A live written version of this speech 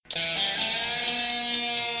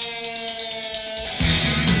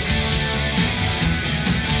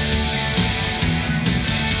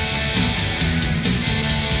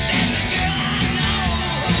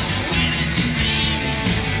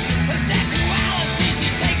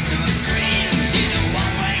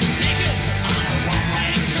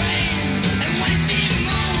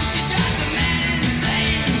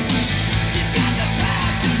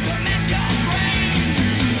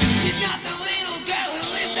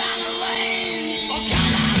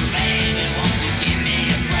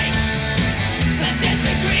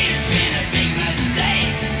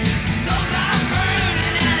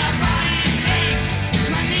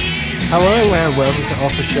Hello and welcome to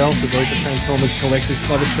Off the Shelf, the voice of Transformers Collectors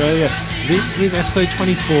Club Australia. This is episode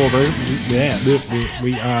 24.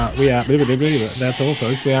 That's all,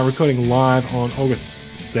 folks. We are recording live on August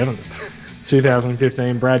 7th,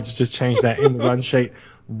 2015. Brad's just changed that in the run sheet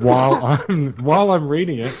while I'm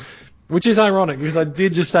reading it, which is ironic because I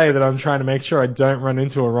did just say that I'm trying to make sure I don't run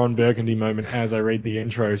into a Ron Burgundy moment as I read the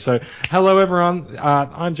intro. So, hello everyone.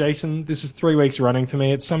 I'm Jason. This is 3 weeks running for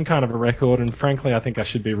me. It's some kind of a record, and frankly, I think I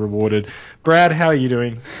should be rewarded. Brad, how are you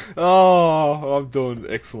doing? Oh, I'm doing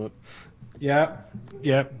excellent. Yep.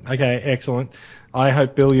 Okay, excellent. I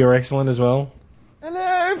hope, Bill, you're excellent as well.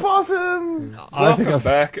 Hello, possums! Welcome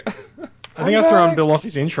back. I think I've thrown Bill off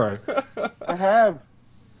his intro. I have.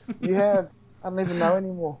 You have. I don't even know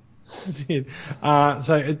anymore. Did.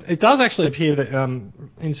 So it does actually appear that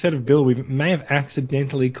instead of Bill, we may have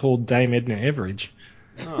accidentally called Dame Edna Everidge.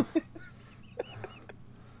 Oh.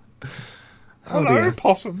 Oh Hello, dear.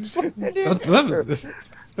 possums. That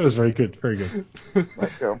was very good, very good.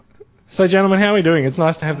 Okay. So, gentlemen, how are we doing? It's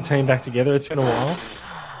nice to have the team back together. It's been a while.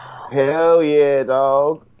 Hell yeah,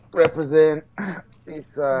 dog. Represent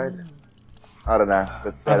East Side. I don't know.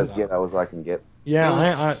 That's about as ghetto as I can get.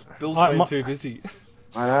 Yeah, Bill's been too busy.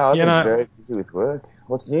 I know. I've been very busy with work.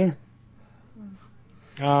 What's new?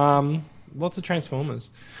 Lots of Transformers.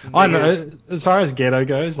 I know. As far as ghetto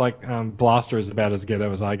goes, like Blaster is about as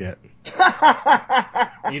ghetto as I get.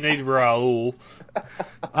 You need Raoul.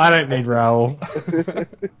 I don't need Raoul.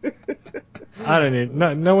 I don't need.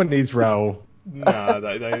 No one needs Raoul. No,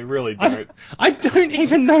 they really don't. I don't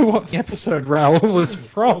even know what the episode Raoul was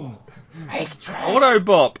from.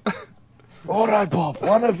 Autobop. Autobop,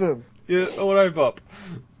 one of them. Yeah, Autobop.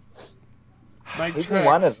 Make He's tracks. in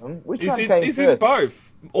one of them. Which one came first? He's in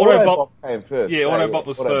both. Autobop came first. Yeah, Autobop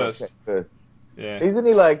was Autobop first. came first. Yeah. Isn't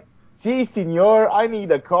he like, si, senor, I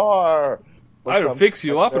need a car. I'll fix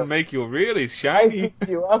you up and make you really shiny. I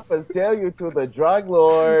fix you up and sell you to the drug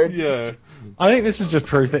lord. Yeah. I think this is just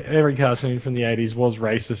proof that every cartoon from the 80s was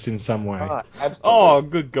racist in some way. Absolutely. Oh,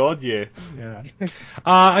 good God, yeah.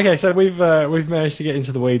 Okay, so we've managed to get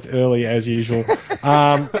into the weeds early as usual.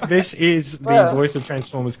 This is the voice of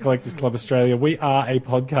Transformers Collectors Club Australia. We are a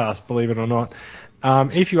podcast, believe it or not.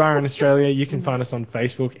 If you are in Australia, you can find us on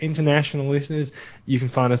Facebook. International listeners, you can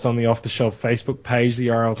find us on the Off the Shelf Facebook page. The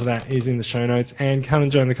URL to that is in the show notes. And come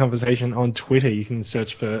and join the conversation on Twitter. You can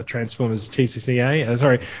search for Transformers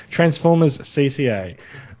Transformers CCA.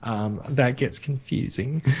 That gets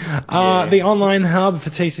confusing. The online hub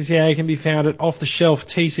for TCCA can be found at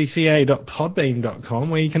offtheshelftcca.podbean.com,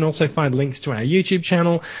 where you can also find links to our YouTube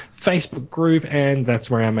channel, Facebook group, and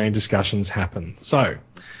that's where our main discussions happen. So,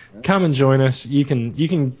 come and join us. You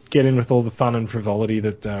can get in with all the fun and frivolity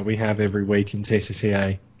that we have every week in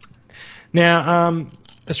TCCA. Now,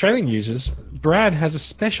 Australian users, Brad has a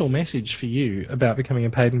special message for you about becoming a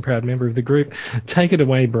paid and proud member of the group. Take it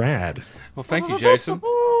away, Brad. Well, thank you, Jason.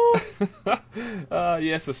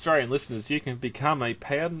 Yes, Australian listeners, you can become a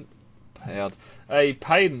paid and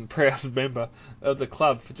proud member of the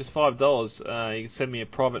club for just $5. You can send me a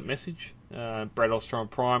private message, Brad Ostrom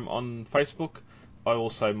Prime on Facebook. I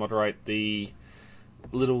also moderate the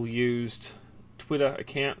little used Twitter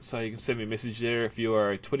account, so you can send me a message there if you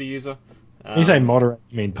are a Twitter user. When you say moderate,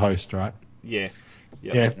 you mean post, right? Yeah.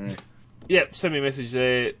 Yep. Yeah. Yep, send me a message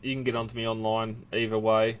there. You can get onto me online either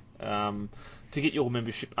way. To get your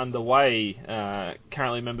membership underway,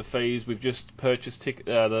 currently member fees, we've just purchased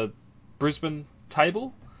the Brisbane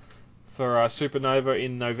table for Supernova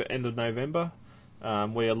in end of November.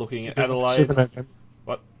 We are looking at Adelaide.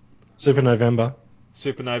 What? Super November,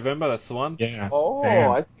 that's the one. Yeah. Oh,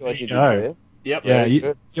 Damn. I see what you did Go. there. Yep.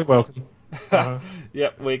 Yeah, you're welcome.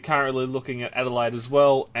 Yep, we're currently looking at Adelaide as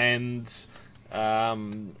well, and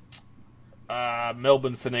Melbourne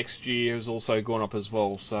for next year has also gone up as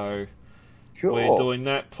well, so Cool. we're doing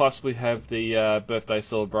that. Plus we have the birthday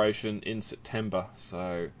celebration in September,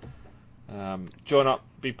 so join up,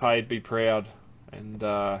 be paid, be proud, and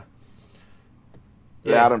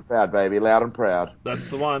Loud and proud, baby. Loud and proud. that's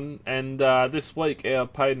the one. And this week our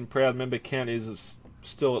paid and proud member count is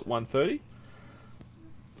still at 130.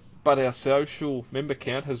 But our social member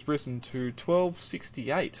count has risen to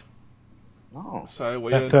 1268. Oh. So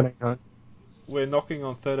we're knocking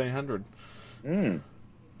on 1300.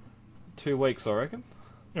 2 weeks, I reckon.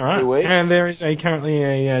 All right. 2 weeks. And there is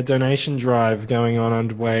currently a donation drive going on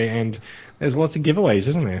underway, and there's lots of giveaways,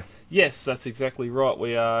 isn't there? Yes, that's exactly right.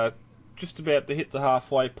 We are just about to hit the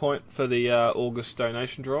halfway point for the August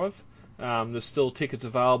donation drive. There's still tickets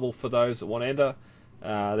available for those that want to enter.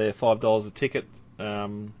 They're $5 a ticket.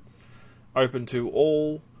 Open to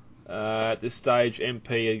all At this stage,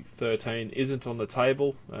 MP13 isn't on the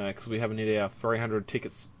table because we haven't hit our 300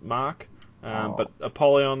 tickets mark. But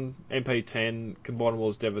Apollyon, MP10, Combiner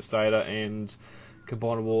Wars Devastator, and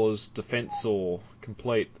Combiner Wars Defensor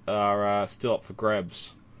Complete are still up for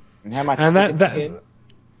grabs. And how much? And tickets again?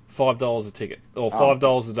 $5 a ticket, or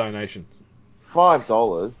 $5 a donation.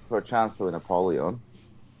 $5 for a chance to win Apollyon.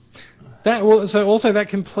 So also that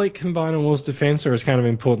complete Combiner Wars Defensor is kind of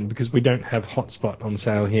important because we don't have Hotspot on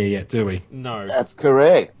sale here yet, do we? No. That's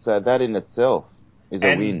correct. So that in itself is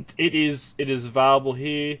a win. It is available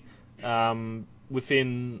here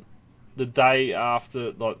within the day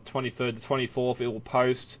after, like 23rd to 24th. It will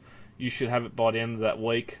post. You should have it by the end of that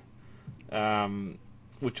week,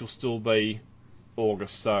 which will still be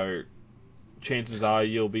August. So chances are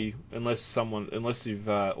you'll be, unless you've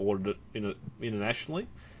ordered it internationally,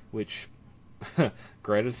 which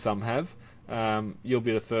granted some have, you'll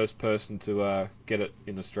be the first person to get it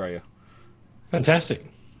in Australia. Fantastic.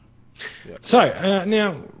 Yep. So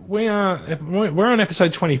now we're on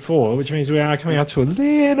episode 24, which means we are coming up to a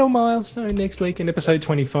little milestone next week in episode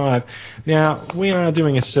 25. Now we are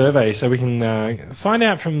doing a survey so we can find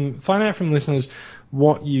out from listeners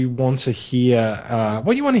what you want to hear,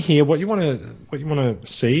 what you want to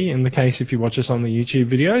see in the case if you watch us on the YouTube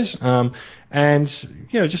videos, and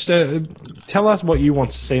just tell us what you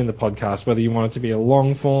want to see in the podcast, whether you want it to be a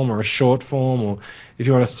long form or a short form, or if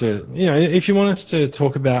you want us to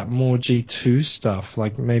talk about more G2 stuff,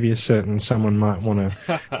 like maybe a certain someone might want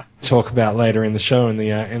to talk about later in the show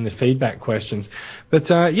in the feedback questions. But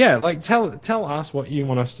tell us what you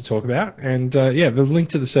want us to talk about, and the link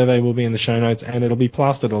to the survey will be in the show notes, and it'll be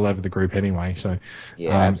plastered all over the group anyway. So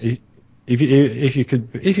if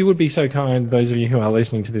you would be so kind, those of you who are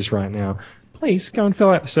listening to this right now, please go and fill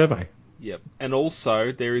out the survey. Yep. And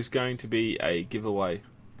also there is going to be a giveaway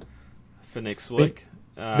for next week.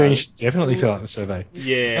 Then you should definitely fill out the survey.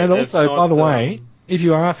 Yeah. And also, by the way, if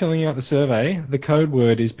you are filling out the survey, the code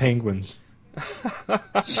word is penguins.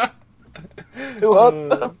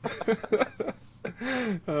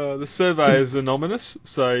 The survey is anonymous,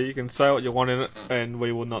 so you can say what you want in it, and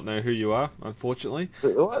we will not know who you are, unfortunately.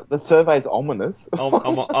 What? The survey's ominous.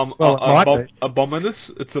 Abominous.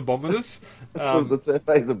 It's abominous. So the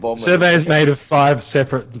survey's abominous. The survey is made of 5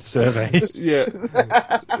 separate surveys. Yeah.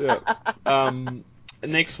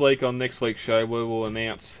 Next week on next week's show, we will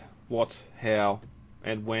announce what, how,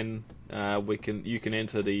 and when you can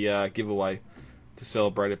enter the giveaway to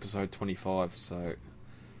celebrate episode 25. So.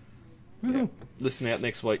 Yeah. Listen out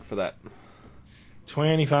next week for that.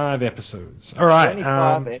 25 episodes. All right.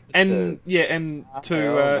 25 episodes. And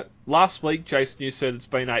last week, Jason, you said it's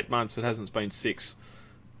been 8 months. It hasn't been 6.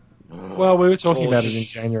 Well, we were talking about it in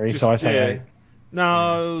January, so I say 8.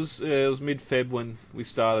 No, it was mid-Feb when we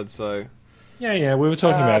started, so... Yeah, we were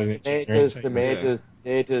talking about it in January.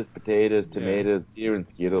 Potatoes, tomatoes, beer and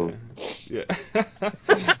Skittles. Yeah.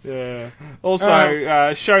 Yeah.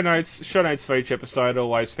 Also, show notes for each episode are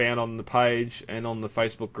always found on the page and on the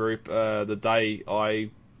Facebook group. The day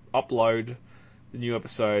I upload the new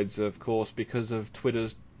episodes, of course, because of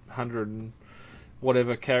Twitter's 100 and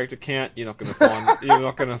whatever character count, you're not going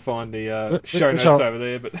to find the show notes over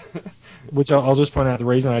there. But which I'll just point out, the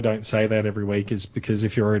reason I don't say that every week is because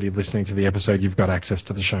if you're already listening to the episode, you've got access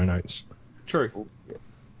to the show notes. True.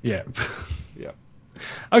 Yeah. Yeah.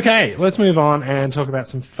 Okay, let's move on and talk about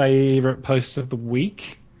some favourite posts of the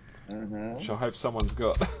week. Mm-hmm. Which I hope someone's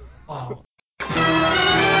got. Oh. I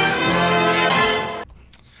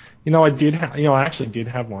actually did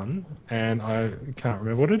have one, and I can't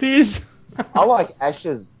remember what it is. I like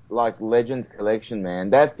Ash's Legends collection,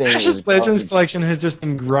 man. That thing. Ash's Legends collection has just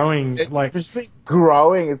been growing. It's just been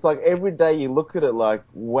growing. It's like every day you look at it, like,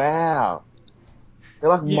 wow,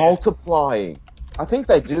 they're multiplying. I think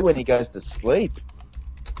they do when he goes to sleep.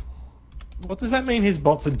 What does that mean his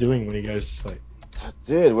bots are doing when he goes to sleep?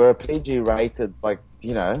 Dude, we're a PG-rated,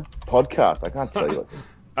 podcast. I can't tell you what.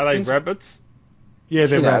 Are they rabbits? Yeah,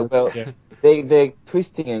 they're rabbits. Yeah. They're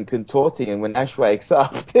twisting and contorting, and when Ash wakes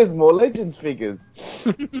up, there's more Legends figures.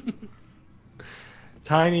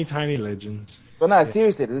 Tiny, tiny Legends. But no,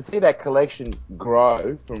 seriously, to see that collection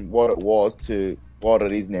grow from what it was to what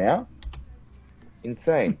it is now,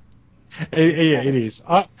 insane. It is.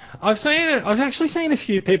 I've actually seen a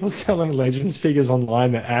few people selling Legends figures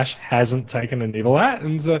online that Ash hasn't taken a nibble at,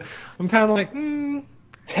 and so I'm kind of like,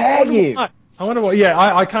 tag him. I wonder what. Yeah,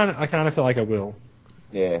 I kind of feel like I will.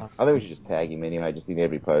 Yeah, I think we should just tag him anyway, just in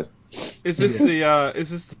every post. Is this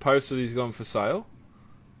the post that he's gone for sale?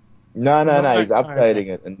 No, he's updating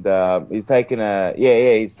it, and he's taken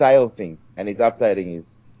his sale thing, and he's updating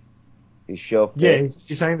his his shelf Yeah, there.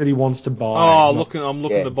 he's saying that he wants to buy. Oh, not- I'm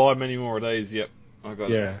looking to buy many more of these. Yep, I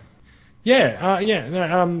got it. Yeah. Yeah,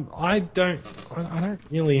 no, I don't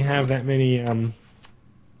really have that many.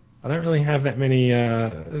 I don't really have that many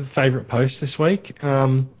favorite posts this week.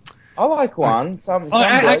 I like one. Some bloke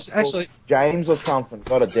Actually, called James or something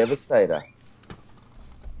got a Devastator.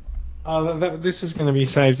 this is going to be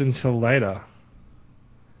saved until later.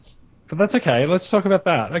 But that's okay. Let's talk about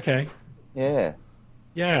that. Okay. Yeah.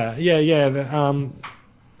 Yeah.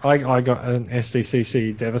 I got an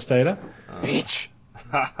SDCC Devastator. Bitch.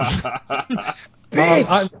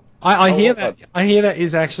 I hear Oh, that. I hear that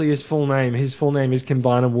is actually his full name. His full name is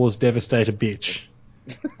Combiner Wars Devastator Bitch.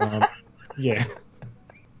 Yeah.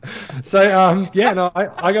 So no,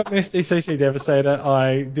 I got an SDCC Devastator.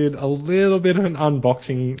 I did a little bit of an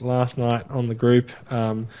unboxing last night on the group.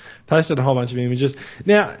 Posted a whole bunch of images.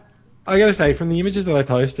 Now, I got to say, from the images that I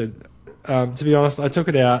posted, to be honest, I took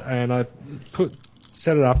it out and I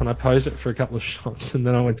set it up and I posed it for a couple of shots and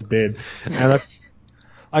then I went to bed. And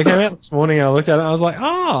I came out this morning and I looked at it and I was like,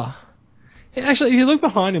 actually, if you look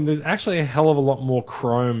behind him, there's actually a hell of a lot more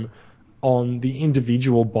chrome on the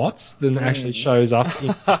individual bots than actually shows up in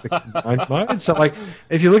the combined mode. So, like,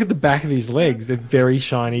 if you look at the back of his legs, they're very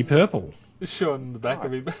shiny purple. Showing the back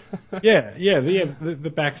of him.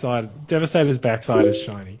 The backside, Devastator's backside is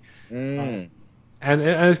shiny. Mm. And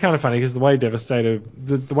it's kind of funny because the way Devastator,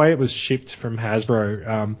 the way it was shipped from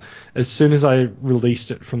Hasbro, as soon as I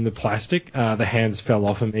released it from the plastic, the hands fell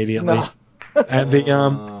off immediately. No.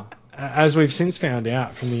 And as we've since found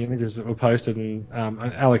out from the images that were posted, and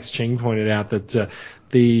Alex Ching pointed out that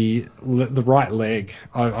the right leg,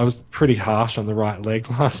 I was pretty harsh on the right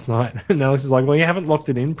leg last night, and Alex was like, "Well, you haven't locked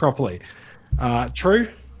it in properly." True,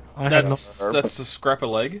 I have not. That's the scrapper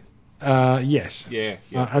leg. Yes. Yeah.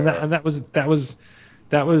 And that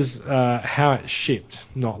was how it shipped,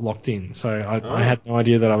 not locked in. So I had no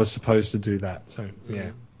idea that I was supposed to do that. So yeah.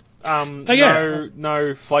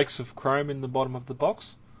 No flakes of chrome in the bottom of the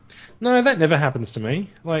box. No, that never happens to me.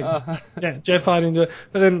 Like, Jeff, I didn't do it.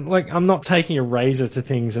 But then, like, I'm not taking a razor to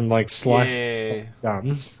things and, like, slicing off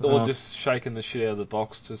guns. Or just shaking the shit out of the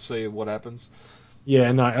box to see what happens.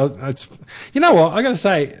 Yeah, no, it's... You know what? I gotta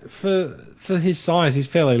say, for his size, he's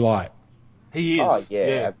fairly light. He is. Oh,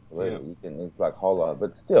 yeah, absolutely. Yeah. It's like hollow,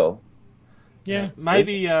 but still. Yeah.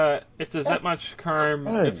 Maybe if there's that much chrome,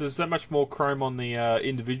 if there's that much more chrome on the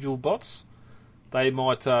individual bots, they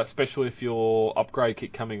might, especially if your upgrade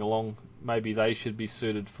kit coming along, maybe they should be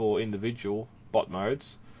suited for individual bot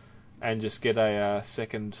modes, and just get a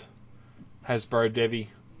second Hasbro Devi.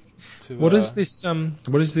 What is this?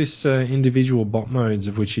 What is this individual bot modes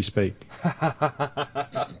of which you speak?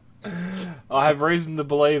 I have reason to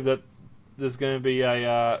believe that there's going to be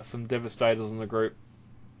some Devastators in the group.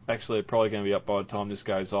 Actually, they're probably going to be up by the time this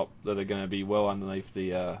goes up. That are going to be well underneath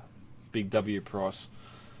the Big W price.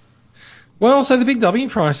 Well, so the Big W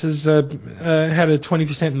price has had a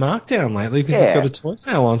 20% markdown lately because they've got a toy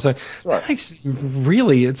sale on. So that makes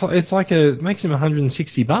really it's like makes him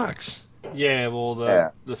 $160. Yeah, well,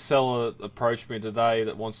 the seller approached me today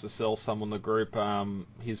that wants to sell some on the group.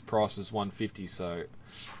 His price is $150. So.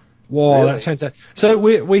 Whoa, really? That's fantastic. So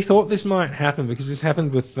we thought this might happen because this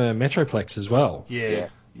happened with Metroplex as well. Yeah.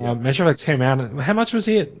 Metroplex came out. How much was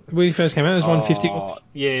he when he first came out? It was $150.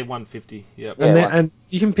 Yeah, $150. Yep. And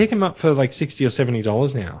you can pick him up for like $60 or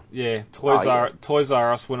 $70 now. Yeah, Toys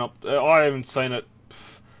R Us went up. I haven't seen it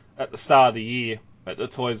at the start of the year at the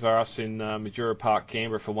Toys R Us in Majura Park,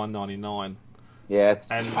 Canberra for $199. Yeah,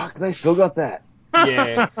 fuck. They still got that.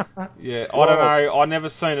 Yeah. I don't know. I never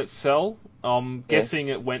seen it sell. I'm guessing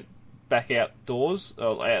it went back outdoors,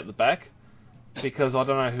 out the back, because I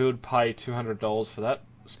don't know who would pay $200 for that.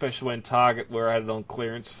 Especially when Target were at it on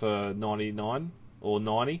clearance for $99 or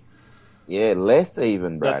 $90. Yeah, less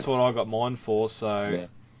even, Brad. That's what I got mine for. So,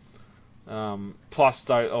 plus,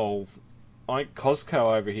 I think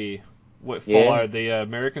Costco over here followed the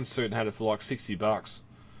American suit and had it for like $60.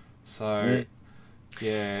 So,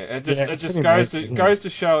 it just goes to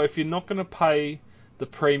show if you're not going to pay the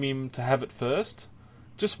premium to have it first,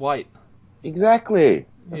 just wait. Exactly.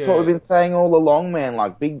 That's what we've been saying all along, man.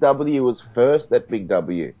 Like, Big W was first at Big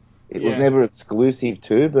W. It was never exclusive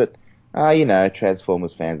to, but,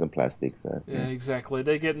 Transformers fans and plastic, so. Yeah, exactly.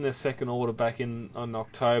 They're getting their second order back in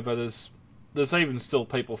October. There's even still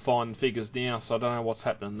people finding figures now, so I don't know what's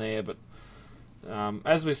happening there, but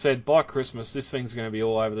as we said, by Christmas, this thing's going to be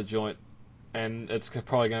all over the joint, and it's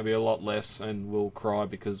probably going to be a lot less, and we'll cry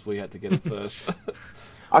because we had to get it first.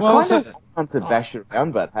 I kind of want to bash it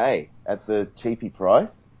around, but hey, at the cheapy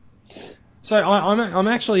price. So I'm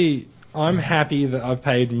actually I'm happy that I've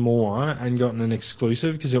paid more and gotten an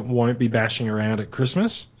exclusive because it won't be bashing around at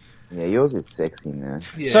Christmas. Yeah, yours is sexy, man.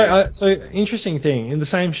 Yeah. So interesting thing. In the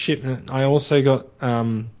same shipment, I also got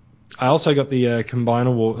the the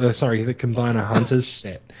Combiner Hunters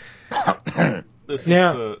set. This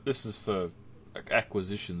Now, is for like,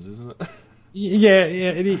 acquisitions, isn't it? yeah,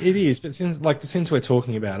 it is. But since we're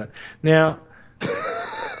talking about it now,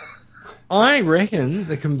 I reckon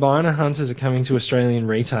the Combiner Hunters are coming to Australian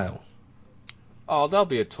retail. Oh, there'll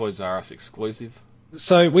be a Toys R Us exclusive.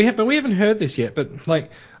 So we haven't heard this yet, but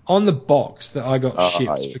like on the box that I got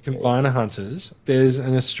shipped for Combiner Hunters, there's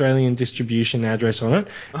an Australian distribution address on it.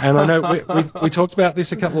 And I know we talked about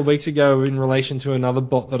this a couple of weeks ago in relation to another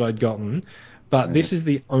bot that I'd gotten, but this is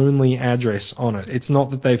the only address on it. It's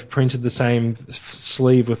not that they've printed the same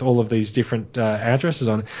sleeve with all of these different addresses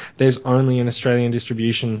on it. There's only an Australian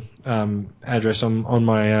distribution address on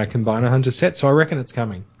my Combiner Hunter set, so I reckon it's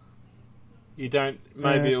coming. You don't.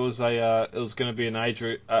 Maybe it was going to be an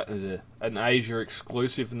Asia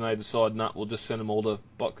exclusive, and they decide, nah, we'll just send them all to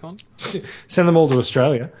BotCon. Send them all to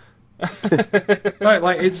Australia. Right,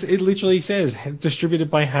 like it literally says distributed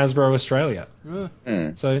by Hasbro Australia. Yeah.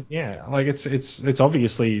 So yeah, like it's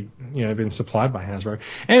obviously been supplied by Hasbro.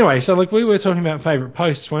 Anyway, so like we were talking about favourite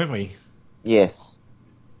posts, weren't we? Yes.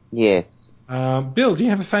 Bill, do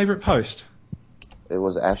you have a favourite post? It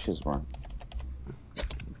was Ash's one.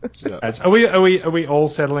 Yeah. Are we all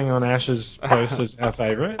settling on Ash's post as our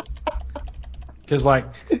favourite? Because like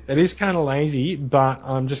it is kind of lazy, but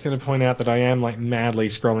I'm just going to point out that I am like madly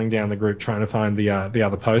scrolling down the group trying to find the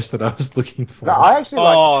other post that I was looking for. No, I actually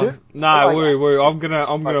like two. No, woo. I'm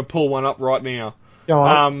gonna pull one up right now. Go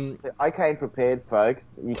on. I came prepared,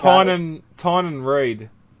 folks. Tynan Reid.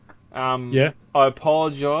 Yeah. I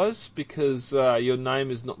apologise because your name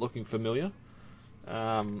is not looking familiar.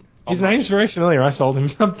 His name's very familiar. I sold him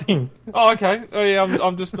something. Oh, okay. Oh, yeah,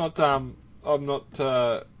 I'm just not. I'm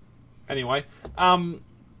not. Anyway,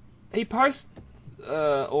 he posted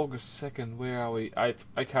August 2nd. Where are we? 8th.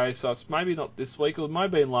 Okay, so it's maybe not this week, or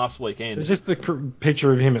maybe in last weekend. Is this the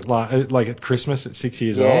picture of him at at Christmas at 6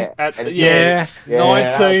 years old? At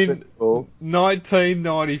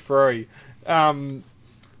 1993.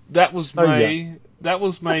 That was me. Yeah. That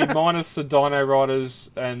was me minus the Dino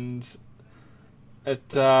Riders, and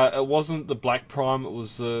it wasn't the Black Prime. It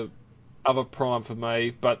was the other Prime for me,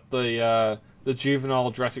 but the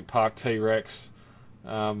juvenile Jurassic Park T-Rex.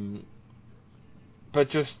 But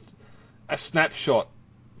just a snapshot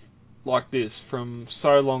like this from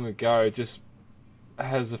so long ago just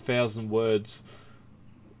has 1,000 words.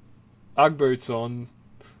 Ugg boots on.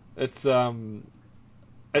 It's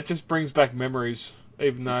it just brings back memories,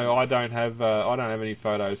 even though I don't have any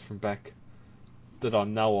photos from back that I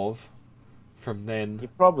know of from then. You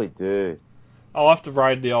probably do. I'll have to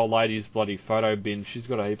raid the old lady's bloody photo bin. She's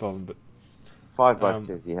got a heap of them, but $5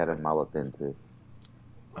 says you had a mullet then too.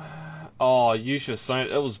 Oh, you should have seen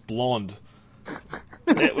it. It was blonde.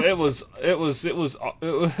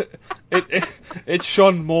 It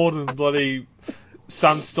shone more than bloody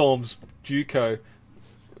Sunstorm's Juco.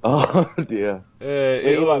 Oh dear.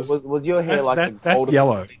 Was your hair the golden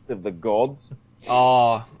yellow piece of the gods?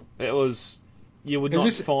 Oh, it was. You would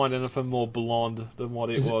not find anything more blonde than what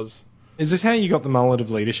it was. Is this how you got the mullet of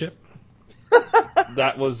leadership?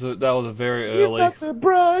 That was a very early. You got the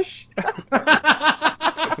brush.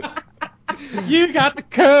 You got the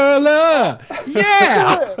curler.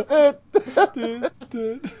 Yeah.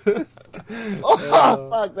 Oh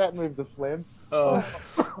fuck! That moved the phlegm.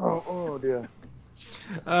 Oh dear.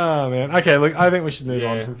 Oh man. Okay, look, I think we should move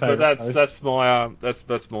on from favorite. But that's my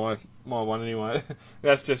my one anyway.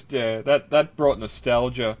 That's just that brought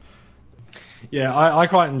nostalgia. Yeah, I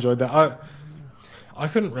quite enjoyed that. I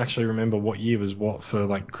couldn't actually remember what year was what for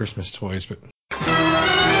like Christmas toys, but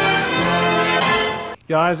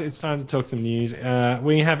guys, it's time to talk some news.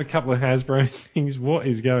 We have a couple of Hasbro things. What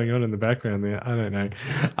is going on in the background there? I don't know.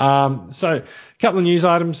 So, a couple of news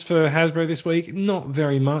items for Hasbro this week. Not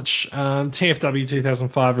very much. TFW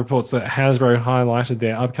 2005 reports that Hasbro highlighted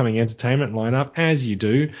their upcoming entertainment lineup, as you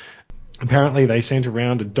do. Apparently, they sent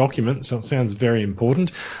around a document, so it sounds very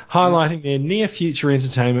important, highlighting their near-future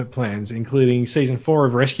entertainment plans, including Season 4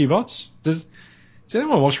 of Rescue Bots. Does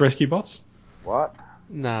anyone watch Rescue Bots? What?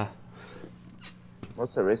 Nah.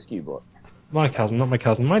 What's a rescue bot? My cousin, not my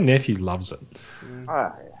cousin. My nephew loves it. Oh,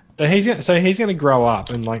 yeah. But he's going to grow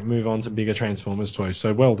up and like move on to bigger Transformers toys.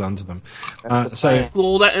 So well done to them.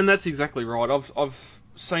 That's exactly right. I've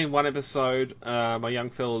seen one episode. My young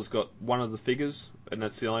fella's got one of the figures, and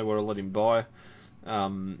that's the only one I let him buy.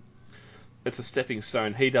 It's a stepping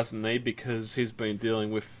stone he doesn't need because he's been dealing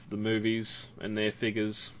with the movies and their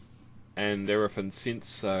figures and everything since,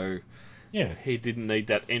 so Yeah. he didn't need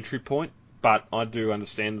that entry point. But I do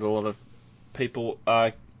understand that a lot of people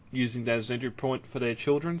are using that as an entry point for their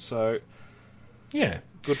children, so Yeah.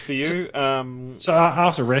 good for you. So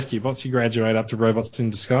after Rescue Bots, you graduate up to Robots in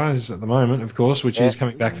Disguise at the moment, of course, which is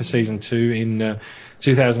coming back for season 2 in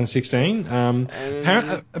 2016.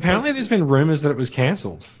 Apparently, there's been rumours that it was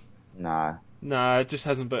cancelled. No. No, it just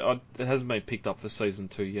hasn't been picked up for season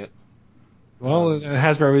 2 yet. Well,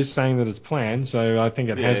 Hasbro is saying that it's planned, so I think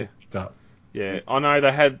it has been picked up. Yeah, I know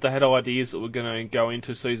they had ideas that were going to go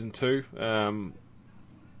into season 2.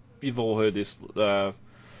 You've all heard this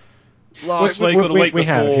last week or the week before.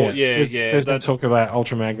 Have, yeah. Yeah, There's been talk about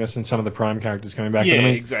Ultra Magnus and some of the Prime characters coming back. Yeah, but I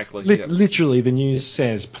mean, exactly. Literally, the news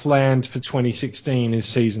says planned for 2016 is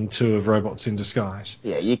season 2 of Robots in Disguise.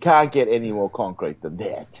 Yeah, you can't get any more concrete than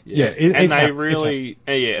that. Yeah,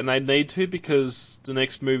 and they need to, because the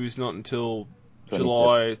next movie's not until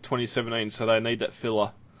July 2017, so they need that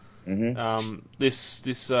filler. Mm-hmm. This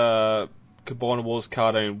Combiner Wars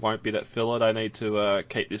cartoon won't be that filler. They need to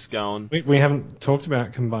keep this going. We haven't talked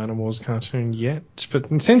about Combiner Wars cartoon yet,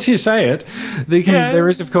 but since you say it, there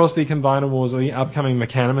is of course the Combiner Wars, the upcoming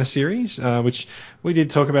Machinima series, which we did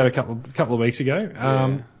talk about a couple of weeks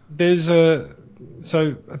ago.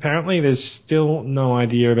 So apparently there's still no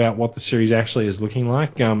idea about what the series actually is looking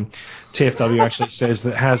like. TFW actually says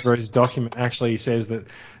that Hasbro's document actually says that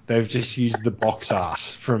they've just used the box art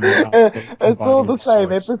from. It's all the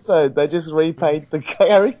same episode. They just repaint the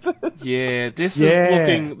characters. Yeah, this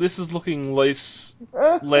is looking less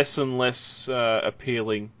and less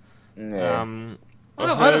appealing. Yeah.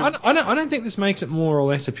 I don't think this makes it more or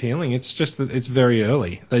less appealing. It's just that it's very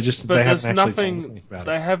early. They haven't actually told us anything about it.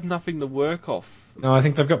 They have nothing to work off. No, I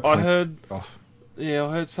think they've got. I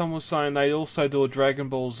heard someone saying they also do a Dragon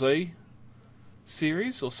Ball Z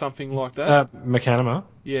series or something like that. Machinima.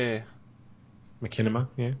 Yeah. Machinima.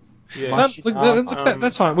 Yeah. Yeah.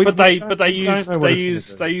 That's fine.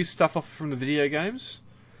 They use stuff off from the video games.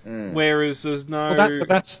 Whereas there's no. But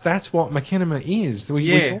that's what Machinima is.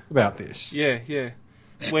 We talked about this. Yeah.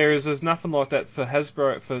 Whereas there's nothing like that for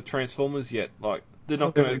Hasbro for Transformers yet. Like they're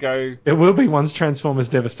not going to go. It will be once Transformers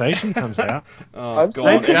Devastation comes out. Oh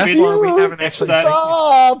God! That's why we haven't actually.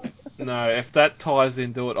 Stop! No, if that ties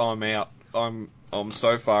into it, I'm out. I'm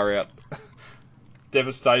so far out.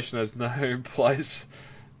 Devastation has no place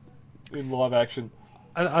in live action.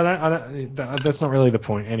 That's not really the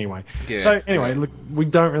point anyway. Yeah, so anyway, look, we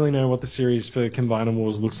don't really know what the series for Combiner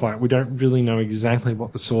Wars looks like. We don't really know exactly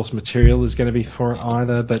what the source material is going to be for it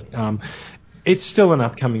either, but it's still an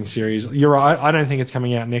upcoming series. You're right. I don't think it's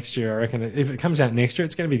coming out next year. I reckon if it comes out next year,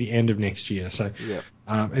 it's going to be the end of next year. So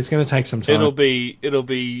it's going to take some time. It'll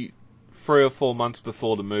be 3 or 4 months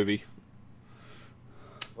before the movie.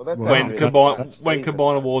 When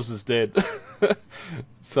Combiner Wars is dead.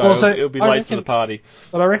 so it'll be late to the party.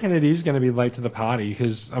 But I reckon it is going to be late to the party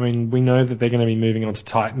because, I mean, we know that they're going to be moving on to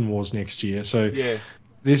Titan Wars next year. So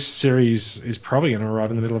this series is probably going to arrive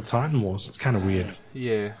in the middle of Titan Wars. It's kind of weird.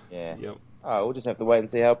 Yeah. Yep. Oh, we'll just have to wait and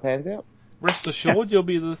see how it pans out. Rest assured, you'll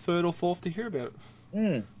be the third or fourth to hear about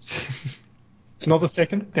it. Not the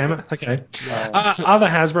second? Damn it. Okay. Other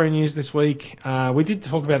Hasbro news this week. We did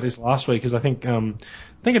talk about this last week because I think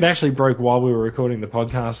it actually broke while we were recording the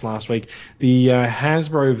podcast last week. The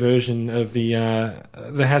Hasbro version of the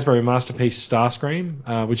Hasbro Masterpiece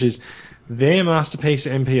Starscream, which is their Masterpiece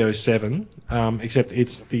MP07, except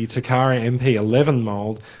it's the Takara MP11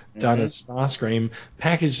 mold done as Starscream,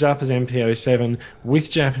 packaged up as MP07 with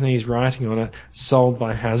Japanese writing on it, sold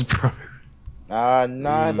by Hasbro.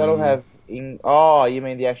 No, that'll have. Oh, you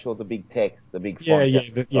mean the big text, the big font?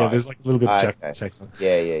 Yeah. There's like a little bit of Japanese text on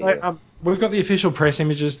it. So, we've got the official press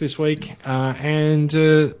images this week, and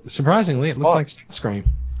surprisingly, it looks like Starscream.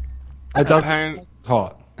 It does. It's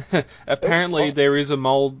hot. Apparently, there is a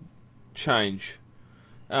mold change.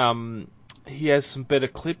 He has some better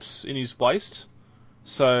clips in his waist,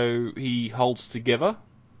 so he holds together.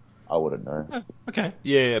 I wouldn't know. Oh, okay.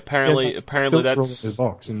 Yeah, apparently that's the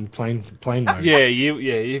box in plain mode.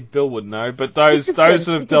 Yeah, Bill would know. But those that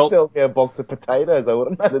have dealt sell me a box of potatoes, I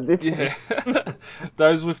wouldn't know the difference. Yeah,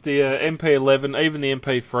 those with the MP11, even the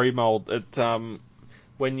MP3 mold,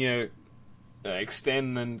 when you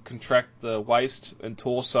extend and contract the waist and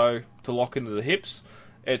torso to lock into the hips,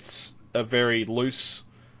 it's a very loose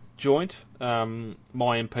joint. My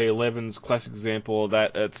MP11's classic example of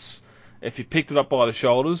that. It's if you picked it up by the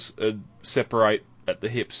shoulders, it'd separate at the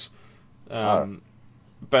hips. But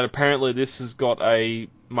apparently this has got a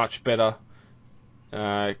much better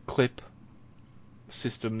clip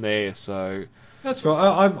system there, so That's cool.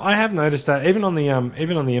 I have noticed that even on the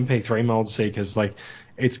MP3 mold seekers, like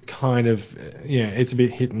it's kind of it's a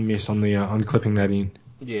bit hit and miss on the on clipping that in.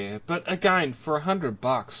 Yeah, but again, for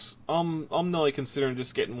 $100, I'm nearly considering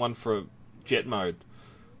just getting one for jet mode.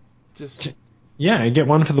 Just Yeah, get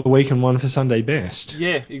one for the week and one for Sunday best.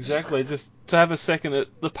 yeah, exactly. Just to have a second.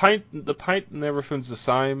 The paint and everything's the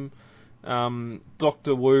same.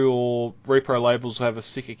 Doctor Wu or Repro Labels will have a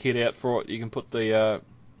sticker kit out for it. You can put the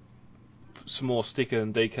some more sticker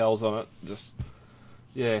and decals on it. Just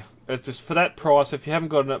yeah, it's just for that price. If you haven't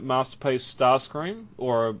got a Masterpiece Starscream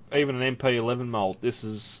or even an MP11 mold,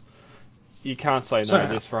 you can't say no to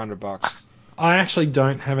this for $100. I actually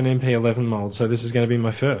don't have an MP11 mold, so this is going to be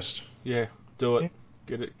my first. Yeah, do it. Yeah.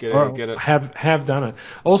 Get it. Have done it.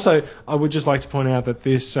 Also, I would just like to point out that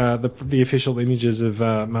this the official images of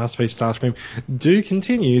Masterpiece Starscream do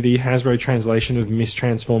continue the Hasbro translation of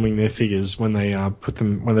mistransforming their figures when they put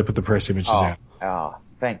the press images out. Oh,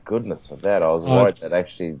 thank goodness for that. I was worried that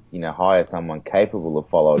actually, hire someone capable of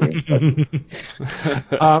following instructions.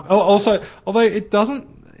 Also, although it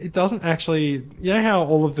doesn't actually, how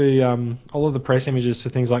all of the press images for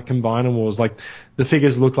things like Combiner Wars, like the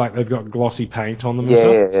figures look like they've got glossy paint on them and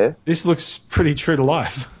stuff. Yeah. This looks pretty true to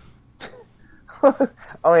life. I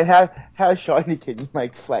mean, how shiny can you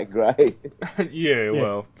make flat grey?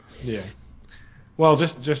 Well. Yeah. Well,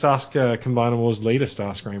 just ask Combiner Wars leader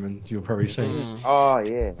Starscream and you'll probably see. Oh,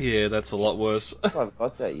 yeah. Yeah, that's a lot worse. I haven't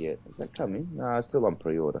got that yet. Has that come in? No, it's still on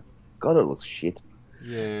pre-order. God, it looks shit.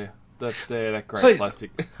 Yeah, that great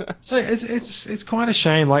plastic. So it's quite a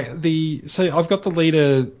shame. I've got the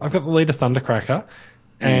leader Thundercracker,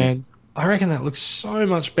 and I reckon that looks so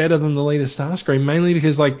much better than the leader Starscream, mainly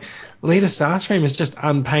because leader Starscream is just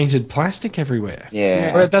unpainted plastic everywhere.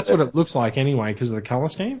 Yeah. Or that's what it looks like anyway because of the color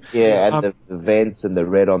scheme. Yeah, and the vents and the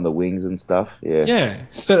red on the wings and stuff. Yeah. Yeah,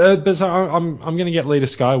 but so I'm going to get leader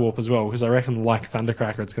Skywarp as well because I reckon like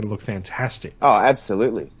Thundercracker it's going to look fantastic. Oh,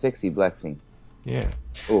 absolutely, sexy black thing. Yeah.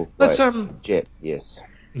 Oh, let's Jet. Yes.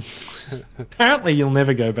 Apparently you'll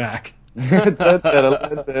never go back.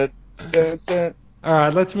 All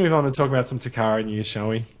right, let's move on and talk about some Takara news, shall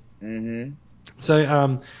we? Mm-hmm.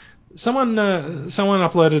 So, someone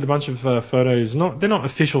uploaded a bunch of photos. They're not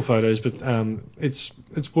official photos, but it's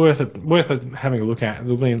worth having a look at.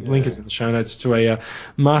 The link is in the show notes to a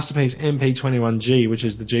Masterpiece MP21G, which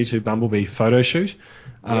is the G2 Bumblebee photo shoot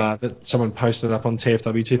that someone posted up on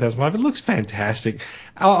TFW 2005. It looks fantastic.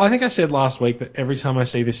 I think I said last week that every time I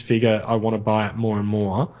see this figure, I want to buy it more and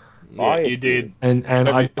more. Yeah, you did. And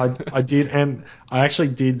I did, and I actually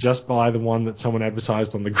did just buy the one that someone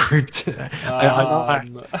advertised on the group. I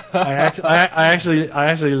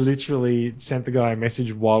actually literally sent the guy a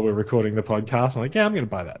message while we're recording the podcast. I'm like, yeah, I'm going to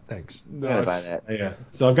buy that. Thanks. I'm going to buy that. Yeah.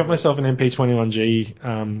 So I've got myself an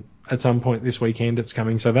MP21G at some point this weekend. It's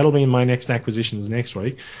coming, so that'll be in my next acquisitions next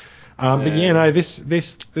week. But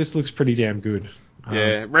this looks pretty damn good.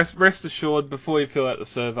 Yeah, rest assured, before you fill out the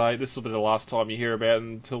survey, this will be the last time you hear about it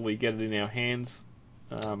until we get it in our hands.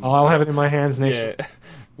 I'll have it in my hands next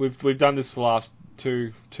week. We've done this for the last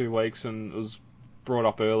two weeks, and it was brought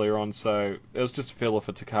up earlier on, so it was just a filler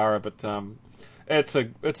for Takara, but it's a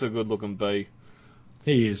good looking bee.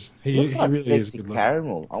 He is. He like really sexy is good looking.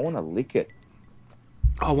 caramel. I want to lick it.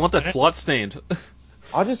 I want that flight stand.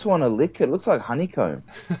 I just want to lick it. It looks like honeycomb.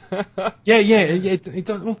 Yeah. It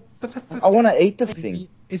does. Well, but I want to eat the thing.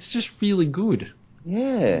 It's just really good.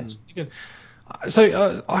 Yeah.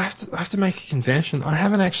 So I have to make a confession. I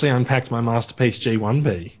haven't actually unpacked my Masterpiece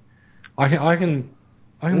G1B. I can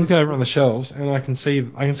look over on the shelves and I can see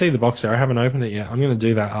the box there. I haven't opened it yet. I'm going to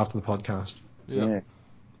do that after the podcast. Yeah.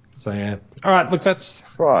 So yeah. All right. Look, that's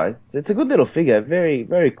surprised. It's a good little figure. Very,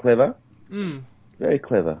 very clever. Very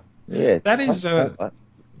clever. Yeah. That is.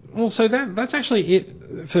 Well, so that's actually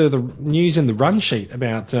it for the news in the run sheet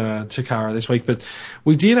about Takara this week. But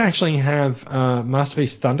we did actually have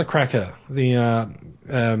Masterpiece Thundercracker, the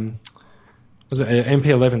was it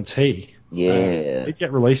MP11T? Yes. Did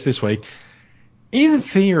get released this week. In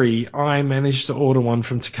theory, I managed to order one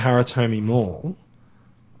from Takara Tomy Mall.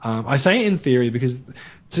 I say in theory because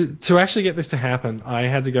to actually get this to happen, I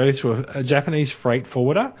had to go to a Japanese freight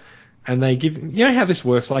forwarder. And they give, you know how this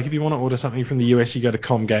works? Like if you want to order something from the US, you go to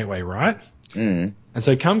Com Gateway, right? Mm. And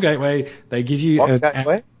so Com Gateway, they give you what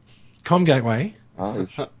gateway? Com Gateway. Oh,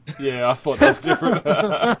 yeah, I thought that's different.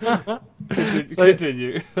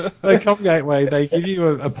 Continue. So Com Gateway, they give you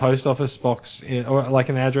a post office box or like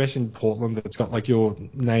an address in Portland that's got like your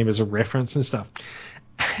name as a reference and stuff.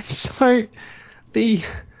 And so the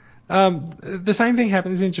same thing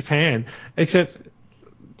happens in Japan, except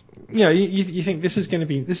you think this is going to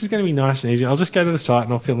be nice and easy. I'll just go to the site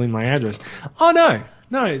and I'll fill in my address. Oh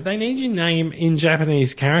no, they need your name in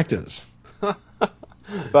Japanese characters.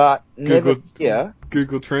 But never fear.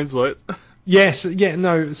 Google Translate. Yes, yeah,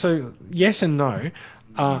 no. So yes and no.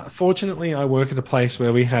 Fortunately, I work at a place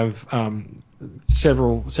where we have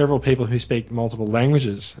several people who speak multiple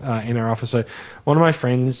languages in our office. So one of my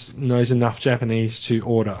friends knows enough Japanese to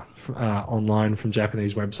order online from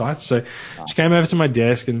Japanese websites. So she came over to my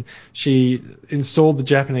desk and she installed the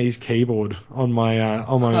Japanese keyboard on my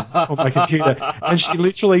computer, and she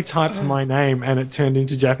literally typed my name and it turned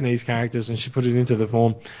into Japanese characters, and she put it into the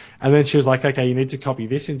form. And then she was like, okay, you need to copy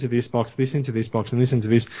this into this box, this into this box, and this into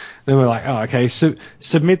this. Then we're like, oh, okay, so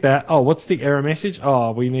submit that. Oh, what's the error message?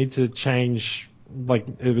 Oh, we need to change, like,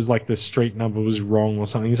 it was like the street number was wrong or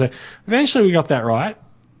something. So eventually we got that right.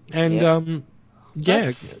 And,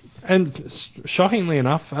 and shockingly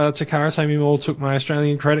enough, Takara Tomy took my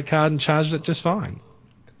Australian credit card and charged it just fine.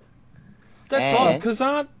 That's odd, because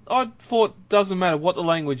I thought doesn't matter what the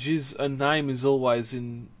language is, a name is always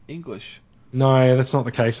in English. No, that's not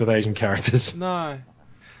the case with Asian characters. No.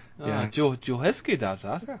 Yeah. Joheski does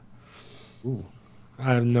that. Ooh.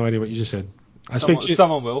 I have no idea what you just said.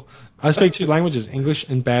 Someone will. I speak two languages, English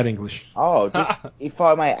and bad English. Oh, just if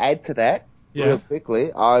I may add to that real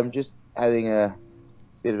quickly, I'm just having a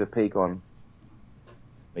bit of a peek on.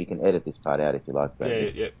 You can edit this part out if you like,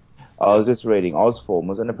 Brandon. Yeah. I was just reading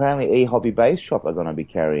Ozformers, and apparently eHobby Base Shop are going to be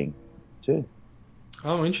carrying too.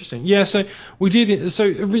 Oh, interesting. Yeah, so we did.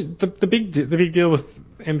 So the big deal with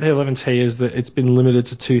MP11T is that it's been limited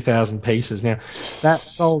to 2,000 pieces. Now that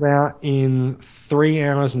sold out in 3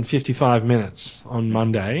 hours and 55 minutes on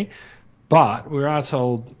Monday, but we are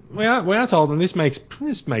told, and this makes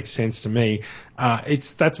sense to me.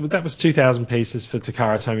 That was 2,000 pieces for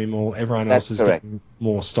Takara Tomy. Everyone else is getting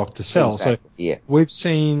more stock to sell. Exactly, so yeah. we've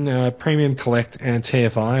seen Premium Collect and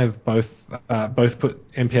TFI have both put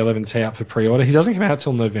MP11T up for pre-order. He doesn't come out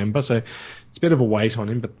till November, so it's a bit of a wait on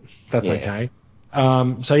him, but that's okay.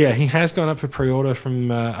 He has gone up for pre-order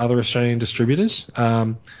from other Australian distributors.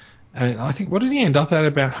 And I think, what did he end up at?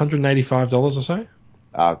 About $185 or so?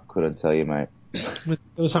 I couldn't tell you, mate. There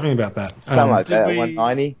was something about that. Something like that,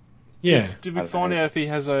 190. Yeah. Did we find out if he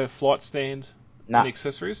has a flight stand and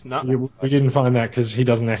accessories? No. We didn't find that because he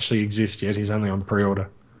doesn't actually exist yet. He's only on pre-order.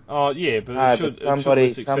 Oh, yeah, but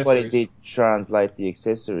somebody did translate the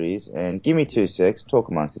accessories, and give me 2 secs. Talk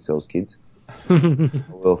amongst yourselves, kids.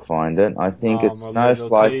 We'll find it. I think it's no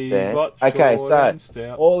flight stand. Okay,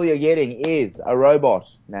 so all you're getting is a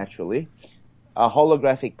robot, naturally, a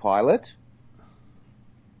holographic pilot,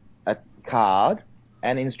 a card,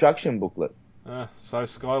 and instruction booklet. So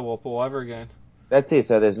Skywarp all over again. That's it.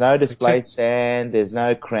 So there's no display stand, there's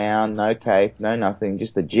no crown, no cape, no nothing,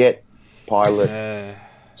 just a jet pilot.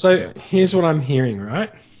 So here's what I'm hearing,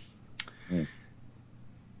 right?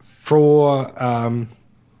 For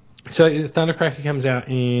so Thundercracker comes out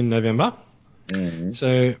in November.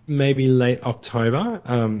 So maybe late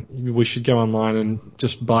October. We should go online and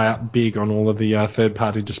just buy up big on all of the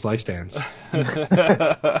third-party display stands.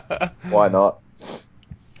 Why not?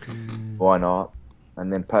 Why not?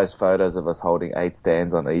 And then post photos of us holding 8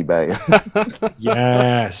 stands on eBay.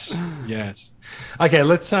 Yes. Okay,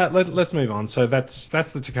 let's move on. So that's the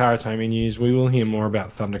Takara Tomy news. We will hear more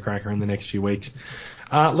about Thundercracker in the next few weeks.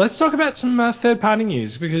 Let's talk about some third-party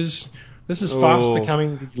news, because this is fast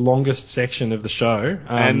becoming the longest section of the show.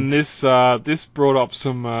 And this brought up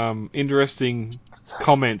some interesting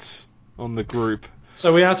comments on the group.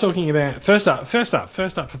 So we are talking about first up for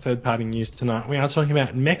third-party news tonight. We are talking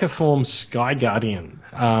about Mechaform Sky Guardian.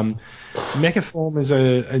 Mechaform is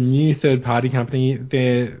a new third-party company.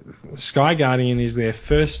 Their Sky Guardian is their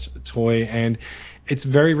first toy, and it's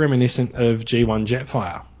very reminiscent of G1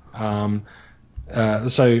 Jetfire.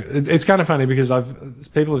 So it's kind of funny because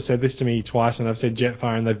people have said this to me twice, and I've said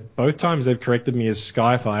Jetfire, and both times they've corrected me as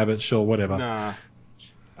Skyfire, but sure, whatever. Nah.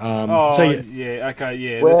 Well, this is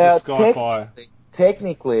Skyfire.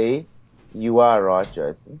 Technically, you are right,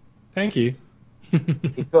 Jason. Thank you.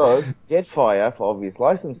 Because Jetfire, for obvious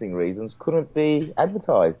licensing reasons, couldn't be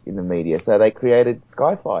advertised in the media, so they created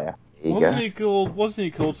Skyfire. Wasn't he called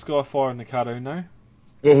Skyfire in the cartoon, no?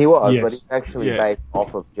 Yeah, he was, yes. But he's actually based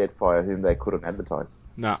off of Jetfire, whom they couldn't advertise.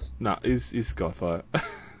 No, he's Skyfire.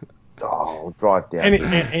 Drive down.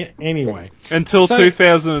 Anyway. Until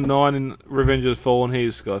 2009 in Revenge of the Fallen, he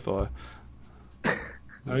was Skyfire.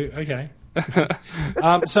 Okay.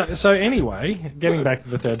 So anyway, getting back to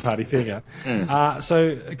the third-party figure.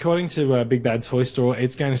 So according to Big Bad Toy Store,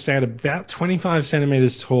 it's going to stand about 25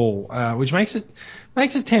 centimeters tall, which makes it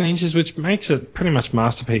 10 inches, which makes it pretty much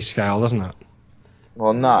masterpiece scale, doesn't it?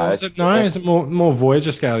 Well, no. Is it more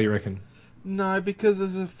Voyager scale, you reckon? No, because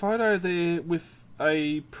there's a photo there with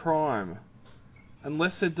a Prime.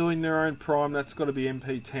 Unless they're doing their own Prime, that's got to be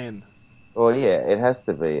MP10. Well, yeah, it has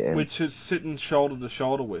to be. Which is sitting shoulder to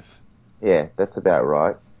shoulder with. Yeah, that's about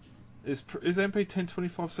right. Is MP10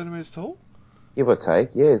 25 centimetres tall? Give or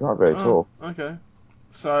take. Yeah, it's not very tall. Okay.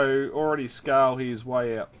 So, already scale, he's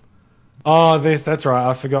way out. Oh, that's right.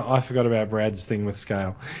 I forgot about Brad's thing with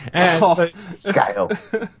scale. And scale.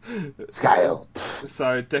 Scale.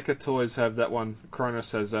 So Deca Toys have that one.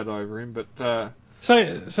 Cronus has that over him, but So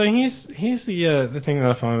here's the thing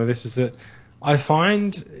that I find with this is that I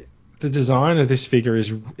find the design of this figure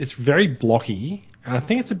it's very blocky, and I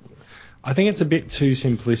think it's a bit too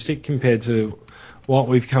simplistic compared to what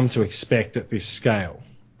we've come to expect at this scale.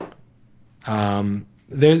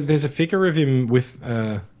 There's a figure of him with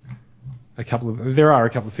there are a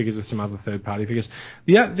couple of figures with some other third-party figures.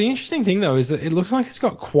 The interesting thing though is that it looks like it's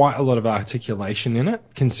got quite a lot of articulation in it,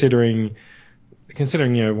 considering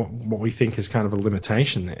what we think is kind of a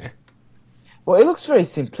limitation there. Well, it looks very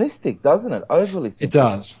simplistic, doesn't it? Overly simplistic. It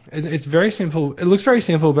does. It's very simple. It looks very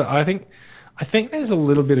simple, but I think there's a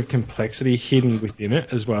little bit of complexity hidden within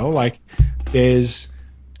it as well. Like there's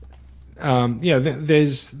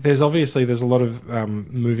there's obviously a lot of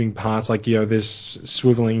moving parts, like there's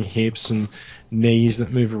swiveling hips and knees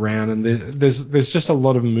that move around, and there's just a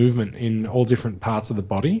lot of movement in all different parts of the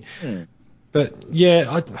body. But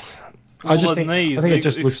yeah, I just think it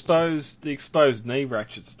just looks the exposed knee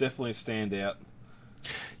ratchets definitely stand out.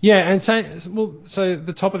 Yeah, and so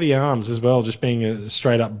the top of the arms as well, just being a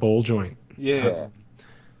straight up ball joint. Yeah.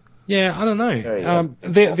 Yeah, I don't know.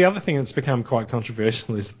 The other thing that's become quite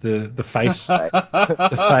controversial is the face.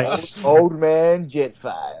 The face. Old man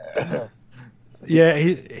Jetfire. Yeah,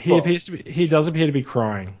 he does appear to be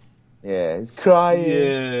crying. Yeah, he's crying.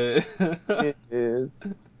 Yeah. It is.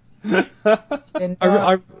 And,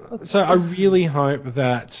 I really hope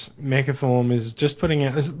that Mechaform is just putting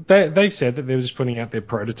out. They've said that they're just putting out their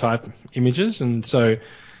prototype images, and so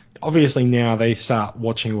obviously now they start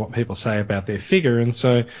watching what people say about their figure, and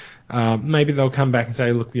so maybe they'll come back and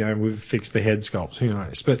say, look, we've fixed the head sculpt. Who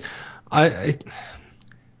knows? But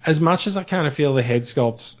as much as I kind of feel the head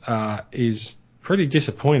sculpt is pretty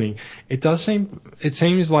disappointing, it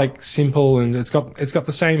seems like simple, and it's got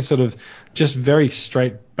the same sort of just very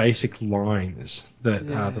straight basic lines that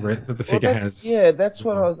the figure has. Yeah, that's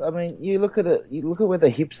what I mean, you look at it. You look at where the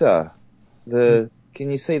hips are. Can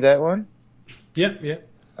you see that one? Yeah.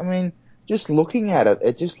 I mean, just looking at it,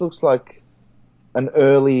 it just looks like an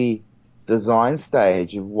early design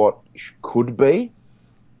stage of what could be.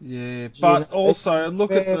 Yeah, but also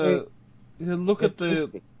look at the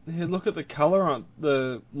colour on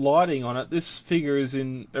the lighting on it. This figure is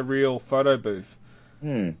in a real photo booth.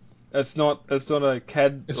 It's not a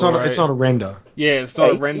CAD. It's not a render. Yeah, it's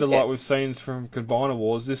not a render like we've seen from Combiner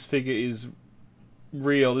Wars. This figure is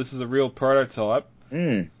real. This is a real prototype.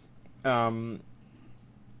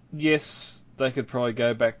 Yes, they could probably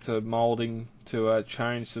go back to moulding to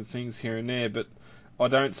change some things here and there, but I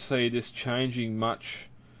don't see this changing much.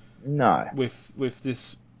 No. With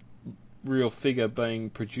this real figure being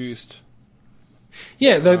produced.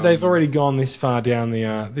 Yeah, they've already gone this far down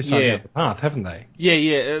the path, haven't they? Yeah.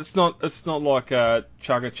 It's not like Chugga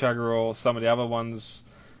Chugga or some of the other ones,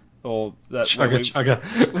 or that Chugga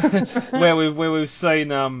where we've seen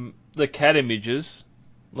the CAD images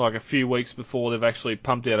like a few weeks before they've actually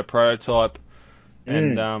pumped out a prototype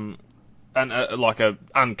and like a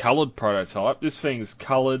uncoloured prototype. This thing's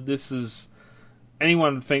coloured.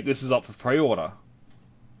 Anyone would think this is up for pre-order.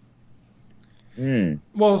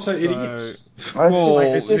 Well, so it is. It's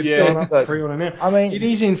pre-order now. I mean, it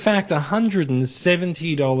is in fact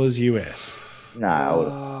 $170 US.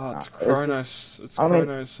 No, it's Kronos. It's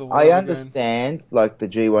Kronos. I understand, like the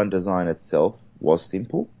G1 design itself was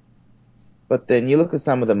simple, but then you look at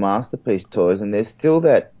some of the masterpiece toys, and there's still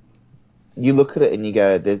that. You look at it and you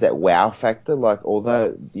go, there's that wow factor. Like,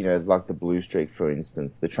 although like the Blue Streak, for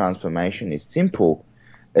instance, the transformation is simple,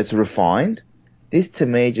 it's refined. This to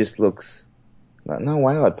me just looks like no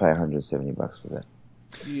way I'd pay $170 for that.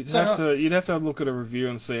 You'd have to look at a review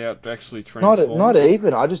and see how it actually transforms. Not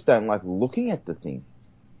even. I just don't like looking at the thing.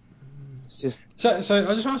 It's just so. I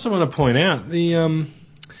just also want to point out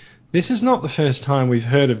this is not the first time we've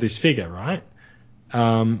heard of this figure, right?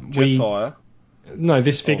 Jetfire. No,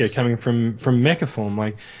 this figure coming from Mechaform.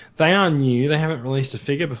 Like, they are new. They haven't released a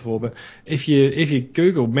figure before. But if you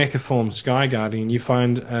Google Mechaform Sky Guardian, you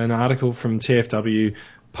find an article from TFW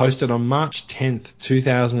posted on March 10th,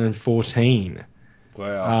 2014.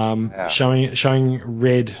 Wow. Showing a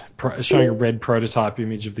red prototype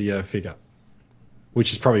image of the figure.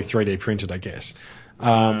 which is probably 3D printed, I guess.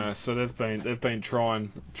 So they've been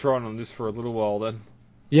trying on this for a little while then.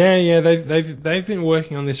 Yeah, they've been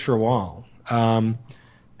working on this for a while.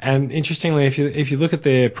 And interestingly, if you look at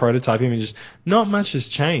their prototype images, not much has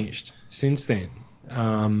changed since then.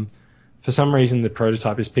 For some reason, the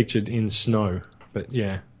prototype is pictured in snow, but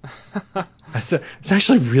yeah, it's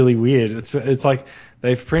actually really weird. It's like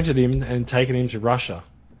they've printed him and taken him to Russia.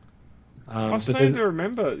 I seem to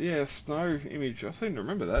remember, snow image. I seem to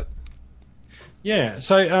remember that. Yeah,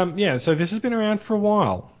 so so this has been around for a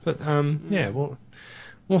while, but yeah,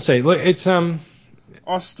 we'll see. Look, it's I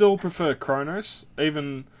still prefer Kronos.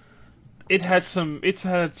 Even it's had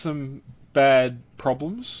some bad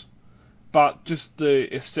problems, but just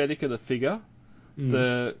the aesthetic of the figure,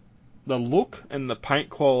 the look and the paint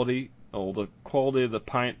quality, or the quality of the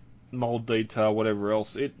paint, mold detail, whatever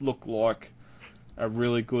else, it looked like a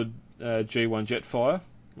really good G1 Jetfire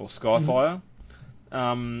or Skyfire.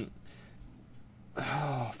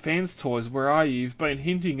 Fans Toys, where are you? You've been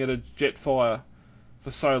hinting at a Jetfire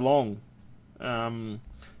for so long.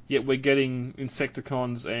 Yet we're getting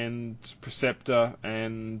Insecticons and Perceptor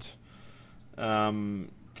and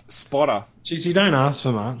Spotter. Jeez, you don't ask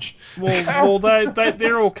for much. Well,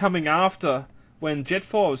 they're all coming after when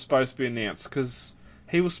Jetfire was supposed to be announced, because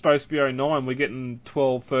he was supposed to be 09. We're getting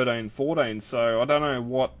 12, 13, 14. So I don't know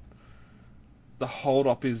what the hold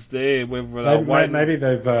up is there. Whether maybe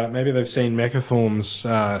they've seen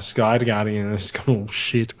Mechaform's Sky Guardian and it's gone, oh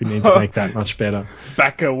shit, we need to make that much better.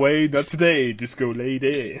 Back away, not today, disco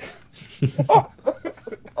lady.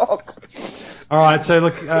 Alright, so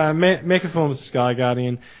look, Mechaform's Sky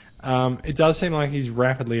Guardian, it does seem like he's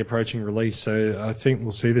rapidly approaching release, so I think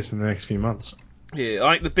we'll see this in the next few months. Yeah,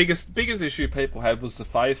 I think the biggest issue people had was the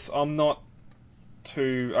face. I'm not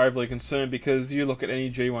too overly concerned, because you look at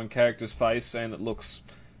any G1 character's face and it looks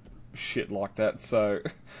shit like that, so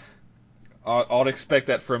I'd expect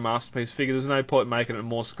that for a Masterpiece figure. There's no point making it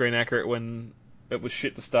more screen accurate when it was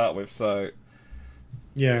shit to start with, so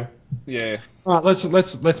yeah. Alright,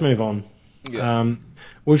 let's move on. Yeah.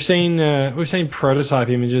 We've seen prototype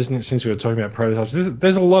images since we were talking about prototypes.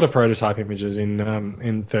 There's a lot of prototype images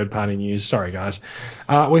in third-party news. Sorry, guys.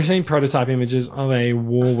 We've seen prototype images of a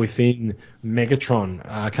War Within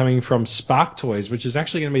Megatron coming from Spark Toys, which is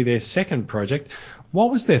actually going to be their second project. What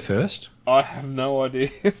was their first? I have no idea.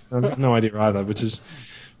 I've got no idea either, which is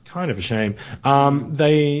kind of a shame.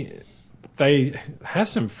 They have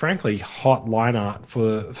some frankly hot line art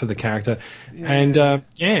for the character, and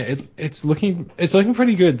it's looking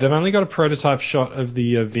pretty good. They've only got a prototype shot of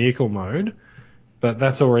the vehicle mode, but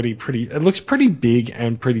that's already pretty. It looks pretty big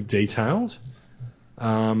and pretty detailed.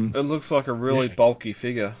 It looks like a really bulky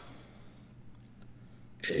figure.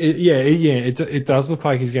 It does look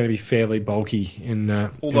like he's going to be fairly bulky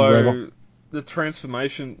although the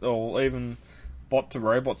transformation, or even bot to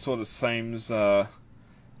robot, sort of seems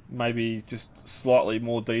maybe just slightly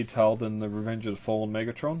more detailed than the Revenge of the Fallen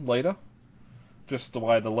Megatron leader. Just the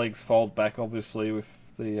way the legs fold back, obviously, with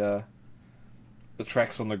the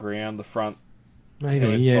tracks on the ground, the front head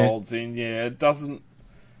folds in. Yeah, it doesn't.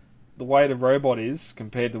 The way the robot is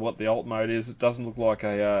compared to what the alt mode is, it doesn't look like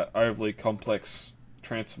a overly complex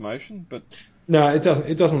transformation. But no, it doesn't.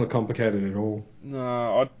 It doesn't look complicated at all.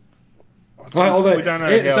 No, although we don't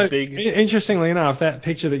know how big. Interestingly enough, that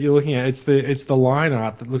picture that you're looking at, it's the line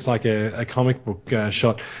art that looks like a comic book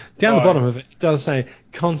shot. Down the bottom of it, it does say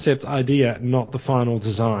concept idea, not the final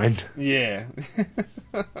design. Yeah.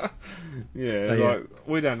 So,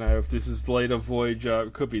 we don't know if this is Leader, Voyager.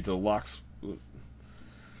 It could be Deluxe.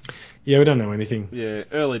 Yeah, we don't know anything. Yeah,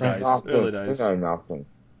 early days. We know nothing.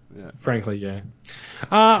 Yeah. Frankly, yeah.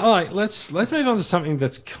 All right, let's move on to something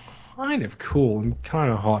that's kind of cool and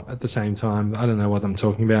kind of hot at the same time. I don't know what I'm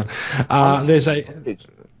talking about. There's a.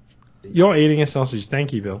 You're eating a sausage.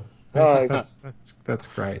 Thank you, Bill. That's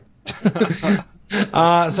great. So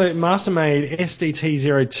Mastermade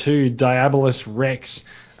SDT-02 Diabolus Rex.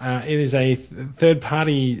 It is a third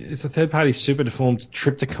party. It's a third party super deformed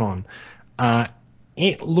Trypticon.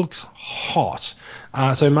 It looks hot.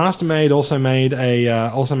 So Mastermade also made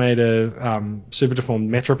a super deformed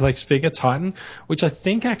Metroplex figure, Titan, which I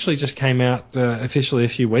think actually just came out officially a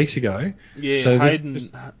few weeks ago. Yeah, so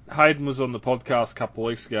Hayden was on the podcast a couple of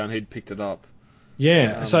weeks ago and he'd picked it up.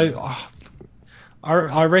 Yeah,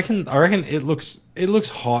 I reckon it looks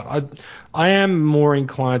hot. I am more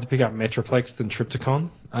inclined to pick up Metroplex than Trypticon.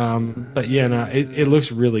 But yeah, no, it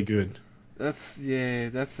looks really good. That's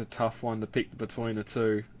a tough one to pick between the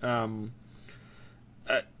two.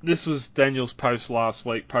 This was Daniel's post last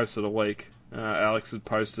week, post of the week. Alex had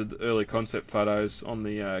posted early concept photos on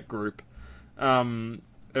the group.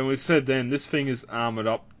 and we said then, this thing is armoured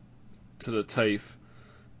up to the teeth.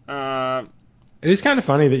 It is kind of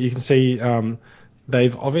funny that you can see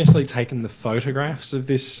they've obviously taken the photographs of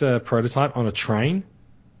this prototype on a train.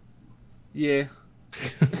 Yeah.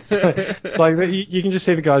 It's like you can just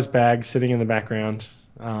see the guy's bag sitting in the background.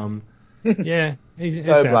 Yeah, it's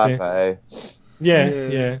so out there.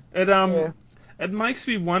 Yeah. It makes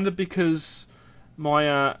me wonder because my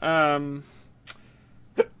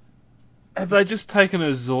have they just taken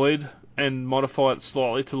a Zoid and modified it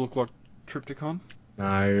slightly to look like Trypticon?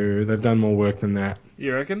 No, they've done more work than that.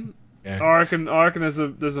 You reckon? Yeah. I reckon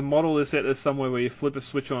there's a model that's out there somewhere where you flip a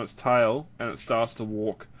switch on its tail and it starts to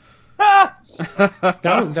walk.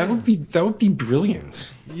 that would be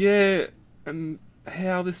brilliant. Yeah, and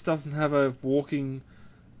how this doesn't have a walking.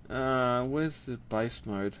 Where's the base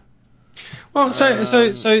mode? Well, let's talk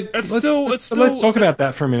about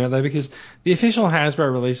that for a minute though, because the official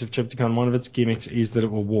Hasbro release of Trypticon, one of its gimmicks is that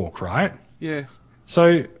it will walk, right? Yeah.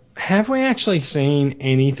 So, have we actually seen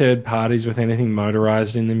any third parties with anything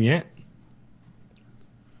motorized in them yet?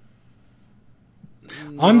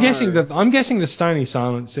 No. I'm guessing the Stony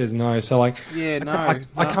Silence says no. So I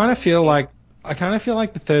kind of feel like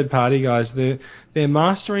the third party guys they're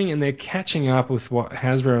mastering and they're catching up with what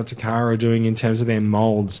Hasbro and Takara are doing in terms of their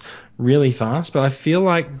molds really fast. But I feel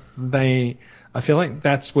like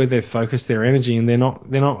that's where they've focused their energy, and they're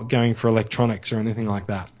not going for electronics or anything like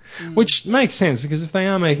that. Which makes sense, because if they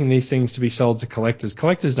are making these things to be sold to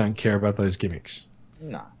collectors don't care about those gimmicks.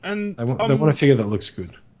 No. And they want a figure that looks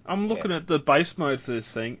good. I'm looking at the base mode for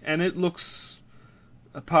this thing, and it looks,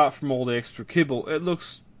 apart from all the extra kibble, it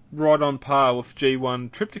looks right on par with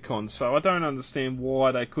G1 Trypticon. So I don't understand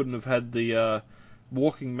why they couldn't have had the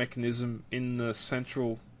walking mechanism in the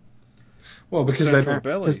central. Well, because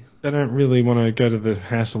they don't really want to go to the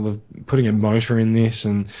hassle of putting a motor in this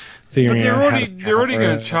and figuring out how to they're already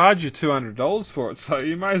going to charge you $200 for it, so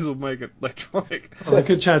you may as well make it electronic. Well, they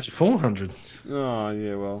could charge you $400. Oh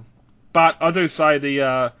yeah, well, but I do say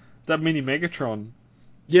that mini Megatron.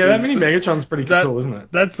 Yeah, that mini Megatron's pretty cool, isn't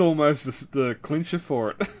it? That's almost the clincher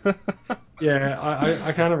for it. Yeah,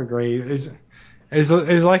 I kind of agree. It's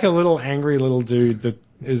like a little angry little dude that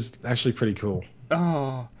is actually pretty cool.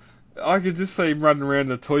 Oh, I could just see him running around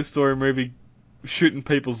in a Toy Story movie, shooting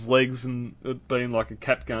people's legs and it being like a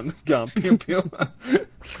cap gun, going pew pew.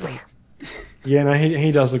 Yeah, no,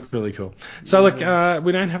 he does look really cool. So look,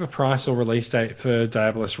 we don't have a price or release date for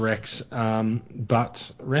Diabolus Rex,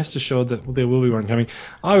 but rest assured that there will be one coming.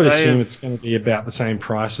 I would assume it's going to be about the same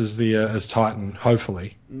price as Titan,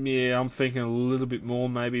 hopefully. Yeah, I'm thinking a little bit more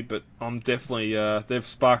maybe, but I'm definitely they've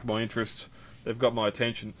sparked my interest. They've got my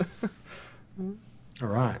attention. All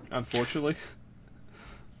right. Unfortunately.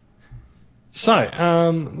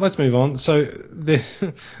 So, let's move on. So,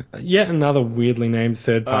 yet another weirdly named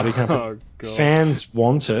third-party company. Oh, God. Fans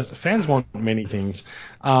want it. Fans want many things.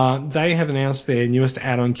 They have announced their newest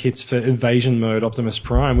add-on kits for Evasion Mode Optimus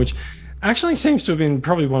Prime, which actually seems to have been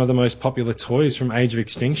probably one of the most popular toys from Age of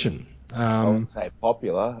Extinction. I wouldn't say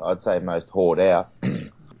popular. I'd say most hoard out.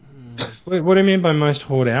 What do you mean by most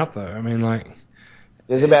hoard out, though? I mean, like...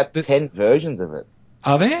 There's about 10 versions of it.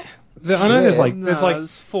 Are there? I know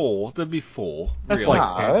there's 4. There'd be 4. That's really.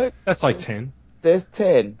 Like 10. That's like 10. There's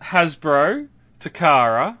 10. Hasbro,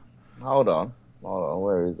 Takara. Hold on.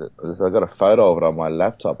 Where is it? I've got a photo of it on my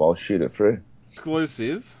laptop. I'll shoot it through.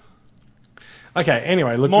 Exclusive. Okay,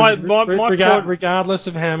 anyway, look, regardless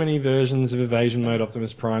of how many versions of Evasion Mode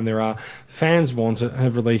Optimus Prime there are, fans want it,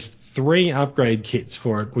 have released 3 upgrade kits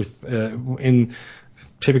for it with in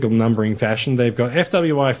typical numbering fashion. They've got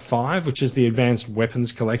FWI 5, which is the Advanced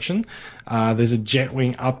Weapons Collection. There's a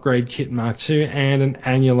Jetwing Upgrade Kit Mark II, and an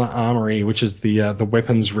Annular Armory, which is the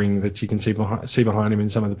weapons ring that you can see behind him in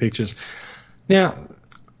some of the pictures. Now,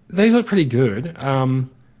 these look pretty good,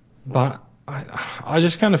 but I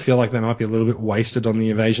just kind of feel like they might be a little bit wasted on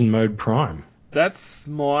the Evasion Mode Prime. That's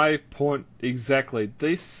my point exactly.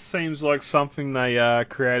 This seems like something they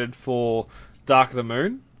created for Dark of the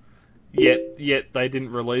Moon. Yet they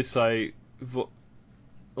didn't release they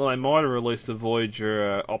might have released a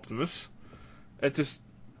Voyager Optimus. This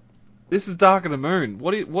is Dark of the Moon.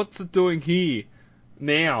 What's it doing here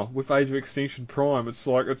now with Age of Extinction Prime? It's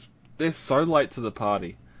like they're so late to the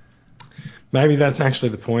party. Maybe that's actually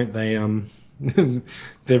the point.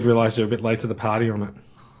 They've realised they're a bit late to the party on it.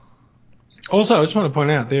 Also, I just want to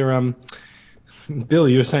point out Bill,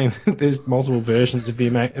 you were saying that there's multiple versions of the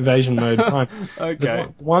Evasion Mode Prime. Okay.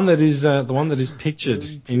 The one that is pictured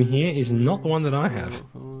in here is not the one that I have.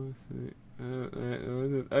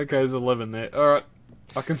 Okay, there's 11 there. All right,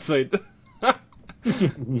 I concede.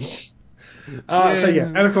 So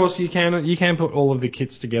and of course you can put all of the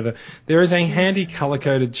kits together. There is a handy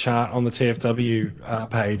color-coded chart on the TFW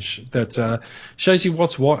page that shows you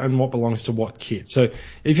what's what and what belongs to what kit. So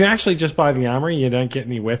if you actually just buy the armory, you don't get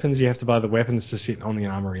any weapons. You have to buy the weapons to sit on the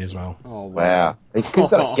armory as well. Oh wow! He's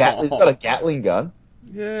got a Gatling gun.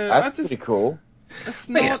 Yeah, that's pretty cool. That's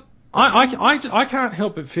not. I can't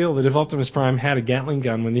help but feel that if Optimus Prime had a Gatling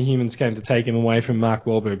gun when the humans came to take him away from Mark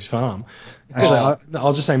Wahlberg's farm, actually,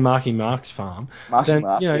 I'll just say Marky Mark's farm,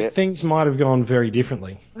 things might have gone very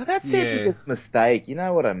differently. Well, that's their biggest mistake, you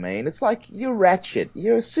know what I mean? It's like, you're Ratchet,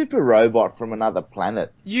 you're a super robot from another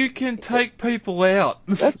planet. You can take people out.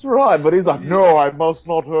 That's right, but he's like, no, I must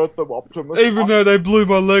not hurt them, Optimus. Even though they blew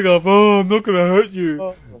my leg off, I'm not going to hurt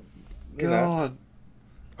you. God.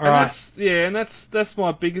 And that's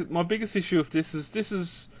my biggest issue with this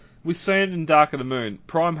is we see it in Dark of the Moon.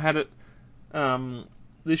 Prime had it.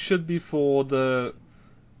 This should be for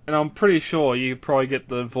and I'm pretty sure you probably get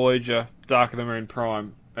the Voyager Dark of the Moon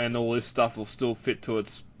Prime, and all this stuff will still fit to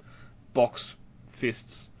its box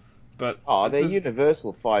fists. But they're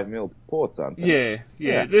universal 5mm ports, aren't they?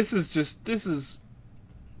 Yeah. This is.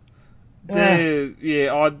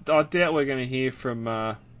 I doubt we're going to hear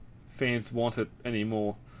from fans want it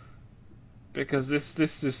anymore. Because this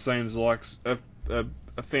just seems like a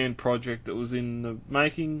fan project that was in the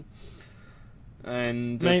making,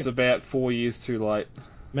 and it's about 4 years too late.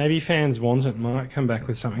 Maybe fans want it. Might come back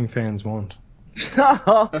with something fans want.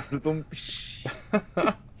 I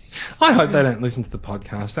hope they don't listen to the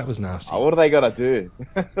podcast. That was nasty. What are they gonna do?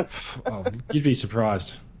 You'd be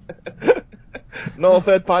surprised. No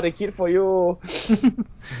third-party kit for you.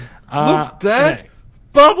 Look, Dad,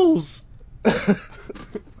 bubbles.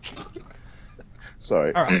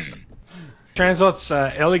 Sorry. All right.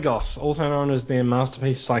 Transbots Eligos, also known as their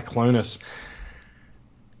masterpiece Cyclonus.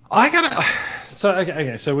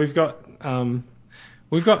 So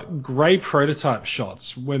we've got grey prototype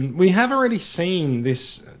shots. When we have already seen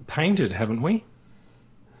this painted, haven't we?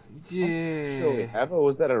 Yeah. I'm sure we have. Or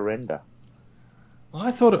was that a render?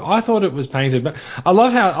 I thought it was painted, but I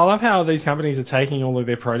love how these companies are taking all of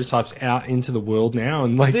their prototypes out into the world now,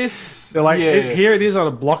 and they're like, here it is on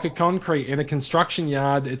a block of concrete in a construction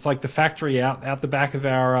yard. It's like the factory out the back of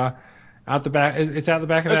our It's out the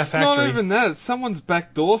back of our factory. It's not even that. It's someone's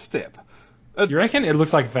back doorstep. You reckon? It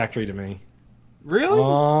looks like a factory to me. Really?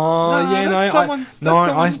 Oh, that's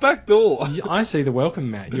someone's back door. I see the welcome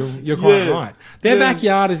mat. You're quite right. Their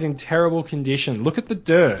backyard is in terrible condition. Look at the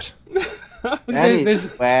dirt.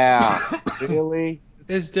 Wow. Really?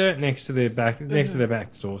 There's dirt next to their back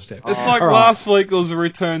doorstep. It's like last week it was a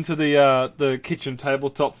return to the kitchen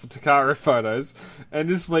tabletop for Takara photos, and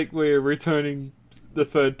this week we're returning the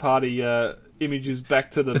third party images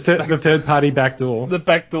back to the third party back door. The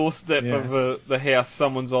back doorstep of the house.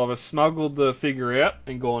 Someone's either smuggled the figure out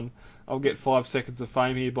and gone, I'll get 5 seconds of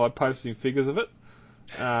fame here by posting figures of it.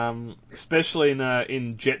 Especially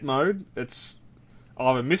in jet mode, it's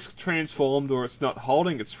either mistransformed or it's not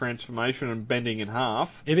holding its transformation and bending in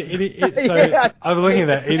half. So I'm looking at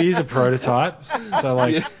that. It is a prototype, so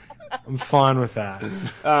I'm fine with that.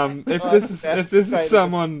 If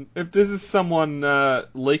this is someone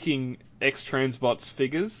leaking X-Transbots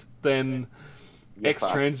figures, then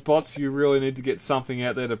X-Transbots, you really need to get something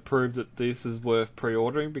out there to prove that this is worth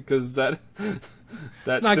pre-ordering, because come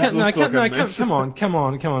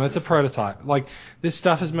on. It's a prototype. Like, this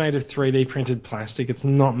stuff is made of 3D printed plastic. It's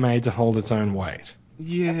not made to hold its own weight.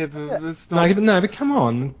 Yeah, but it's not. But come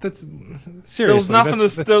on. That's seriously.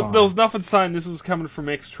 There was nothing saying this was coming from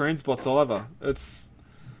X-Transbots either. It's.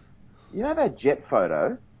 You know that jet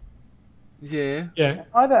photo? Yeah. Yeah. Am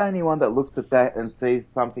I the only one that looks at that and sees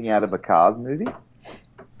something out of a Cars movie?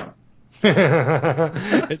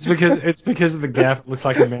 It's because of the gap. It looks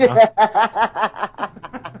like a mouth.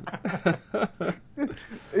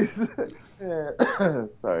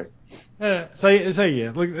 Sorry.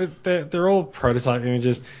 Look, they're all prototype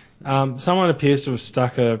images. Someone appears to have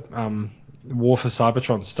stuck a War for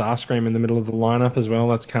Cybertron Starscream in the middle of the lineup as well.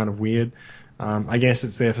 That's kind of weird. I guess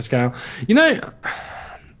it's there for scale.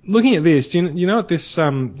 Looking at this, do you know what this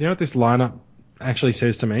lineup actually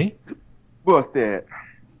says to me? What's that?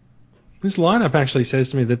 This lineup actually says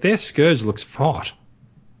to me that their Scourge looks hot.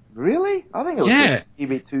 Really? I think it looks a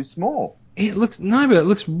bit too small. It looks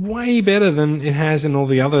way better than it has in all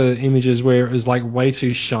the other images where it was like way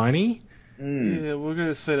too shiny. Yeah, we're going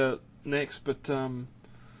to see that next, but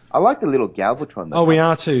I like the little Galvatron. Oh, we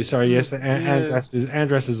are too. Sorry, yes.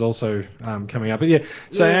 Andress is also coming up. But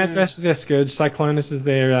Andress is their Scourge. Cyclonus is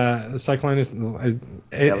their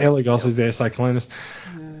Eligos is their Cyclonus.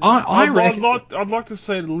 I'd like to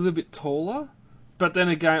see it a little bit taller, But then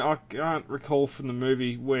again, I can't recall from the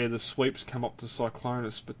movie where the sweeps come up to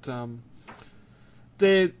Cyclonus, but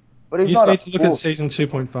they're... But he's you not need to look at season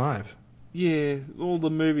 2.5. Yeah, all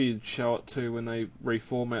the movie would show it too when they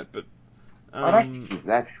reformat, but... I don't think he's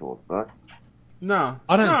that short, but... No,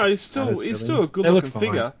 I don't. No, he's still a good-looking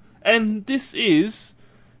figure. And this is,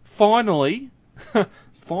 finally,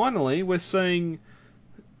 we're seeing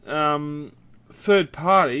third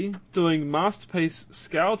party doing Masterpiece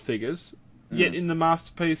scaled figures, yet in the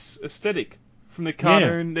Masterpiece aesthetic from the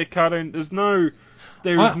cartoon. Yeah. Their cartoon, there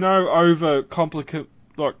is no over complication.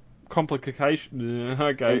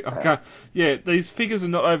 Okay. Yeah, these figures are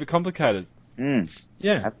not over complicated.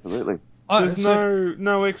 Yeah, absolutely. There's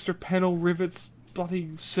no extra panel rivets, bloody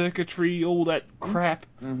circuitry, all that crap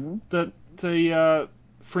that the,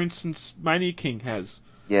 for instance, Mania King has.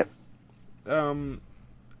 Yep.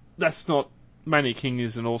 That's not... Mania King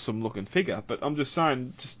is an awesome looking figure, but I'm just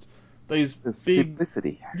saying, these the big...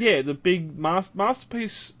 simplicity. Yeah, the big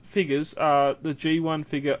Masterpiece figures are the G1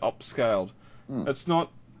 figure upscaled. It's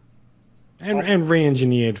not... And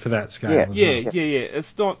re-engineered for that scale as well. Yeah.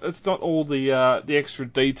 It's not all the extra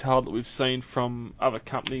detail that we've seen from other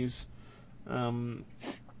companies. So I'm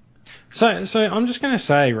just going to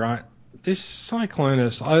say, right, this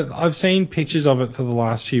Cyclonus, I've seen pictures of it for the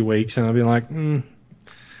last few weeks, and I've been like,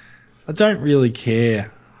 I don't really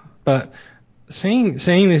care. But seeing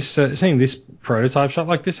this prototype shot,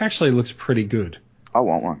 like, this actually looks pretty good. I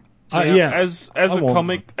want one. As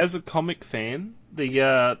a comic fan,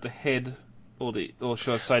 the head, or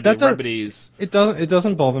should I say the rabbit ears? It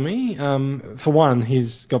doesn't bother me. For one,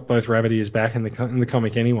 he's got both rabbit ears back in the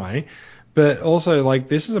comic anyway, but also, like,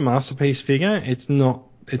 this is a Masterpiece figure. It's not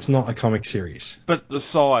a comic series. But the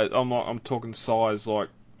size, I'm talking size. Like,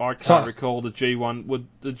 I can't recall the G1. Would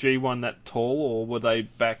the G1 that tall, or were they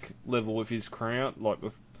back level with his crown, like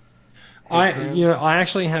with? I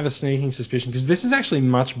actually have a sneaking suspicion, because this is actually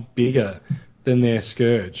much bigger than their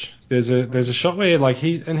Scourge. There's a shot where, like,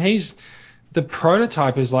 the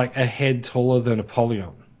prototype is like a head taller than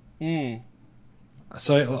Apollyon.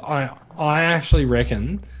 So I actually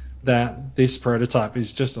reckon that this prototype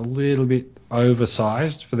is just a little bit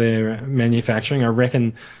oversized for their manufacturing. I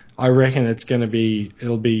reckon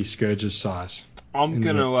it'll be Scourge's size. I'm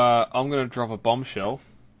gonna drop a bombshell.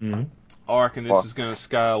 I reckon this is gonna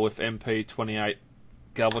scale with MP28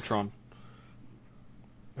 Galvatron.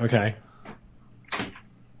 Okay.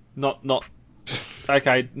 Not.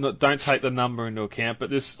 Okay, don't take the number into account,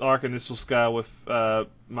 but I reckon this will scale with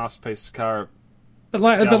Masterpiece Takara. But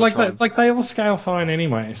they all scale fine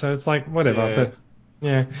anyway, so it's like whatever. Yeah. But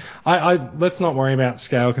yeah, let's not worry about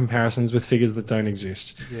scale comparisons with figures that don't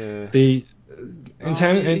exist. Yeah. He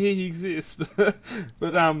exists, but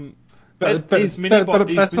that's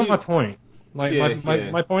not my point. Like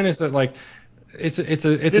my point is that, like, it's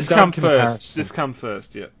a dud comparison. This come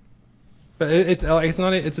first, yeah. But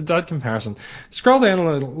it's a dud comparison. Scroll down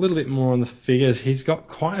a little bit more on the figures. He's got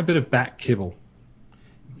quite a bit of back kibble.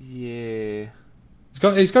 Yeah.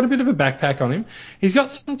 He's got a bit of a backpack on him. He's got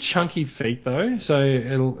some chunky feet though, so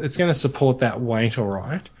it's going to support that weight all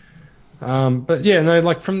right. But yeah, no,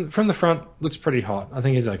 like from the front, looks pretty hot. I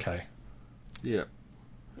think he's okay. Yeah.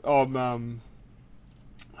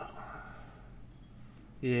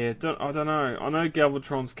 Yeah, I don't know. I know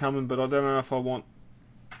Galvatron's coming, but I don't know if I want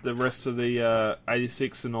the rest of the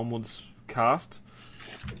 86 and onwards cast.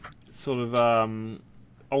 Sort of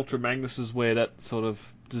Ultra Magnus is where that sort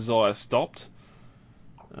of desire stopped.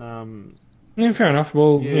 Yeah, fair enough.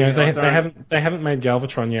 Well, yeah, they haven't made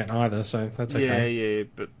Galvatron yet either, so that's okay. Yeah,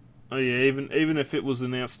 but even if it was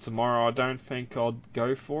announced tomorrow, I don't think I'd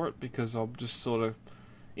go for it, because I'm just sort of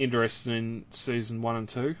interested in season 1 and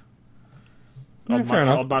 2.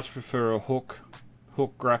 I'd much prefer a Hook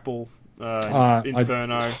Grapple,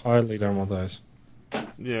 Inferno. I totally don't want those.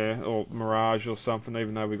 Yeah, or Mirage or something.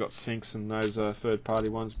 Even though we got Sphinx and those third party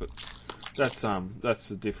ones, but that's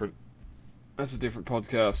a different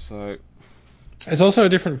podcast. So it's also a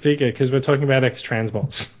different figure because we're talking about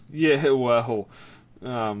X-Transbots. Yeah, well,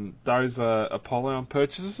 those are Apollyon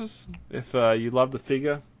purchases. If you love the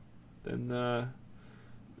figure, then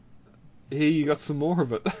here you got some more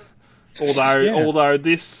of it. Although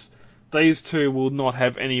these two will not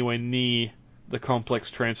have anywhere near the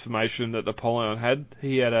complex transformation that Apollyon had.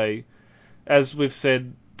 He had as we've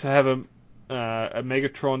said, to have a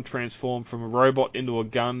Megatron transform from a robot into a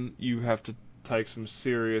gun, you have to take some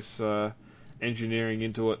serious engineering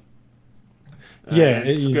into it.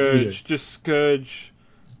 Scourge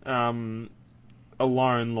alone,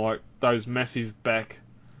 like those massive back.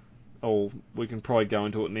 Oh, we can probably go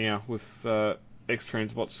into it now with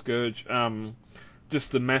X-Transbot Scourge.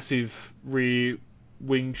 Just the massive rear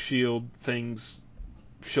wing shield things,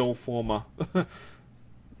 shell former.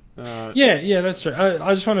 Yeah, that's true.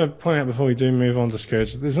 I just want to point out before we do move on to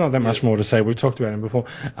Scourge, there's not that much more to say. We've talked about him before.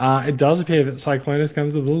 It does appear that Cyclonus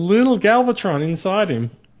comes with a little Galvatron inside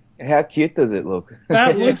him. How cute does it look?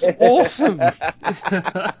 That looks awesome.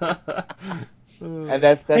 And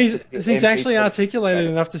that's he's actually articulated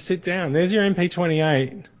enough to sit down. There's your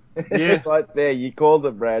MP28. Yeah, right there. You called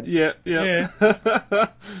it, Brad. Yeah.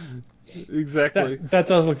 Exactly. That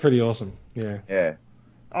does look pretty awesome. Yeah.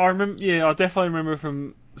 I remember. Yeah, I definitely remember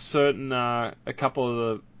from certain a couple of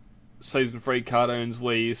the season 3 cartoons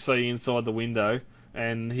where you see inside the window,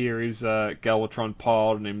 and here is Galvatron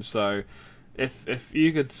piled on him. So, if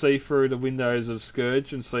you could see through the windows of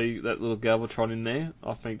Scourge and see that little Galvatron in there,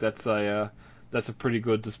 I think that's a pretty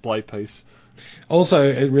good display piece.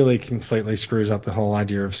 Also, it really completely screws up the whole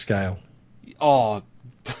idea of scale. Oh,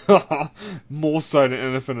 more so than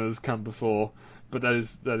anything has come before, but that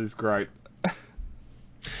is great.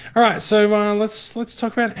 All right, so let's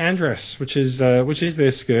talk about Andress, which is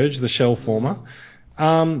their Scourge, the shell former.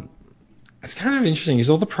 It's kind of interesting. Is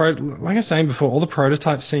like I was saying before, all the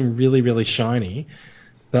prototypes seem really, really shiny,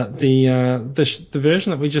 but the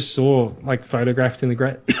version that we just saw, like photographed in the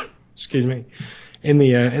great, excuse me, in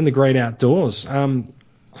the great outdoors,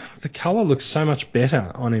 the color looks so much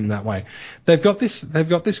better on him that way. They've got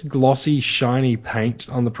this glossy, shiny paint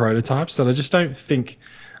on the prototypes that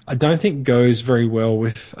I don't think goes very well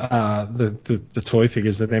with the toy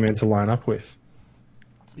figures that they're meant to line up with.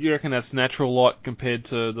 You reckon that's natural light compared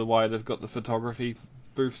to the way they've got the photography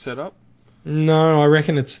booth set up? No, I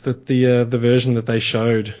reckon it's that the version that they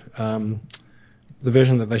showed, the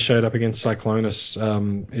version that they showed up against Cyclonus,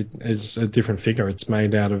 it is a different figure. It's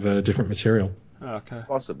made out of a different material. Oh, okay.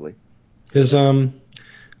 Possibly. Because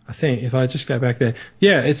I think if I just go back there,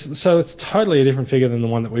 yeah, it's totally a different figure than the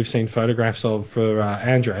one that we've seen photographs of for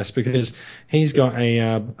Andras, because he's got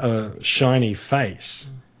a shiny face,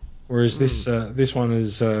 whereas this one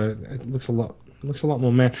is it looks a lot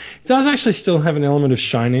more man. It does actually still have an element of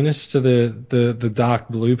shininess to the dark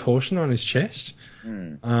blue portion on his chest,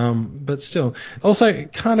 but still, also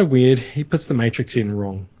kind of weird. He puts the matrix in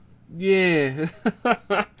wrong. Yeah.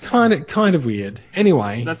 kind of weird.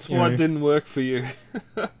 Anyway, that's why it didn't work for you.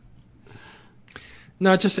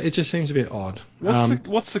 No, it just seems a bit odd.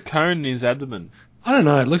 What's the cone in his abdomen? I don't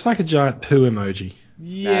know. It looks like a giant poo emoji.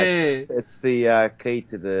 Yeah. No, it's the key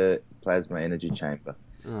to the plasma energy chamber.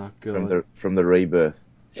 Oh god. From the rebirth.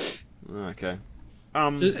 Okay.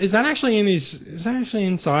 Is that actually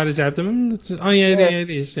inside his abdomen? Oh yeah, it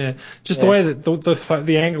is. Yeah, just the way that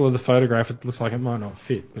the angle of the photograph, it looks like it might not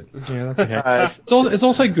fit, but yeah, that's okay. It's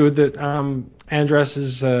also good that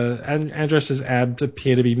Andras's abs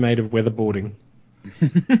appear to be made of weatherboarding.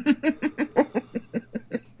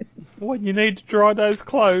 When you need to dry those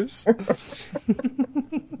clothes.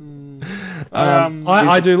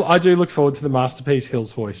 I do look forward to the Masterpiece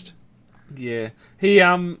Hills hoist. Yeah,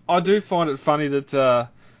 I do find it funny that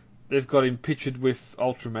they've got him pictured with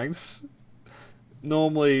Ultra Magnus.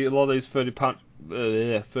 Normally, a lot of these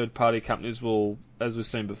third-party companies will, as we've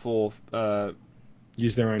seen before,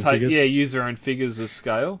 use their own figures. Yeah, use their own figures as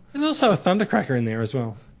scale. There's also a Thundercracker in there as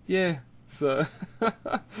well. Yeah, so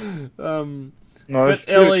no, but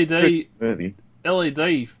LED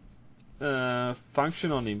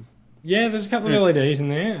function on him. Yeah, there's a couple of LEDs in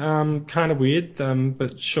there. Kind of weird,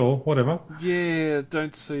 but sure, whatever. Yeah,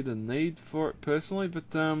 don't see the need for it personally, but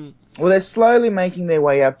well, they're slowly making their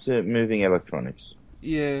way up to moving electronics.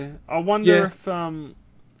 Yeah, I wonder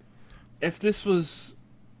if this was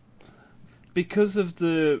because of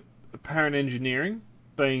the apparent engineering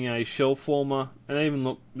being a shell former, and even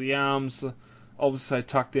look, the arms obviously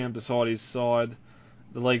tucked down beside his side,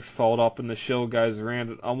 the legs fold up, and the shell goes around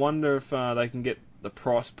it. I wonder if they can get the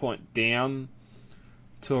price point down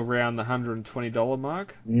to around the $120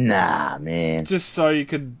 mark. Nah, man. Just so you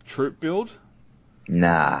could troop build.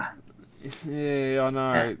 Nah. Yeah, I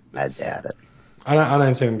know. I doubt it. I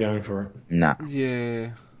don't see them going for it. Nah.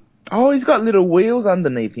 Yeah. Oh, he's got little wheels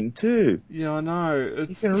underneath him too. Yeah, I know.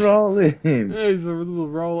 You can roll him. Yeah, he's a little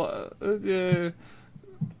roller. Yeah.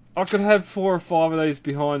 I could have 4 or 5 of these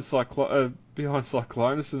behind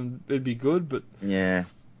Cyclonus and it'd be good, but yeah,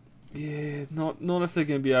 not if they're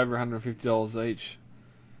going to be over $150 each,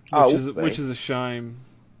 which is a shame.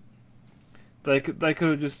 They could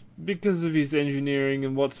have just, because of his engineering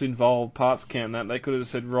and what's involved, parts count that, they could have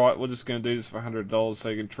said, right, we're just going to do this for $100 so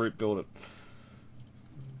you can troop build it.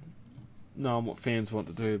 Knowing what fans want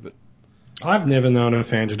to do, but I've never known a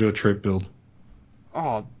fan to do a troop build.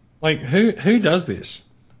 Oh, like who does this?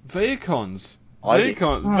 Viacons.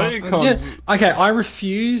 Viacom. Yeah. Okay, I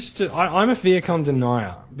refuse to. I'm a Viacom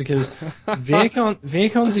denier because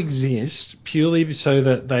Viacons exist purely so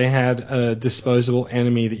that they had a disposable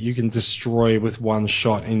enemy that you can destroy with one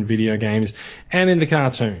shot in video games and in the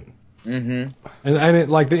cartoon. Mm-hmm.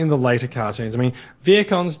 And in the later cartoons. I mean,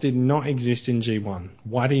 Viacons did not exist in G1.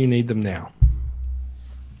 Why do you need them now?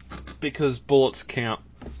 Because bullets count.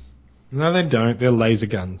 No, they don't. They're laser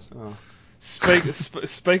guns. Oh.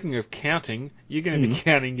 Speaking of counting, you're going to be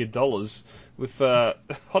counting your dollars with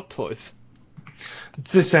Hot Toys.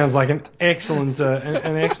 This sounds like an excellent segue.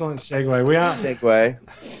 Segue.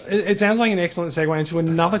 It sounds like an excellent segue into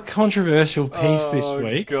another controversial piece this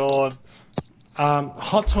week. Oh God!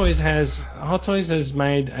 Hot Toys has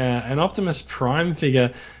made an Optimus Prime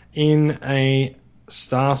figure in a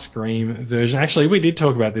Starscream version. Actually, we did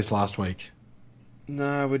talk about this last week.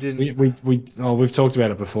 No, we didn't. We've talked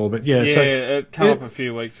about it before, but yeah. Yeah, so it came up a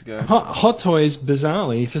few weeks ago. Hot Toys,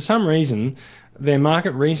 bizarrely, for some reason, their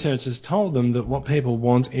market researchers told them that what people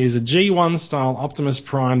want is a G1 style Optimus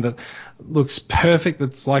Prime that looks perfect.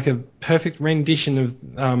 That's like a perfect rendition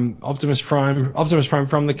of Optimus Prime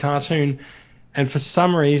from the cartoon. And for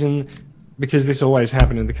some reason, because this always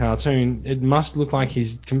happened in the cartoon, it must look like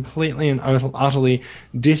he's completely and utterly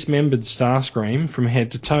dismembered Starscream from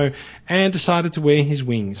head to toe and decided to wear his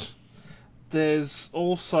wings. There's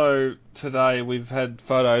also, today, we've had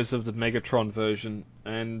photos of the Megatron version,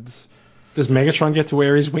 and... Does Megatron get to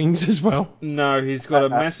wear his wings as well? No, he's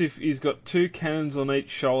got he's got 2 cannons on each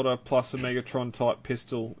shoulder, plus a Megatron-type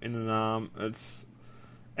pistol in an arm.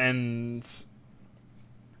 And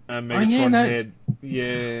a Megatron head.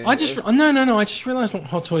 Yeah. I just realised what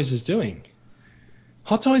Hot Toys is doing.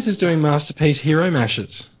 Hot Toys is doing Masterpiece Hero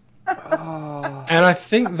Mashes. Oh. And I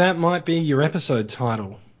think that might be your episode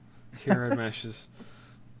title. Hero Mashes.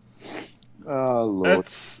 Oh, Lord.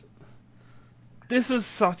 This is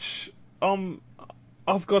such...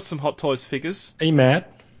 I've got some Hot Toys figures. Are you mad?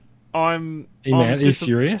 Are you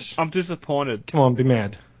furious? I'm disappointed. Come on, be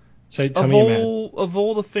mad. Tell me you're mad. Of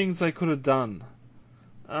all the things they could have done...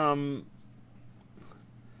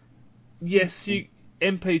 yes,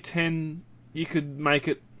 MP10, you could make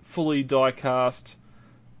it fully die-cast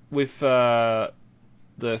with the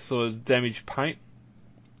sort of damaged paint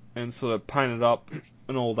and sort of paint it up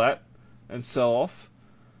and all that and sell off,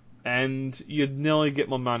 and you'd nearly get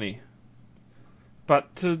my money.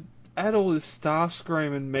 But to add all this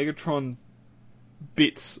Starscream and Megatron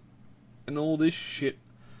bits and all this shit,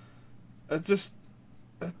 it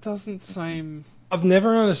doesn't seem... I've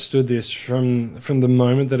never understood this from the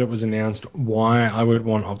moment that it was announced why I would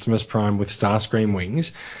want Optimus Prime with Starscream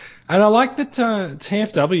wings. And I like that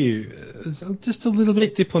TFW is just a little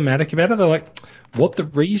bit diplomatic about it. They're like, what the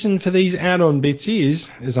reason for these add-on bits is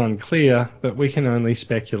unclear, but we can only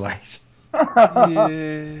speculate.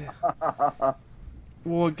 Yeah.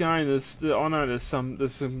 Well, again, I know there's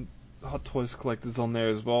some Hot Toys collectors on there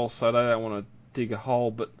as well, so they don't want to dig a hole,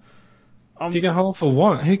 but... dig a hole for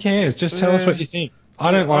what? Who cares? Just tell us what you think. I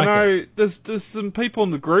don't like it. I know there's some people in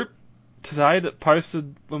the group today that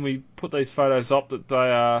posted when we put these photos up that they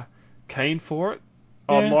are keen for it.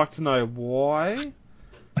 Yeah. I'd like to know why.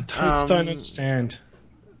 I don't understand.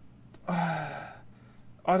 I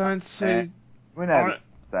don't see... We're not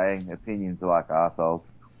saying opinions are like arseholes.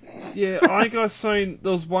 Yeah, I think I've seen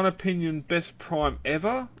there was one opinion, best Prime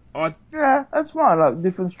ever. Yeah, that's fine. Like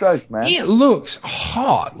different strokes, man. It looks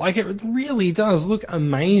hot. Like it really does look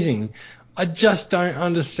amazing. I just don't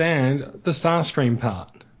understand the Starscream part.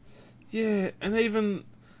 Yeah, and even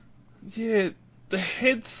the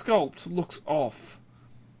head sculpt looks off.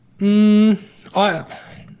 I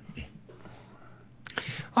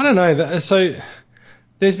don't know. So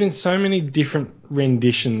there's been so many different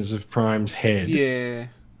renditions of Prime's head. Yeah.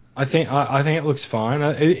 I think it looks fine.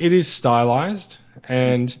 It is stylized,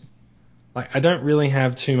 and like I don't really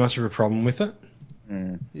have too much of a problem with it.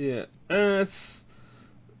 Yeah, it's.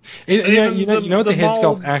 You know what the head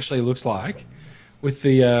sculpt actually looks like, with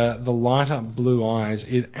the light up blue eyes.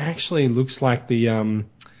 It actually looks like the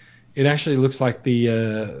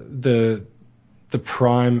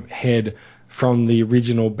Prime head from the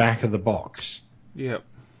original back of the box. Yep.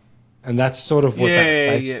 And that's sort of what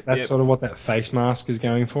sort of what that face mask is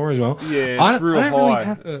going for as well. Yeah, it's real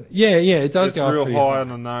high. It does go real up high on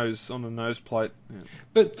the nose plate. Yeah.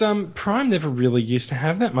 But Prime never really used to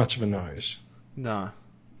have that much of a nose. No.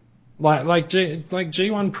 Like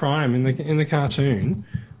G1 Prime in the cartoon,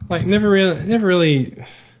 like never really.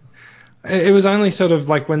 It was only sort of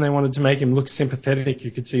like when they wanted to make him look sympathetic, you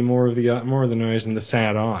could see more of the nose and the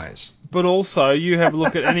sad eyes. But also, you have a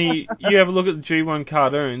look at the G1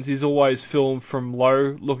 cartoons. He's always filmed from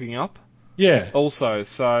low, looking up. Yeah. Also,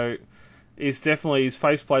 so his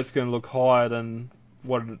faceplate's going to look higher than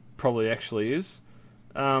what it probably actually is.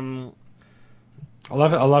 I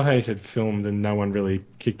love how you said filmed and no one really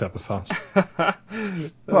kicked up a fuss.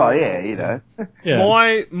 Well, yeah,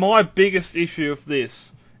 Yeah. My biggest issue of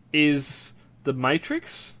this is the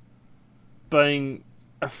Matrix being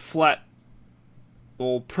a flat,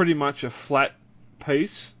 or pretty much a flat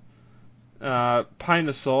piece, paint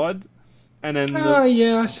aside, and then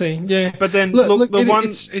yeah, I see. Yeah, but then look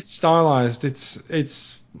it's stylized.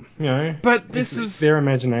 It's But it's their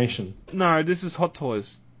imagination. No, this is Hot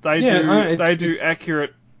Toys. They do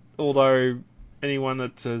accurate. Although anyone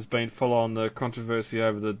that has been following the controversy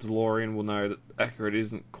over the DeLorean will know that accurate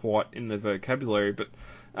isn't quite in their vocabulary. But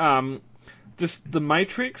just the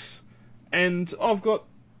Matrix, and I've got.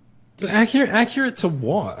 Accurate to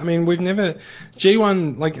what? I mean, we've never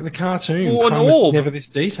G1 like the cartoon never this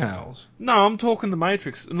detailed. No, I'm talking the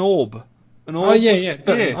Matrix, an orb. Oh yeah.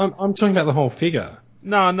 But yeah. I'm talking about the whole figure.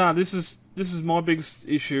 No. This is my biggest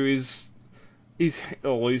issue.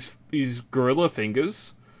 His gorilla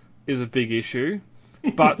fingers is a big issue,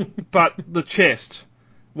 but the chest.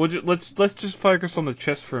 Let's just focus on the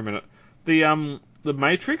chest for a minute. The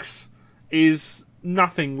Matrix is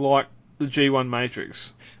nothing like the G1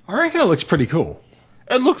 Matrix. I reckon it looks pretty cool.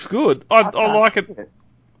 It looks good. I like it.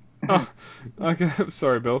 Okay,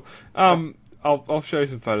 sorry, Bill. I'll show you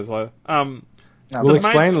some photos later. We'll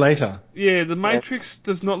explain later. Yeah, the Matrix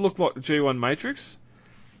does not look like the G1 Matrix.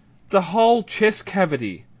 The whole chest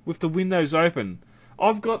cavity with the windows open.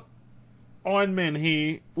 I've got Iron Man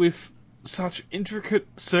here with such intricate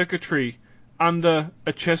circuitry under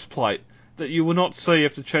a chest plate that you will not see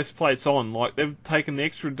if the chest plate's on. Like, they've taken the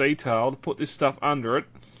extra detail to put this stuff under it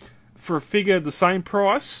for a figure the same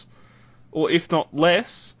price, or if not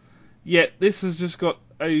less, yet this has just got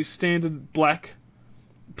a standard black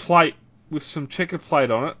plate with some checker plate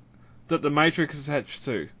on it that the Matrix is attached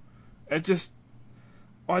to.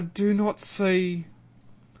 I do not see.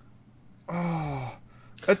 Oh,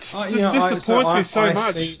 it disappoints me so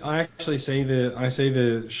much. I actually see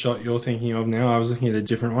the shot you're thinking of now. I was looking at a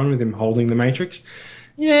different one with him holding the Matrix.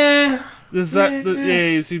 Yeah. He's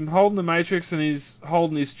him holding the Matrix and he's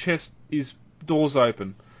holding his chest, his doors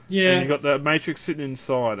open. Yeah. And you've got the Matrix sitting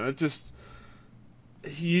inside. And it just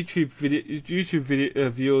YouTube video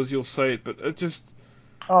viewers, you'll see it, but it just.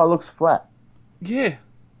 Oh, it looks flat. Yeah.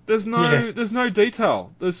 There's no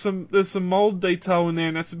detail. There's some mold detail in there,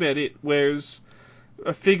 and that's about it. Whereas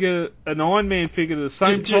an Iron Man figure, the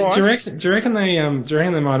same price. Do you reckon they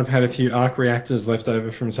might have had a few arc reactors left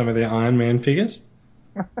over from some of their Iron Man figures,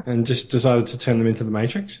 and just decided to turn them into the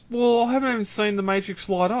Matrix? Well, I haven't even seen the Matrix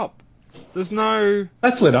light up. There's no.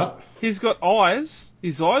 That's lit up. He's got eyes.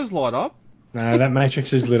 His eyes light up. No, that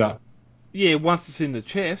Matrix is lit up. Yeah, once it's in the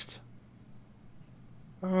chest.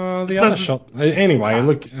 The other shot. Anyway,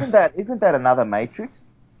 look. Isn't that another Matrix?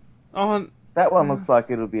 That one looks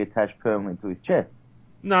like it'll be attached permanently to his chest.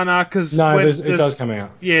 No, because it does come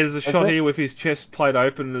out. Yeah, there's a shot here with his chest plate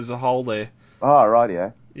open and there's a hole there. Oh, right,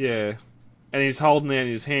 yeah. Yeah, and he's holding it in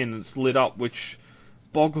his hand and it's lit up, which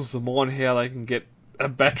boggles the mind how they can get a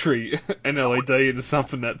battery, an LED, into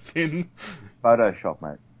something that thin. Photoshop,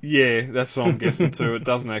 mate. Yeah, that's what I'm guessing too. It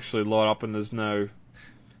doesn't actually light up and there's no.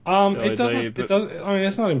 LED, it doesn't. It does. I mean,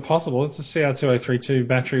 it's not impossible. It's a CR2032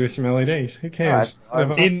 battery with some LEDs. Who cares?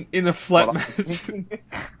 In a flat match.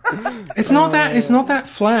 It's not that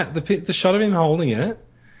flat. The shot of him holding it,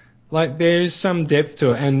 like there's some depth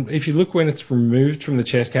to it, and if you look when it's removed from the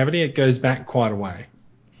chest cavity, it goes back quite a way.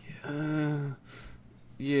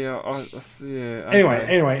 Yeah. Okay.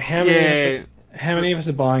 Anyway, how many of us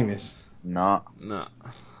are buying this? No.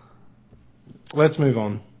 Let's move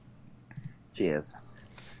on. Cheers.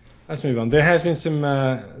 Let's move on. There has been some.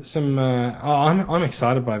 I'm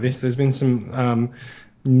excited by this. There's been some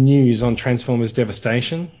news on Transformers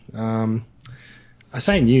Devastation. I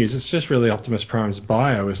say news. It's just really Optimus Prime's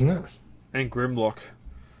bio, isn't it? And Grimlock.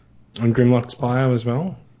 And Grimlock's bio as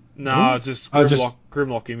well. No, just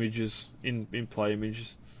Grimlock images in play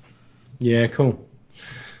images. Yeah, cool.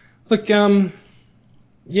 Look, I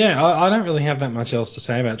don't really have that much else to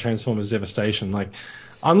say about Transformers Devastation. Like,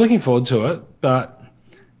 I'm looking forward to it, but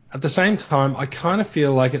at the same time, I kind of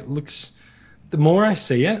feel like it looks. The more I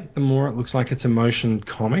see it, the more it looks like it's a motion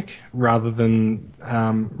comic rather than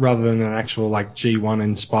an actual like G1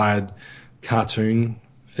 inspired cartoon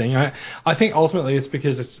thing. I think ultimately it's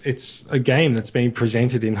because it's a game that's being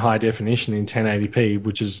presented in high definition in 1080p,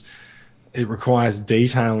 which is it requires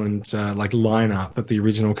detail and like line art that the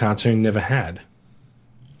original cartoon never had.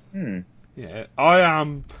 Yeah,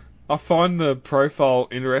 I find the profile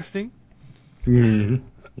interesting.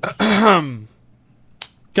 Go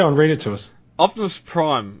on, read it to us. Optimus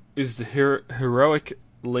Prime is the heroic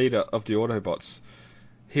leader of the Autobots.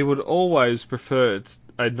 He would always prefer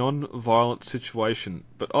a non-violent situation,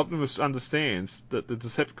 but Optimus understands that the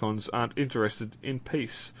Decepticons aren't interested in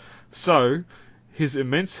peace. So, his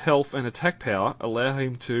immense health and attack power allow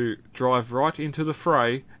him to drive right into the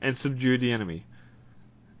fray and subdue the enemy.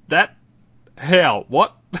 How?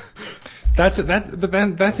 What? That's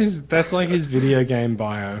like his video game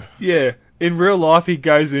bio. Yeah. In real life, he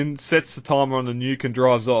goes in, sets the timer on the nuke, and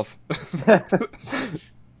drives off.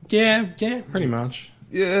 Yeah, pretty much.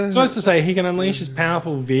 Yeah. Supposed to say he can unleash his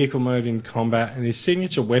powerful vehicle mode in combat, and his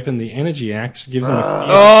signature weapon, the Energy Axe, gives him a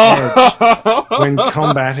fierce edge when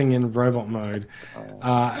combating in robot mode.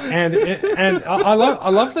 And I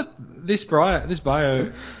love that this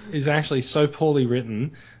bio is actually so poorly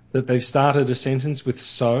written that they've started a sentence with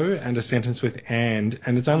 "so" and a sentence with "and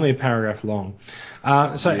it's only a paragraph long.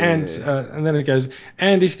 And then it goes,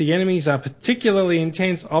 and if the enemies are particularly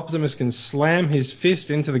intense, Optimus can slam his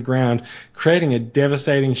fist into the ground, creating a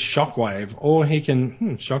devastating shockwave, or he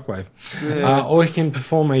can or he can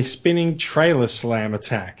perform a spinning trailer slam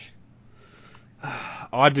attack.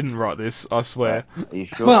 I didn't write this, I swear. Are you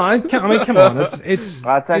sure? Well, I mean, come on, it's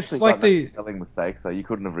actually like the spelling mistake, so you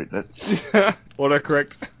couldn't have written it.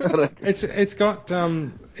 Autocorrect. It's got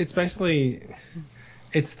it's basically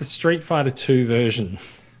it's the Street Fighter 2 version.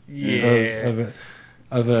 Yeah.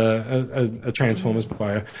 Of a Transformers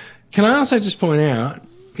bio. Can I also just point out,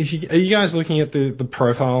 are you guys looking at the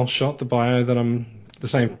profile shot, the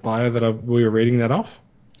same bio that we were reading that off?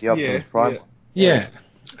 Yeah.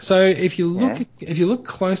 So if you look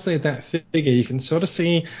closely at that figure, you can sort of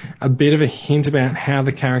see a bit of a hint about how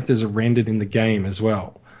the characters are rendered in the game as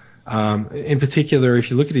well. In particular, if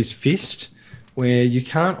you look at his fist, where you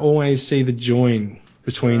can't always see the join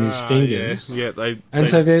between his fingers.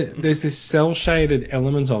 So there's this cel-shaded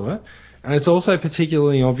element of it, and it's also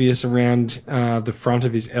particularly obvious around the front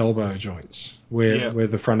of his elbow joints, where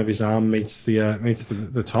the front of his arm meets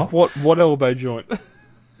the top. What elbow joint?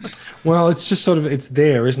 Well, it's just sort of it's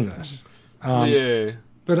there, isn't it? Yeah.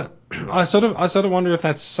 But I sort of wonder if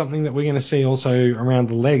that's something that we're going to see also around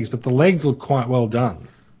the legs. But the legs look quite well done.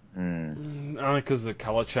 Only because of the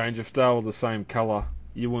colour change. If they were the same colour,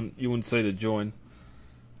 you wouldn't see the join.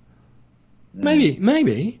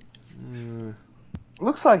 Maybe.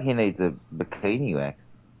 Looks like he needs a bikini wax.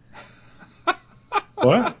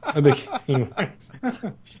 What? A bikini wax?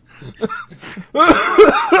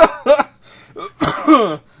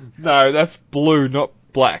 No, that's blue, not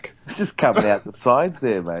black. It's just coming out the sides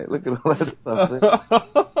there, mate. Look at all that stuff there.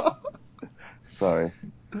 Sorry.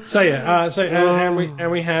 So yeah,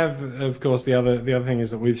 and we have, of course, the other thing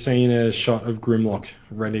is that we've seen a shot of Grimlock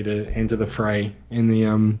ready to enter the fray in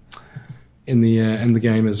the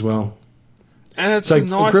game as well. And it's so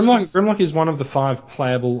nice. Grimlock is one of the 5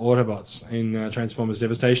 playable Autobots in Transformers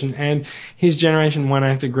Devastation, and his Generation 1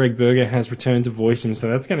 actor Greg Berger has returned to voice him, so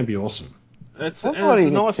that's going to be awesome. It's a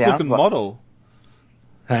nice looking model.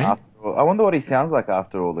 Hey? I wonder what he sounds like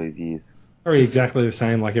after all these years. Probably exactly the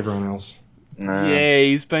same like everyone else. Yeah,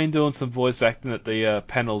 he's been doing some voice acting at the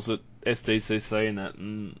panels at SDCC and that,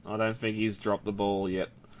 and I don't think he's dropped the ball yet.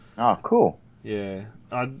 Oh, cool. Yeah,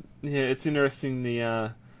 it's interesting.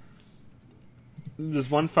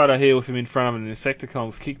 There's one photo here with him in front of an Insecticon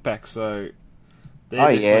with kickback, so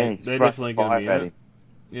they're definitely going to be in it.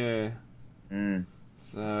 Yeah.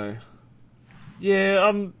 So,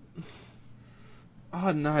 yeah, I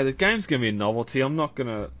don't know. The game's going to be a novelty. I'm not going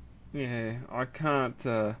to. Yeah, I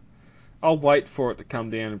can't. I'll wait for it to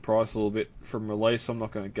come down in price a little bit from release. I'm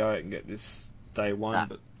not going to go out and get this day one,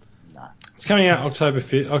 but. It's coming out October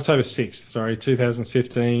 6th,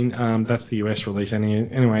 2015. That's the US release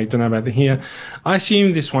anyway. Don't know about the here. I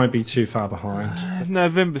assume this won't be too far behind.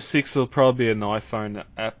 November 6th will probably be an iPhone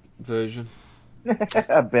app version.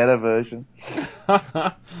 A better version.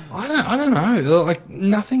 I don't know. Like,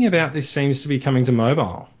 nothing about this seems to be coming to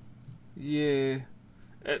mobile. Yeah.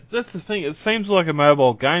 That's the thing. It seems like a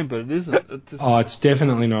mobile game, but it isn't. It's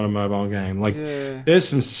definitely not a mobile game. Like, there's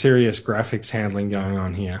some serious graphics handling going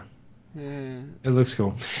on here. Yeah. It looks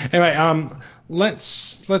cool. Anyway,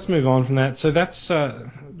 let's move on from that. So that's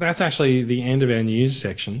actually the end of our news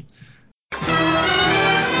section.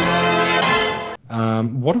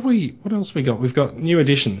 What else we got? We've got new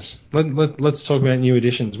additions. Let's talk about new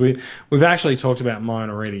additions. We've actually talked about mine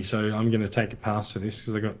already, so I'm going to take a pass for this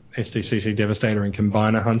because I got SDCC Devastator and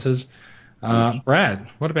Combiner Hunters. Brad,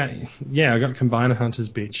 what about you? Yeah, I got Combiner Hunters,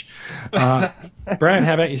 bitch. Brad,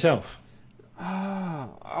 how about yourself?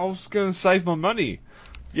 I was going to save my money.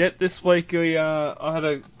 Yeah, this week I had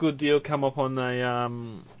a good deal come up on a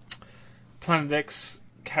Planet X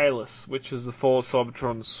Kahless, which is the 4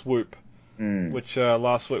 Cybertron Swoop. Which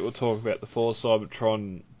last week we were talking about the 4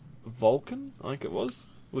 Cybertron Vulcan, I think it was,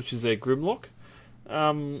 which is their Grimlock.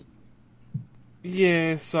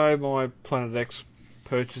 Yeah, so my Planet X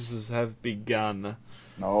purchases have begun.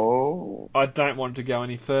 No. I don't want to go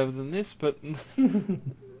any further than this, but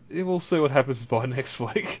we'll see what happens by next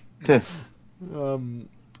week.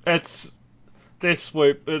 It's their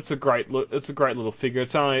Swoop. It's a great little figure.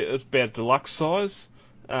 It's about deluxe size.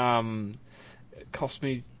 It cost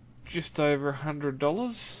me just over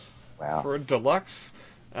 $100 for a deluxe,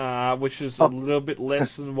 which is a little bit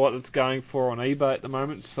less than what it's going for on eBay at the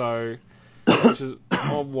moment. So, which is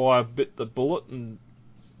why I bit the bullet and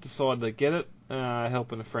decided to get it.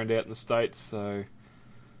 Helping a friend out in the States. So,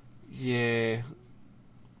 yeah,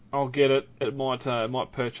 I'll get it. It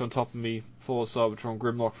might perch on top of me for Cybertron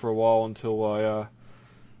Grimlock for a while until I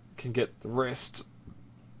can get the rest.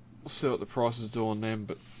 We'll see what the prices do on them,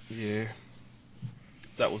 but yeah,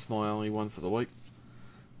 that was my only one for the week.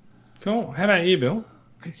 Cool. How about you, Bill?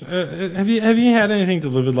 Have you had anything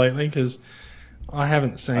delivered lately? Because I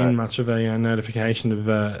haven't seen much of a notification of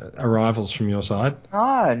arrivals from your side.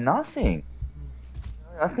 No, nothing.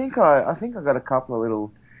 I think I got a couple of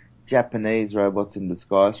little Japanese robots in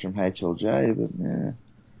disguise from HLJ, but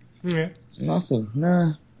yeah, nothing.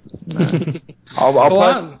 No.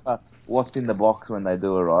 I'll post what's in the box when they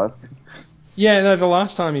do arrive. Yeah, no. The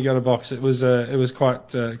last time you got a box, it was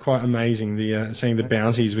quite amazing. Seeing the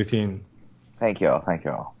bounties within. Thank you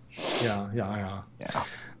all. Yeah.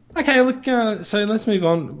 Okay, look. So let's move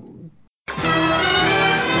on.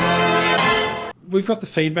 We've got the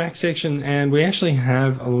feedback section, and we actually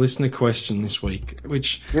have a listener question this week,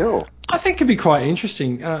 which I think could be quite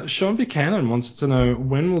interesting. Sean Buchanan wants to know,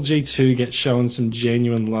 when will G2 get shown some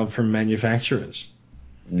genuine love from manufacturers?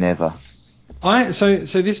 Never. So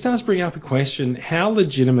this does bring up a question. How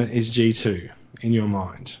legitimate is G2 in your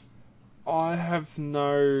mind? I have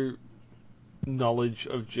no knowledge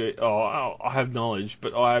of I have knowledge,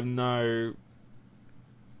 but I have no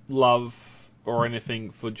love or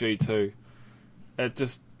anything for G2. It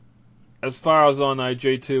just, as far as I know,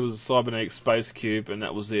 G2 was a cybernetic space cube, and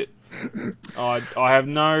that was it. I have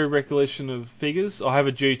no recollection of figures. I have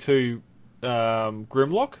a G2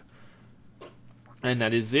 Grimlock, and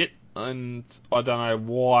that is it. And I don't know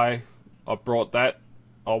why I brought that.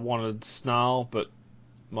 I wanted Snarl, but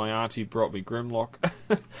my auntie brought me Grimlock.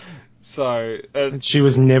 So she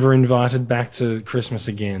was never invited back to Christmas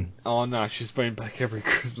again. Oh no, she's been back every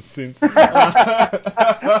Christmas since.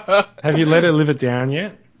 Have you let her live it down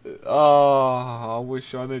yet? Oh, I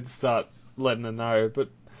wish. I need to start letting her know. But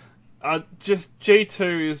just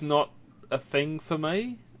G2 is not a thing for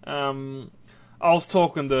me. I was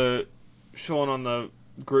talking to Sean on the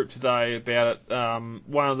group today about it.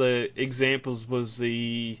 One of the examples was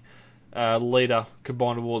the Leader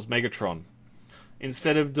Combiner Wars Megatron.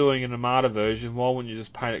 Instead of doing an Armada version, why wouldn't you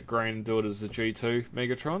just paint it green and do it as a G2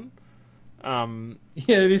 Megatron?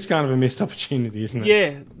 Yeah, it is kind of a missed opportunity, isn't it?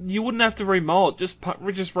 Yeah, you wouldn't have to remold, just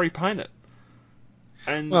repaint it.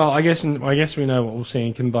 And well, I guess we know what we'll see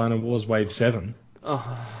in Combiner Wars Wave 7.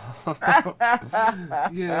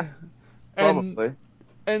 Yeah, probably.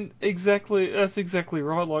 And that's exactly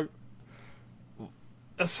right. Like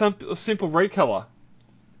a simple recolor.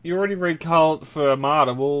 You already recolored for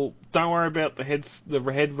Armada. Well, don't worry about the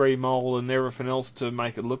head remold and everything else to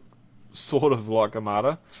make it look sort of like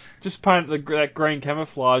Armada. Just paint that green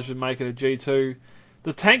camouflage and make it a G2.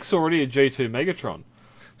 The tank's already a G2 Megatron.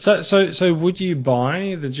 So would you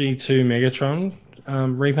buy the G2 Megatron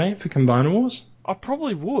repaint for Combiner Wars? I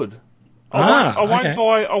probably would.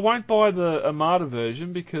 I won't buy the Armada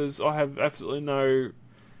version because I have absolutely no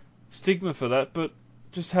stigma for that. But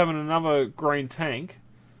just having another green tank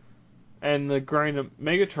and the green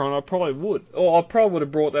Megatron, I probably would. Or I probably would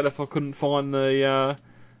have brought that if I couldn't find the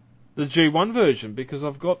G1 version, because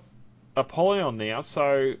I've got Apollyon now,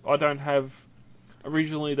 so I don't have.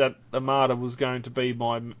 Originally, that Armada was going to be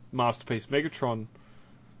my Masterpiece Megatron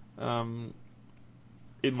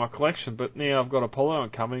in my collection, but now I've got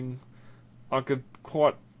Apollyon coming. I could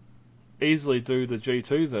quite easily do the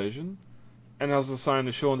G2 version. And as I was saying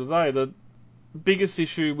to Sean today, the biggest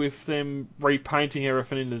issue with them repainting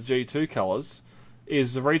everything into G2 colours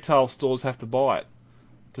is the retail stores have to buy it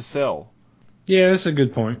to sell. Yeah, that's a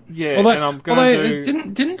good point. Yeah, and I'm going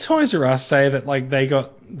to didn't Toys R Us say that like they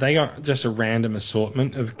got just a random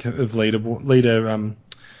assortment of leader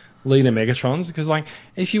Megatrons? Because like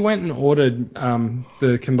if you went and ordered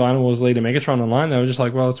the Combiner Wars leader Megatron online, they were just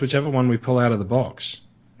like, well, it's whichever one we pull out of the box.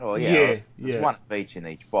 Oh, Well, there's one of each in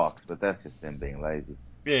each box, but that's just them being lazy.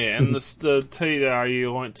 Yeah, and the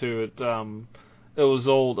TRU went to it. It was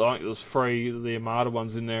all it was free. The Armada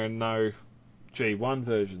ones in there, and no G1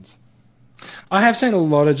 versions. I have seen a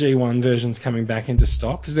lot of G1 versions coming back into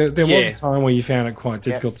stock because there was a time where you found it quite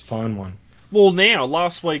difficult to find one. Well, now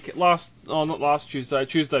not last Tuesday,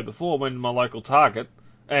 Tuesday before, went to my local Target,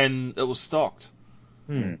 and it was stocked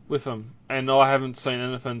with them, and I haven't seen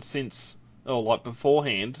anything since, or like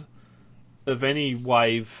beforehand, of any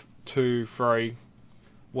Wave 2, 3,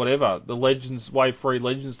 whatever. The Wave 3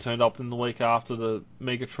 Legends turned up in the week after the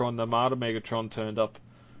Armada Megatron turned up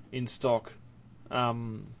in stock.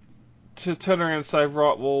 To turn around and say,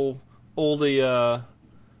 right, well, all the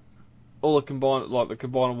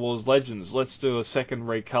Combiner Wars Legends, let's do a second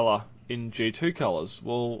recolor in G2 colours.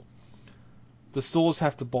 Well, the stores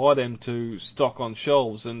have to buy them to stock on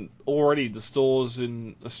shelves, and already the stores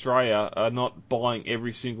in Australia are not buying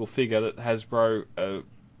every single figure that Hasbro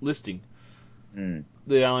listing.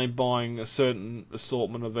 They're only buying a certain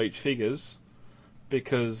assortment of each figures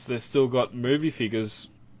because they've still got movie figures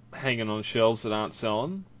hanging on shelves that aren't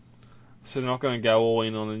selling, so they're not going to go all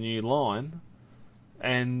in on a new line.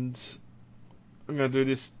 And I'm going to do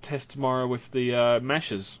this test tomorrow with the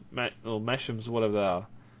Mashers, or Mashams, or whatever they are,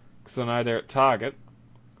 because I know they're at Target,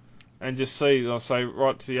 and just see. I'll say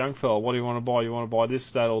right to the young fella, what do you want to buy? You want to buy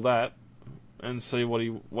this, that, or that, and see what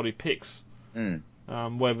he picks.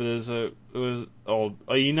 Whether there's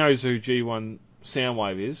he knows who G1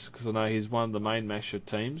 Soundwave is, because I know he's one of the main Masher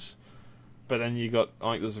teams. But then you got,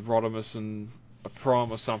 I think there's a Rodimus and a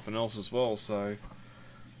Prime or something else as well. So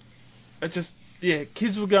it just,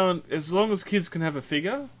 kids will go and, as long as kids can have a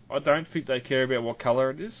figure, I don't think they care about what colour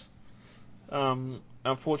it is.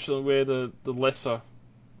 Unfortunately, we're the lesser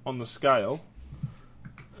on the scale,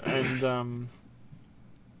 and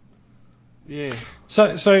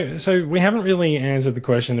So we haven't really answered the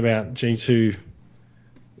question about G2,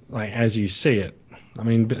 like as you see it. I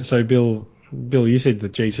mean, so Bill, you said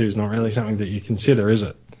that G2 is not really something that you consider, is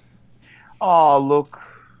it? Oh, look,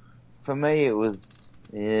 for me it was,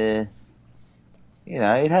 it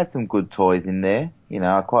had some good toys in there.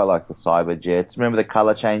 I quite like the Cyber Jets. Remember the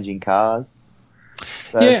colour changing cars?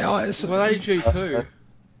 Were they G2?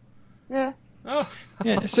 Yeah. Oh.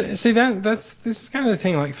 Yeah, see this is kind of the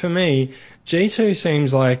thing. Like for me, G2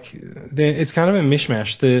 seems like it's kind of a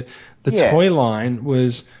mishmash. The toy line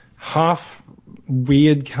was half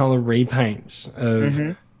weird color repaints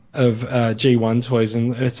of G1 toys,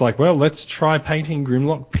 and it's like, well, let's try painting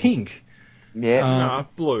Grimlock pink. Yeah,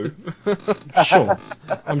 blue. Sure,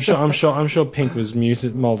 I'm sure pink was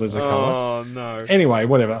molded as a color. Oh no. Anyway,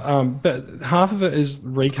 whatever. But half of it is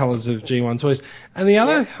recolors of G1 toys, and the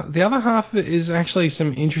other half of it is actually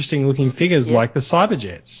some interesting looking figures like the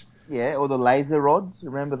Cyberjets. Yeah, or the laser rods.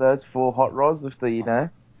 Remember those 4 hot rods with the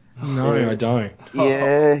No, I don't.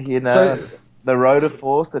 Yeah, so, the Rotor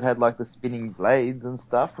Force that had like the spinning blades and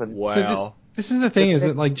stuff. And wow. So this is the thing, is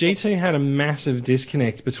that like G2 had a massive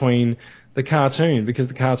disconnect between the cartoon, because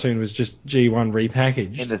the cartoon was just G1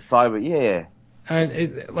 repackaged. In the Cyber, And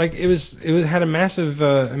it had a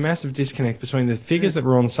massive disconnect between the figures that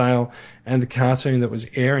were on sale and the cartoon that was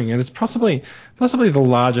airing, and it's possibly the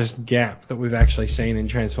largest gap that we've actually seen in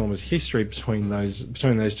Transformers history between those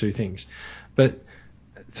two things. But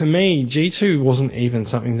for me, G2 wasn't even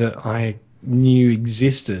something that I knew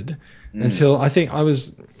existed until I think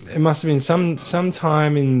it must have been some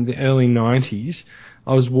time in the early 90s.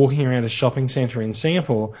 I was walking around a shopping centre in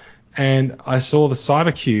Singapore, and I saw the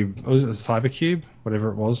Cybercube. Was it the Cybercube? Whatever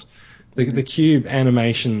it was. The cube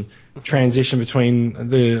animation transition between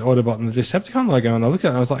the Autobot and the Decepticon logo, and I looked at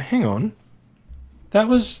it and I was like, hang on. That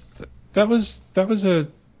was an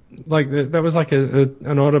Autobot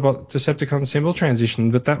Decepticon symbol transition,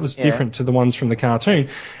 but that was different to the ones from the cartoon.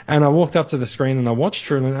 And I walked up to the screen and I watched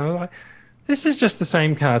through it, and I was like, this is just the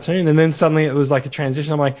same cartoon. And then suddenly it was like a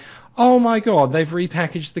transition. I'm like, oh my god, they've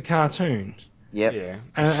repackaged the cartoon. Yep. Yeah.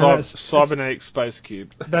 Cybernetic Space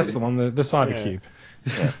Cube. That's the one, the Cybercube.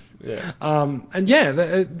 Yeah. And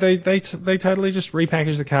they totally just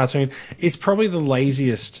repackaged the cartoon. It's probably the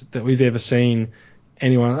laziest that we've ever seen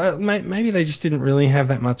anyone. Maybe they just didn't really have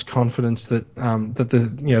that much confidence that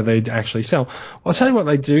they'd actually sell. I'll tell you what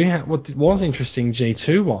they do have. What was interesting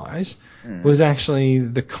G2 wise was actually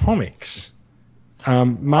the comics.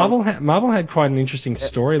 Marvel had quite an interesting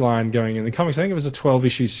storyline going in the comics. I think it was a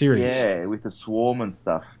 12-issue series. Yeah, with the Swarm and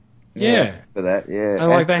stuff. Yeah. For that, yeah. And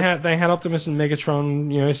like they had Optimus and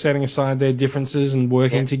Megatron, setting aside their differences and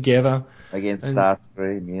working together against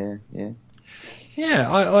Starscream. Yeah.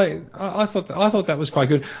 Yeah, I thought that was quite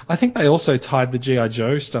good. I think they also tied the G.I.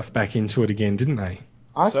 Joe stuff back into it again, didn't they?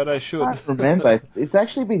 So they should. I can't remember. It's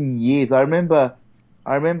actually been years. I remember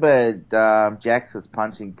Jax was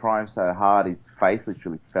punching Prime so hard his face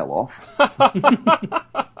literally fell off.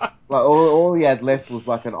 Like all he had left was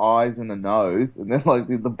like an eyes and a nose, and then like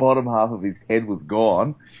the bottom half of his head was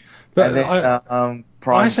gone. But then,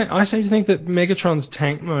 I seem to think that Megatron's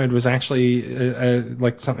tank mode was actually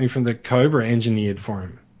like something from the Cobra engineered for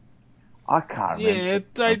him. I can't remember.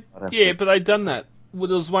 But they done that. Well,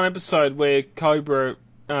 there was one episode where Cobra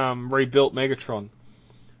rebuilt Megatron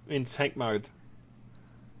in tank mode.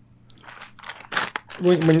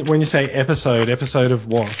 When you say episode of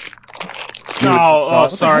what?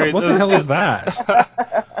 Sorry. What the hell is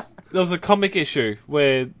that? There was a comic issue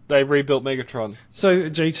where they rebuilt Megatron. So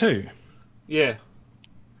G2. Yeah.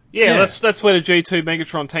 That's where the G2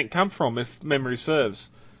 Megatron tank come from, if memory serves.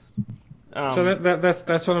 So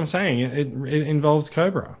that's what I'm saying. It involves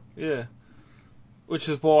Cobra. Yeah. Which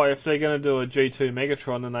is why if they're going to do a G2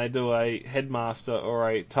 Megatron, then they do a Headmaster or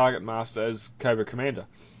a Target Master as Cobra Commander.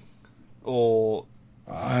 Or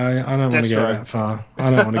I don't want to go that far.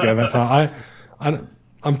 I don't want to go that far.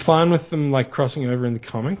 I'm fine with them like crossing over in the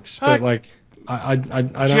comics, but like I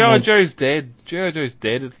don't. G.I. Joe's dead. G.I. Joe's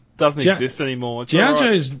dead. It doesn't exist anymore.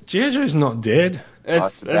 G.I. Joe's not dead.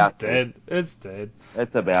 It's dead. It's dead.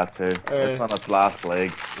 It's about to. It's on its last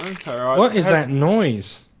legs. Okay, right. What is that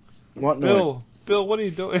noise? What noise? Bill, what are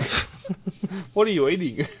you doing? What are you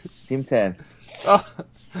eating? Tim Tam.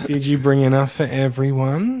 Did you bring enough for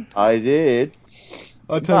everyone? I did.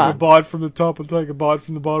 I take a bite from the top and take a bite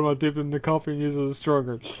from the bottom. I dip it in the coffee and use it as a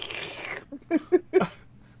stronger.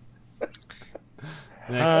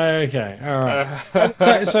 Next. Okay,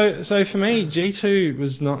 alright. So for me, G2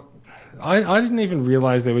 was not... I didn't even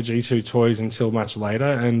realise there were G2 toys until much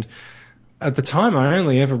later, and at the time I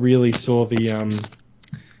only ever really saw the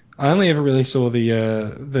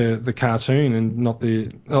cartoon and not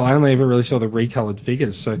the... Well, I only ever really saw the recoloured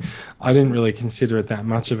figures, so I didn't really consider it that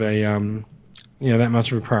much of a... that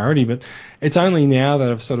much of a priority, but it's only now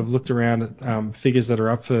that I've sort of looked around at figures that are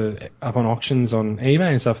up on auctions on eBay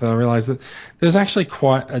and stuff that I realise that there's actually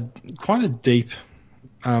quite a deep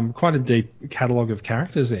catalogue of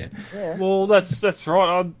characters there. Yeah. Well, that's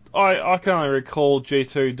right. I can only recall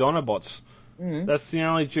G2 Dinobots. Mm-hmm. That's the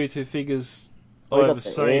only G2 figures I've ever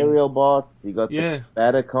seen. Aerial bots. You got the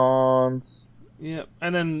Batacons. Yeah,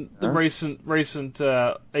 and then the recent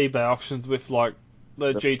eBay auctions with like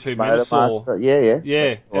the G2 Metasaur.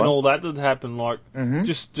 Yeah, and all that happened. Like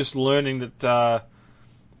just learning that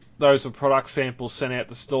those were product samples sent out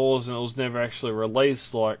to stores and it was never actually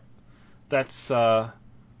released. Like it's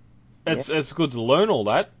good to learn all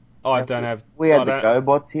that. We had the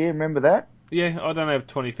GoBots here. Remember that? Yeah, I don't have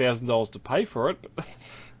 $20,000 to pay for it. But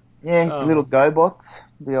the little GoBots,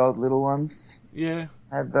 the old little ones. Yeah,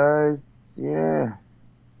 had those. Yeah,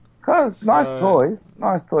 nice toys,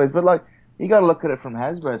 but like. You got to look at it from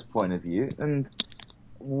Hasbro's point of view, and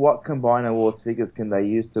what Combiner Wars figures can they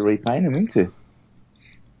use to repaint them into?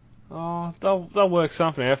 Oh, they'll work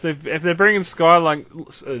something out. If they're bringing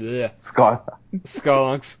Skylunks,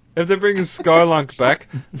 if they're bringing Skylunk back,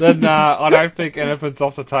 then I don't think anything's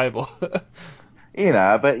off the table. But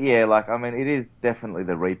it is definitely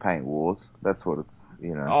the repaint wars. That's what it's.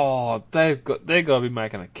 Oh, they're got to be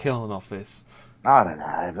making a killing off this. I don't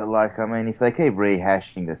know, but if they keep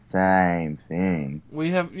rehashing the same thing, we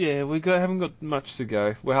haven't got much to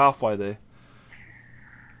go. We're halfway there.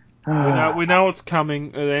 we know what's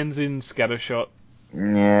coming. It ends in Scattershot.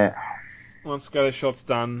 Yeah. Once Scattershot's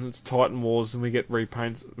done, it's Titan Wars, and we get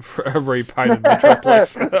repainted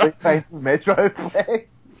Metroplex. Repainted Metroplex.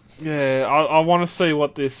 Yeah, I want to see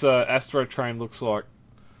what this Astro Train looks like.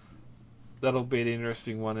 That'll be an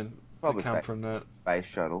interesting one to come from that. Space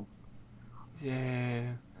Shuttle. Yeah.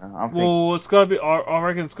 It's got to be. I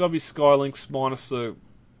reckon it's got to be Skylinks minus the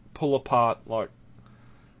pull apart. Like,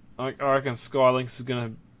 I reckon Skylinks is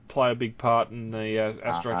going to play a big part in the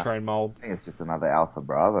Astro Train mold. I think it's just another Alpha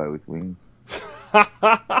Bravo with wings.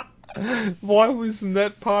 Why wasn't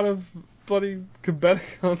that part of bloody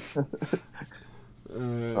Combaticons?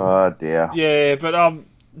 Oh dear. Yeah, but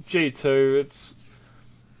G2. It's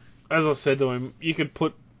as I said to him. You could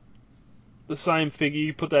put the same figure.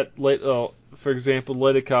 You put that for example,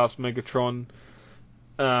 Lettercast Megatron,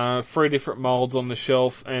 3 different molds on the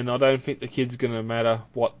shelf, and I don't think the kid's going to matter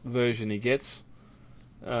what version he gets,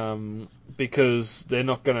 because they're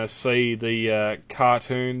not going to see the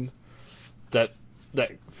cartoon that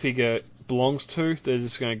figure belongs to. They're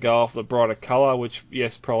just going to go off the brighter colour, which,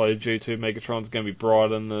 yes, probably the G2 Megatron's going to be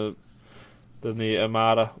brighter than the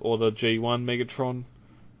Armada or the G1 Megatron.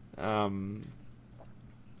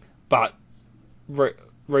 But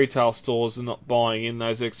retail stores are not buying in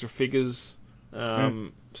those extra figures.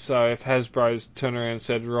 So if Hasbro's turned around and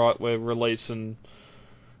said, right, we're going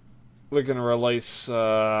to release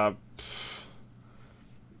any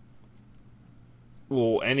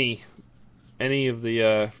of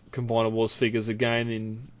the Combiner Wars figures again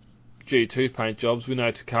in G2 paint jobs, we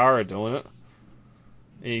know Takara are doing it.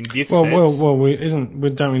 In gift sets. Don't we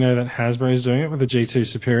know that Hasbro's doing it with the G2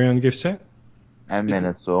 Superior gift set? And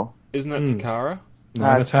Minotaur. Isn't that Takara? No,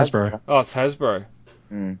 that's Hasbro. Oh, it's Hasbro.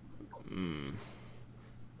 No,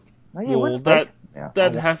 Well,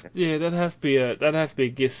 that'd have to be a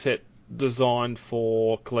gift set designed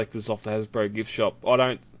for collectors off the Hasbro gift shop.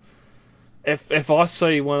 If I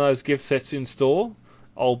see one of those gift sets in store,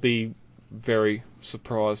 I'll be very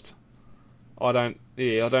surprised. I don't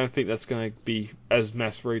think that's going to be as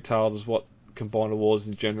mass retailed as what Combiner Wars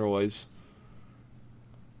in general is.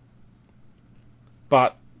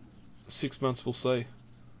 But 6 months, we'll see.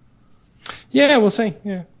 Yeah, we'll see.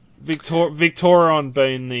 Yeah, Victorion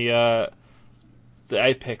being the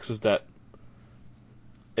apex of that.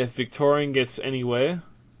 If Victorion gets anywhere,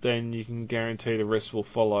 then you can guarantee the rest will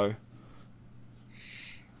follow.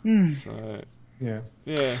 So yeah.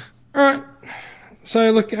 All right.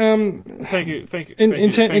 So look, thank you.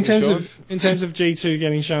 In terms of G2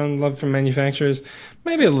 getting shown love from manufacturers,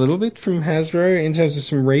 maybe a little bit from Hasbro in terms of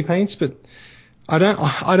some repaints, but I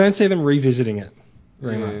don't see them revisiting it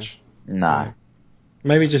very much. No. Yeah.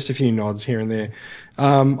 Maybe just a few nods here and there.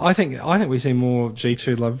 I think we see more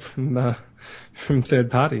G2 love from third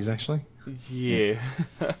parties actually. Yeah.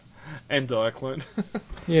 And Diaclone.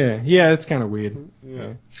 yeah, it's kind of weird.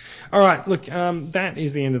 Yeah. All right, look, that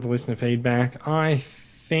is the end of the listener feedback. I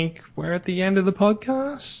think we're at the end of the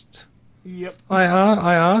podcast. Yep. I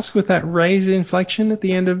ask with that raised inflection at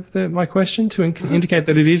the end of my question to indicate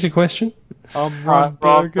that it is a question. I'm Ron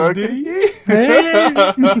Burgundy.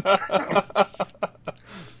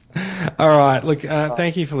 All right. Look,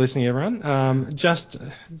 thank you for listening, everyone. Just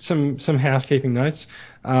some housekeeping notes.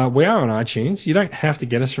 We are on iTunes. You don't have to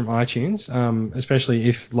get us from iTunes, especially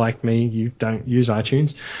if, like me, you don't use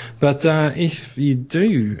iTunes. But if you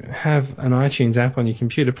do have an iTunes app on your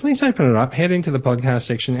computer, please open it up, head into the podcast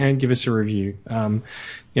section, and give us a review.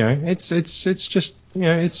 It's just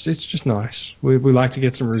nice. We like to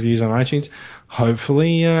get some reviews on iTunes.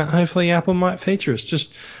 Hopefully Apple might feature us.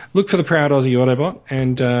 Just look for the Proud Aussie Autobot,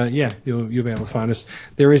 and you'll be able to find us.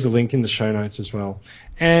 There is a link in the show notes as well.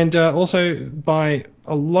 And also, by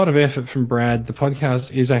a lot of effort from Brad, the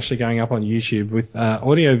podcast is actually going up on YouTube with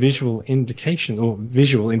visual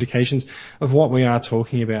indications of what we are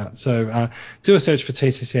talking about. So do a search for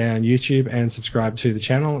TCCA on YouTube and subscribe to the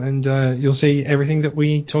channel, and you'll see everything that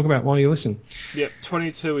we talk about while you listen. Yep,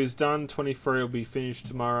 22 is done, 23 will be finished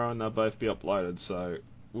tomorrow, and they'll both be uploaded, so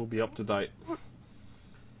we'll be up to date.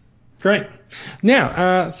 Great.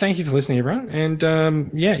 Now, thank you for listening, everyone. And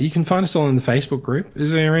you can find us all in the Facebook group.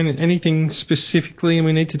 Is there anything specifically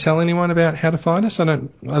we need to tell anyone about how to find us? I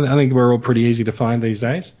think we're all pretty easy to find these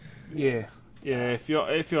days. Yeah. If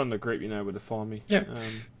you're on the group, you know where to find me. Yeah.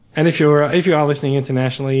 And if you are listening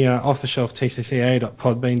internationally,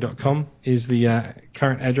 offtheshelftcca.podbean.com is the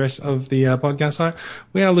current address of the podcast site.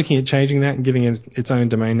 We are looking at changing that and giving it its own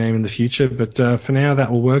domain name in the future, but for now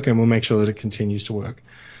that will work, and we'll make sure that it continues to work.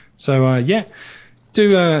 So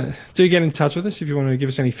do get in touch with us if you want to give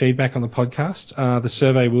us any feedback on the podcast. The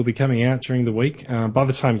survey will be coming out during the week. By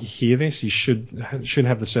the time you hear this, you should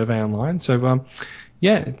have the survey online. So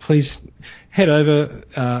please head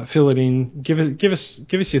over, fill it in, give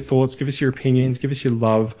us your thoughts, give us your opinions, give us your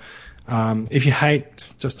love. If you hate,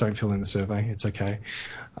 just don't fill in the survey. It's okay.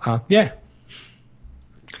 Thank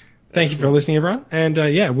you for listening, everyone, and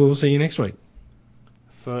we'll see you next week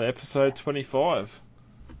for episode 25.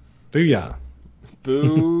 Booyah.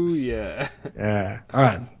 Booyah. Yeah. All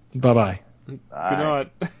right. Bye-bye. Good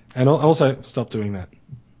night. And also, stop doing that.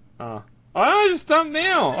 I just done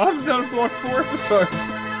now. I haven't done it for like 4 episodes.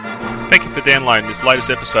 Thank you for downloading this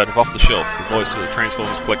latest episode of Off the Shelf, the voice of the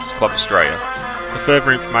Transformers Collectors Club Australia. For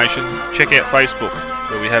further information, check out Facebook,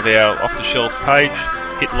 where we have our Off the Shelf page,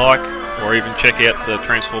 hit like, or even check out the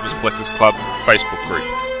Transformers Collectors Club Facebook group.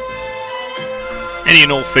 Any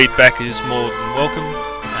and all feedback is more than welcome.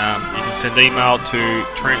 You can send email to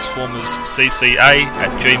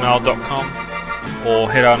transformerscca@gmail.com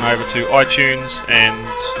or head on over to iTunes and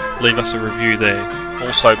leave us a review there.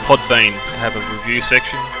 Also, Podbean have a review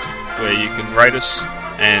section where you can rate us,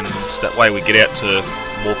 and that way we get out to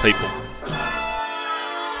more people.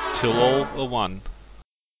 Till all are one.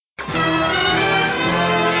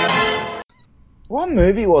 What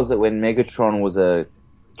movie was it when Megatron was a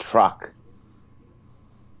truck?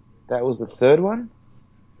 That was the third one?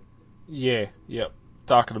 Yeah, yep.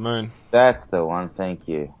 Dark of the Moon. That's the one, thank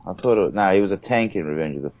you. I thought no, he was a tank in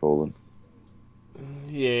Revenge of the Fallen.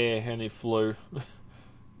 Yeah, and he flew.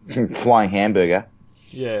 Flying hamburger.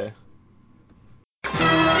 Yeah.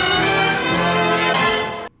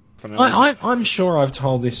 I'm sure I've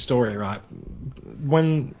told this story, right?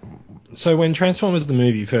 When Transformers the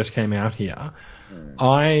movie first came out here,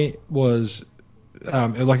 I was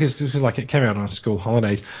it came out on school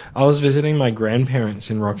holidays. I was visiting my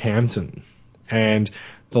grandparents in Rockhampton, and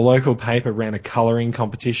the local paper ran a colouring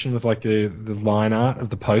competition with like the line art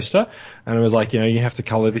of the poster, and it was like, you have to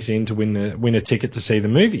colour this in to win a ticket to see the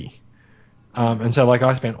movie. And so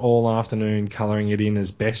I spent all afternoon colouring it in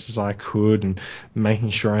as best as I could and making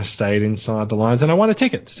sure I stayed inside the lines. And I won a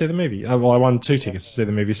ticket to see the movie. I won 2 tickets to see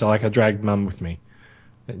the movie, so I dragged Mum with me.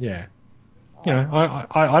 But yeah.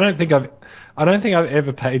 I don't think I've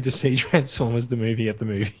ever paid to see Transformers the movie at the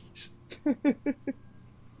movies.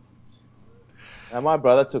 Now, my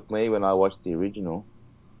brother took me when I watched the original.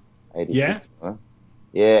 86. Yeah? Huh?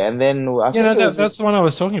 Yeah, and then that's the one I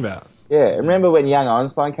was talking about. Yeah, remember when Young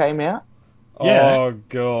Einstein came out? Yeah. Oh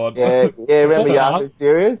God. Yeah, remember Yahoo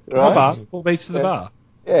Serious, right? 4 beats to the bar.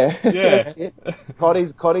 Yeah, that's it.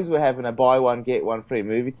 Cotties were having a buy one get one free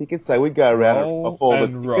movie ticket, so we'd go around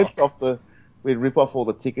and rip off all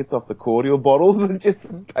the tickets off the cordial bottles and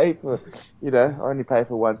just pay for, only pay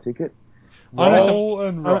for one ticket. Roll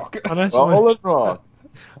and rock. I know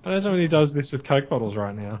someone who does this with Coke bottles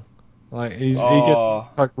right now. Like he gets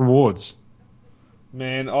Coke rewards.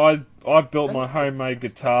 Man, I built my homemade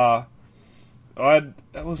guitar. What?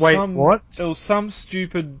 It was some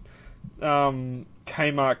stupid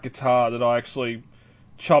Kmart guitar that I actually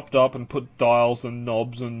chopped up and put dials and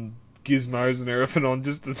knobs and gizmos and everything on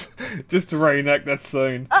just to reenact that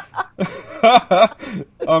scene.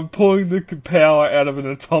 I'm pulling the power out of an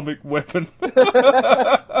atomic weapon.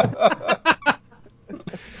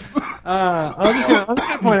 I'm just going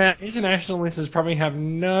to point out, international listeners probably have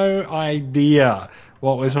no idea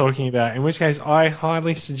what we're talking about, in which case I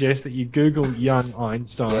highly suggest that you Google Young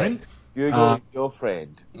Einstein. Google is your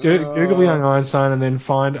friend. Google Young Einstein and then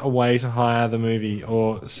find a way to hire the movie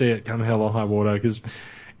or see it come hell or high water, because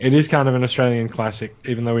it is kind of an Australian classic,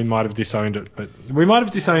 even though we might have disowned it. But we might have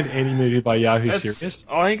disowned any movie by Yahoo Serious.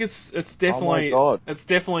 I think it's definitely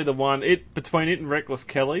the one. Between it and Reckless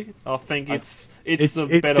Kelly, I think it's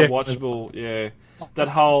the better watchable. Yeah, that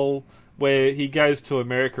whole where he goes to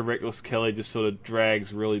America, Reckless Kelly just sort of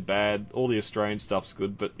drags really bad. All the Australian stuff's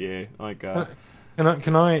good, but yeah,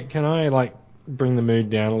 Can I like bring the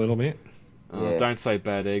mood down a little bit? Don't say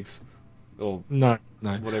bad eggs. Or no.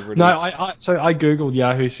 Whatever it is. No, I googled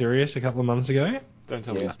Yahoo Serious a couple of months ago. Don't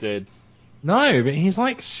tell me he's dead. No, but he's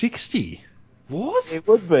like 60. What? It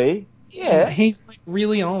would be. Yeah. He's like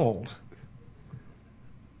really old.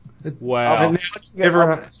 Wow.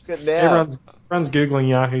 Everyone's googling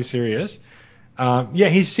Yahoo Serious.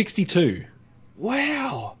 He's 62.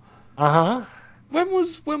 Wow. Uh-huh. When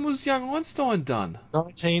was Young Einstein done?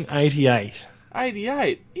 1988.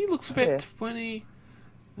 88. He looks about 20.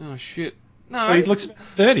 Oh shit. No. Well, he looks about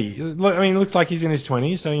 30. I mean, he looks like he's in his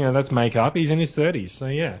 20s, so that's makeup. He's in his 30s, so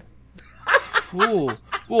yeah. Well,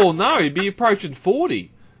 no, he'd be approaching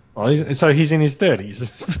 40. Well, so he's in his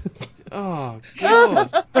 30s. Oh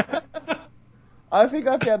God. I think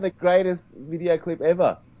I found the greatest video clip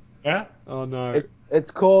ever. Yeah? Oh no.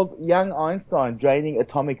 It's called Young Einstein draining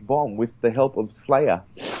atomic bomb with the help of Slayer.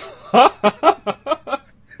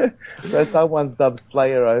 So someone's dubbed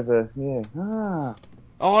Slayer over. Yeah.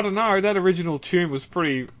 Oh, I don't know. That original tune was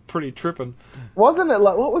pretty tripping. Wasn't it?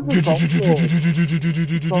 Like, what was the song called?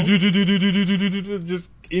 Just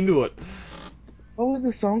into it. What was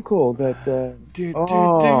the song called? And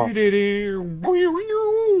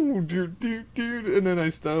then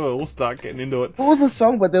they all start getting into it. What was the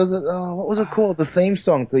song? But there was what was it called? The theme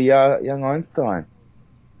song to Young Einstein.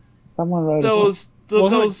 Someone wrote it.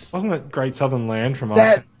 Wasn't it Great Southern Land from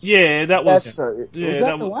Iceland? Yeah, that was. Was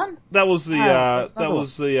that the one? That was the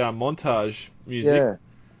montage music. Yeah.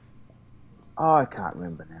 Oh, I can't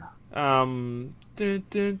remember now. There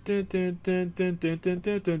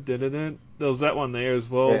was that one there as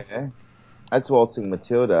well. Yeah, that's Waltzing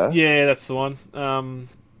Matilda. Yeah, that's the one.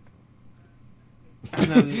 And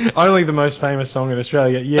then... Only the most famous song in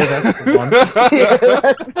Australia. Yeah, that's the one. Yeah,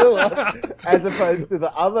 that's the one. As opposed to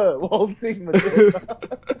the other Waltzing Matilda.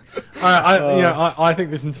 I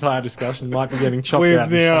think this entire discussion might be getting chopped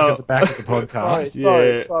out and stuck at the back of the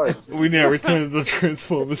podcast. Sorry. We now return to the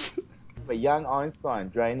Transformers. A young Einstein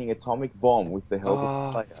draining atomic bomb with the help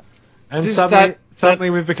of Slayer. And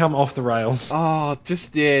suddenly we've become off the rails. Oh,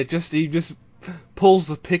 he just pulls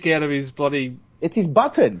the pick out of his bloody... It's his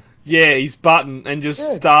button. Yeah, his button and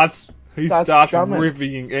just starts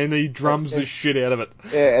riffing and he drums the shit out of it.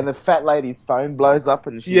 Yeah, and the fat lady's phone blows up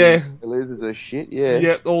and she loses her shit. Yeah.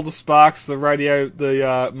 Yeah, all the sparks, the radio,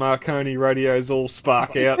 the Marconi radios all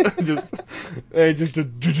spark out. just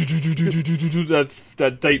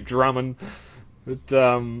that deep drumming.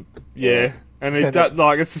 Yeah. And he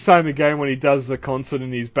it's the same again when he does the concert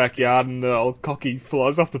in his backyard and the old cocky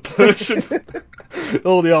flies off the Persian.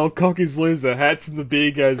 All the old cockies lose their hats and the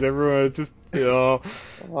beer goes everywhere. It's just, I'm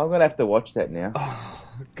going to have to watch that now. Oh,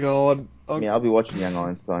 God. I'll be watching Young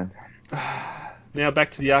Einstein. Now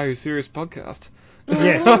back to the Yahoo Serious podcast.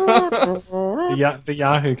 Yes. the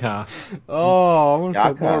Yahoo cast. Oh, I want to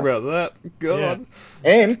talk more about that. God.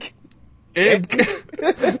 Yeah. Emk.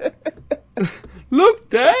 Look,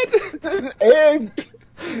 Dad!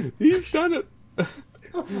 He's done it.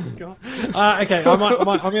 Oh God. Okay,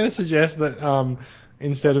 I'm going to suggest that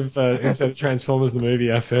instead of Transformers the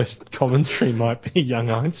movie, our first commentary might be Young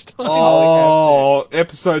Einstein. Oh,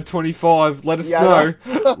 episode 25. Let us know.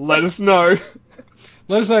 Let us know.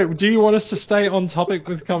 Let us know. Do you want us to stay on topic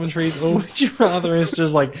with commentaries, or would you rather us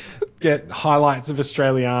just get highlights of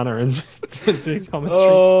Australiana and just do commentaries?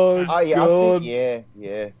 Oh God! Yeah.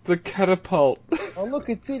 The catapult. Oh look,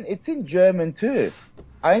 it's in German too.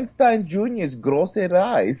 Einstein Jr.'s große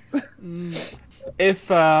Reis.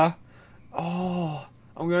 If I'm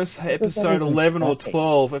going to say episode 11 or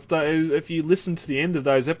 12. If you listen to the end of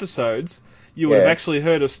those episodes, you would have actually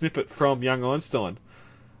heard a snippet from Young Einstein.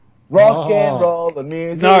 Rock and roll the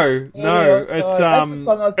music. No,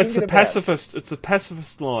 it's a pacifist. It's a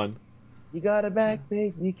pacifist line. You got a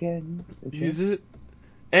backpack, you can use it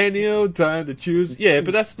any old time to choose. Yeah,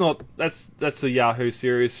 but that's a Yahoo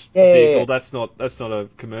Serious vehicle. Yeah. That's not a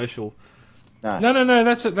commercial. No.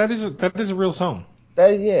 That is a real song.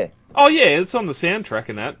 That is, yeah. Oh yeah, it's on the soundtrack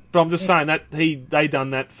and that. But I'm just saying that they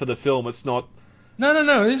done that for the film. It's not.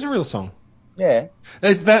 No, it is a real song. Yeah.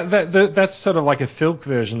 That's sort of like a filk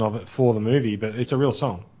version of it for the movie, but it's a real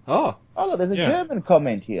song. Oh. Oh, look, there's a German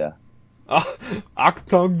comment here.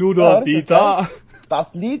 Achtung, du da wieder.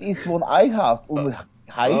 Das Lied ist von Eichhorst und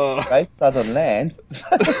heißt Great Southern Land.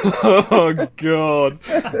 Oh, God.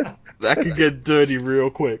 That could get dirty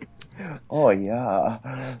real quick. Oh,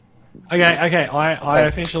 yeah. Okay. I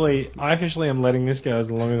officially am letting this go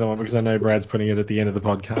as long as I want because I know Brad's putting it at the end of the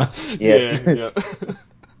podcast. Yeah.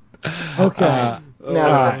 Okay. Now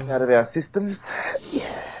that's out of our systems. Yeah.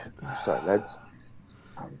 Sorry, lads.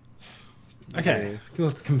 Okay,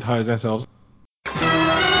 let's compose ourselves.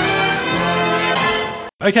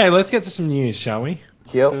 Okay, let's get to some news, shall we?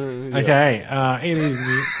 Yep. Okay, it is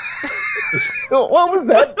news. What was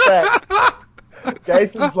that?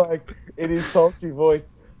 Jason's like, in his sultry voice,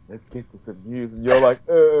 let's get to some news, and you're like,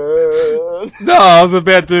 No, I was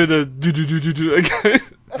about to do the again.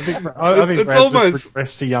 I think Brad's almost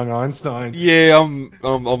progressed to Young Einstein. Yeah, I'm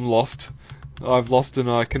lost. I've lost and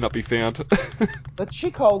I cannot be found. The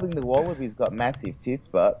chick holding the wallaby's got massive tits,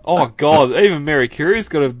 but... Oh, God, even Mary Curie's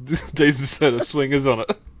got a decent set of swingers on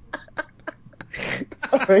it.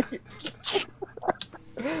 Sorry.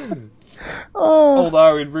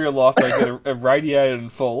 Although in real life they get irradiated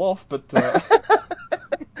and fall off, but...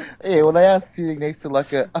 Yeah, well, they are sitting next to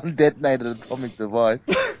like a undetonated atomic device.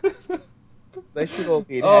 They should all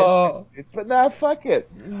be in hazmat, but nah, fuck it.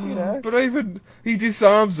 You know. But even he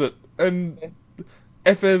disarms it, and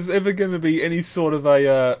if there's ever going to be any sort of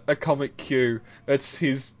a comic cue, it's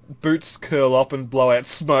his boots curl up and blow out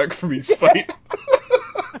smoke from his feet.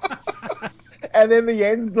 And then the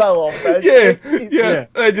ends blow off. Yeah.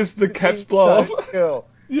 They just the caps blow off. Girl.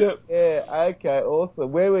 Yep. Yeah. Okay.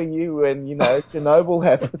 Awesome. Where were you when Chernobyl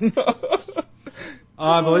happened?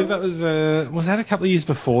 I believe that was that a couple of years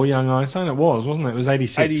before Young Einstein? It was, wasn't it? It was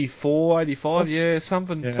 86. 84, 85, yeah,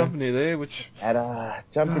 something near there, which...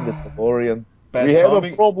 Jump in the DeLorean. We have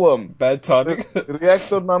a problem. Bad timing.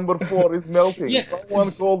 Reactor number 4 is melting. Yeah.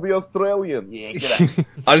 Someone call the Australian. Yeah, get out.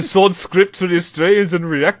 I saw the script for the Australians and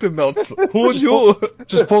reactor melts. Who's you?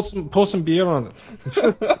 Just pour some beer on it.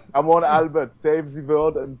 Come on, Albert, save the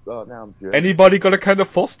world. And now I'm joking. Anybody got a can of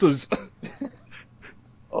Foster's?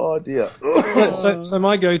 Oh dear. So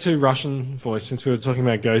my go-to Russian voice, since we were talking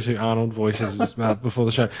about go-to Arnold voices before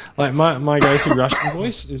the show, like my go-to Russian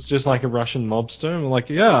voice is just like a Russian mobster. And we're like,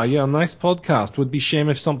 yeah, nice podcast. Would be shame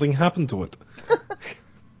if something happened to it.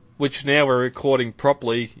 Which now we're recording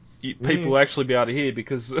properly. People will actually be able to hear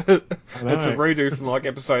because it's a redo from like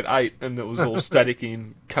episode 8 and it was all staticky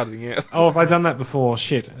and cutting out. Oh, have I done that before?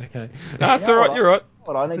 Shit. Okay. That's alright. You're right.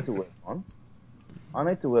 What I need to work on? I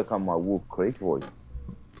need to work on my Wolf Creek voice.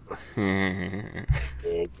 Yeah,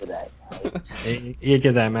 g'day, mate. Yeah,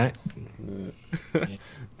 g'day, mate. Yeah.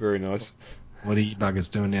 Very nice. What are you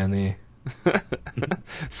buggers doing down there?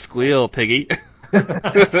 Squeal, Piggy.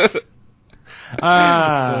 Okay.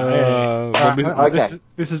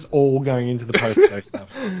 This is all going into the post-show stuff.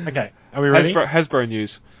 Okay, are we ready? Hasbro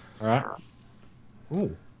news. All right.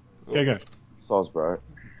 Ooh. Go. Sosbro.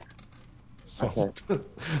 Okay.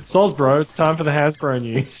 Sosbro, it's time for the Hasbro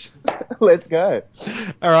news. Let's go.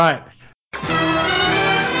 All right.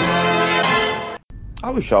 I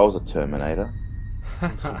wish I was a Terminator. How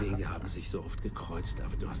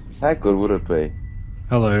good would it be?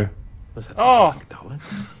 Hello. Oh,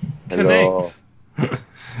 Connect.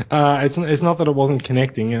 It's not that it wasn't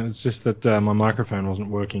connecting. It's just that my microphone wasn't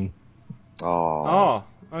working. Oh,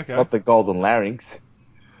 okay. Not the golden larynx.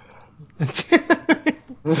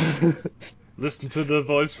 Listen to the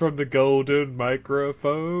voice from the golden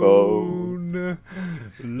microphone.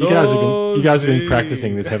 You guys have been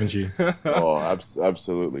practicing this, haven't you?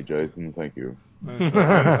 Absolutely, Jason. Thank you.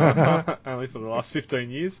 Only for the last 15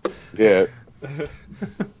 years. Yeah.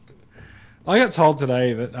 I got told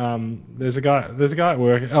today that there's a guy at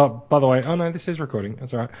work. Oh, by the way, no, this is recording.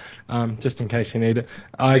 That's all right. Just in case you need it.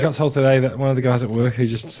 I got told today that one of the guys at work who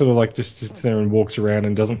just sort of like just sits there and walks around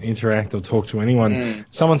and doesn't interact or talk to anyone.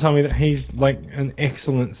 Someone told me that he's like an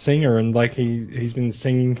excellent singer and like he's been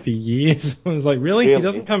singing for years. I was like, really? He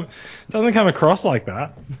doesn't come across like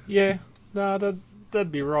that. Yeah, no,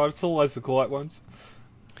 that'd be right. It's always the quiet ones.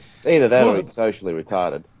 Either that or he's socially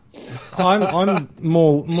retarded. I'm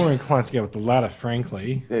more inclined to go with the latter,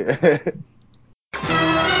 frankly. Yeah.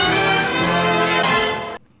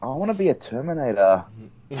 I want to be a Terminator.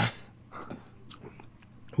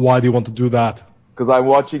 Why do you want to do that? Because I'm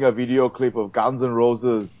watching a video clip of Guns N'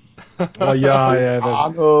 Roses. Oh yeah,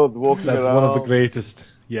 Arnold walking that's around. One of the greatest.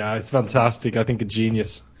 Yeah, it's fantastic. I think a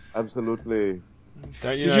genius. Absolutely.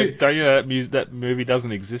 Don't you know that movie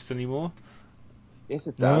doesn't exist anymore? Yes,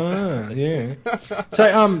 it does. Yeah.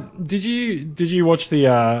 So, did you watch the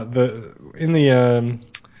I think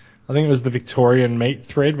it was the Victorian Mate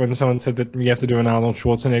thread when someone said that you have to do an Arnold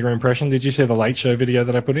Schwarzenegger impression? Did you see the Late Show video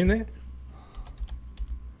that I put in there?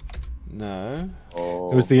 No.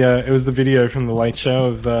 Oh. It was the video from the Late Show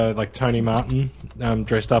of like Tony Martin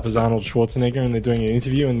dressed up as Arnold Schwarzenegger, and they're doing an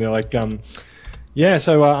interview, and they're like, yeah,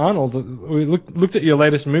 so Arnold, we looked at your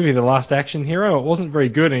latest movie, The Last Action Hero. It wasn't very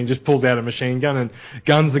good, and he just pulls out a machine gun and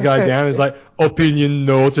guns the guy down. He's like, opinion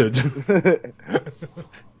noted.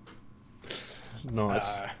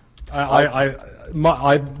 Nice.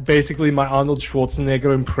 I basically my Arnold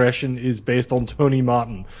Schwarzenegger impression is based on Tony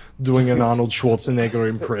Martin doing an Arnold Schwarzenegger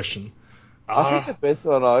impression. I think the best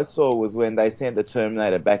one I saw was when they sent the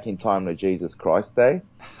Terminator back in time to Jesus Christ Day,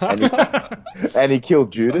 and he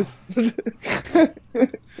killed Judas.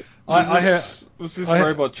 Was this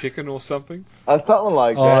Robot Chicken or something? Something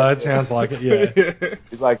like that. Oh, that sounds like it, yeah.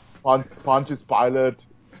 He's like, Pontius Pilate,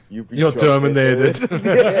 you're terminated.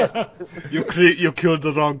 Yeah. You killed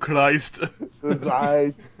the wrong Christ. That's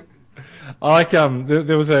right. I like,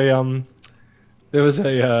 there was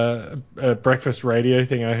a breakfast radio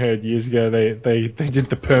thing I heard years ago. They did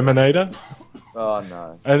the Perminator. Oh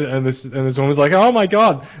no! And this woman was like, "Oh my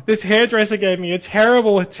god, this hairdresser gave me a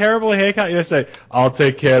terrible haircut yesterday. I'll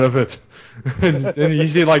take care of it." and you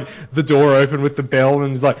see like the door open with the bell,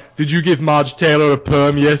 and he's like, "Did you give Marge Taylor a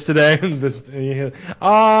perm yesterday?" And you hear,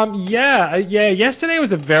 yeah. Yesterday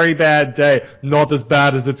was a very bad day. Not as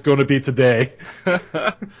bad as it's going to be today.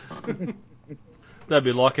 That'd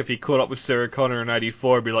be like if he caught up with Sarah Connor in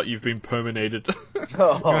 '84. It'd be like, you've been perminated.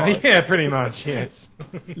 Yeah, pretty much. Yes.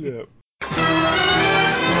 Yeah.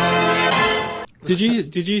 Did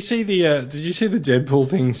you see the Deadpool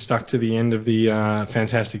thing stuck to the end of the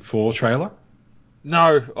Fantastic Four trailer?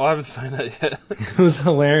 No, I haven't seen that yet. It was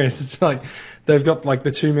hilarious. It's like they've got like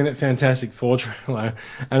the 2-minute Fantastic Four trailer,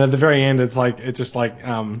 and at the very end, it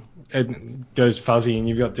goes fuzzy, and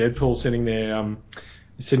you've got Deadpool sitting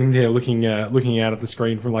there looking out at the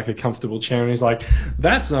screen from like a comfortable chair, and he's like,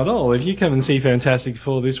 "That's not all. If you come and see Fantastic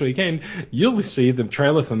Four this weekend, you'll see the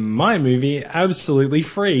trailer for my movie absolutely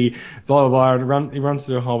free." Blah blah blah. And he runs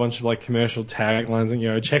through a whole bunch of like commercial taglines,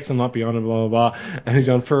 and checks will not be on, and blah blah blah. And he's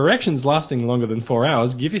going, "For erections lasting longer than 4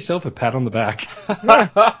 hours, give yourself a pat on the back."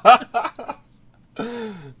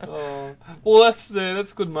 Well,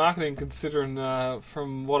 that's good marketing considering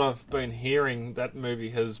from what I've been hearing, that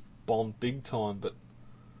movie has bombed big time, but.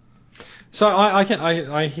 So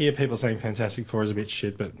I hear people saying Fantastic Four is a bit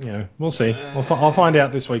shit, but we'll see. I'll find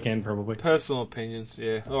out this weekend probably. Personal opinions,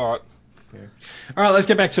 yeah. All right. Yeah. All right, let's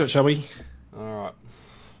get back to it, shall we? All right.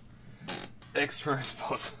 Extra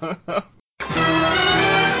spots.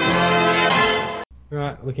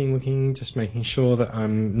 Right, looking, just making sure that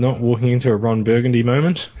I'm not walking into a Ron Burgundy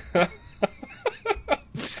moment. I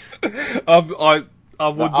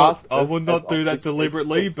would not do that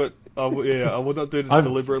deliberately, but I would not do that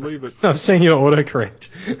deliberately, but I've seen your autocorrect.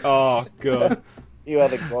 Oh god. You are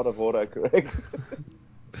the god of autocorrect.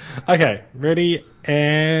 Okay, ready,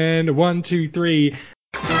 and 1, 2, 3.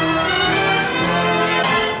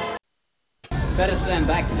 Better stand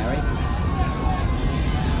back, Mary.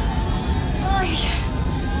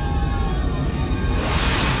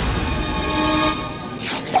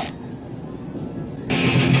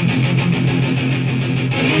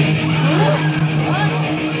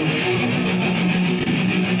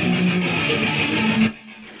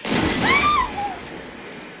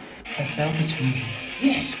 That velvet's wheezing.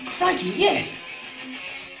 Yes, crikey, yes.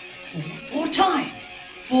 It's four time.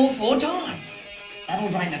 Four time. That'll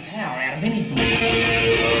drain the power out of anything.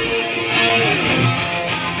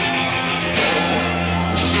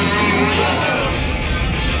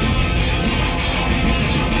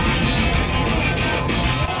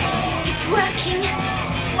 It's working.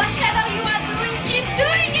 Whatever you are doing, keep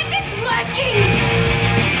doing it. It's working.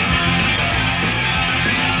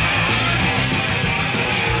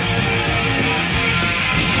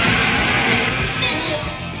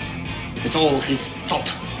 It's all his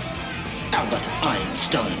fault. Albert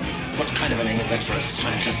Einstein. What kind of a name is that for a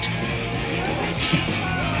scientist?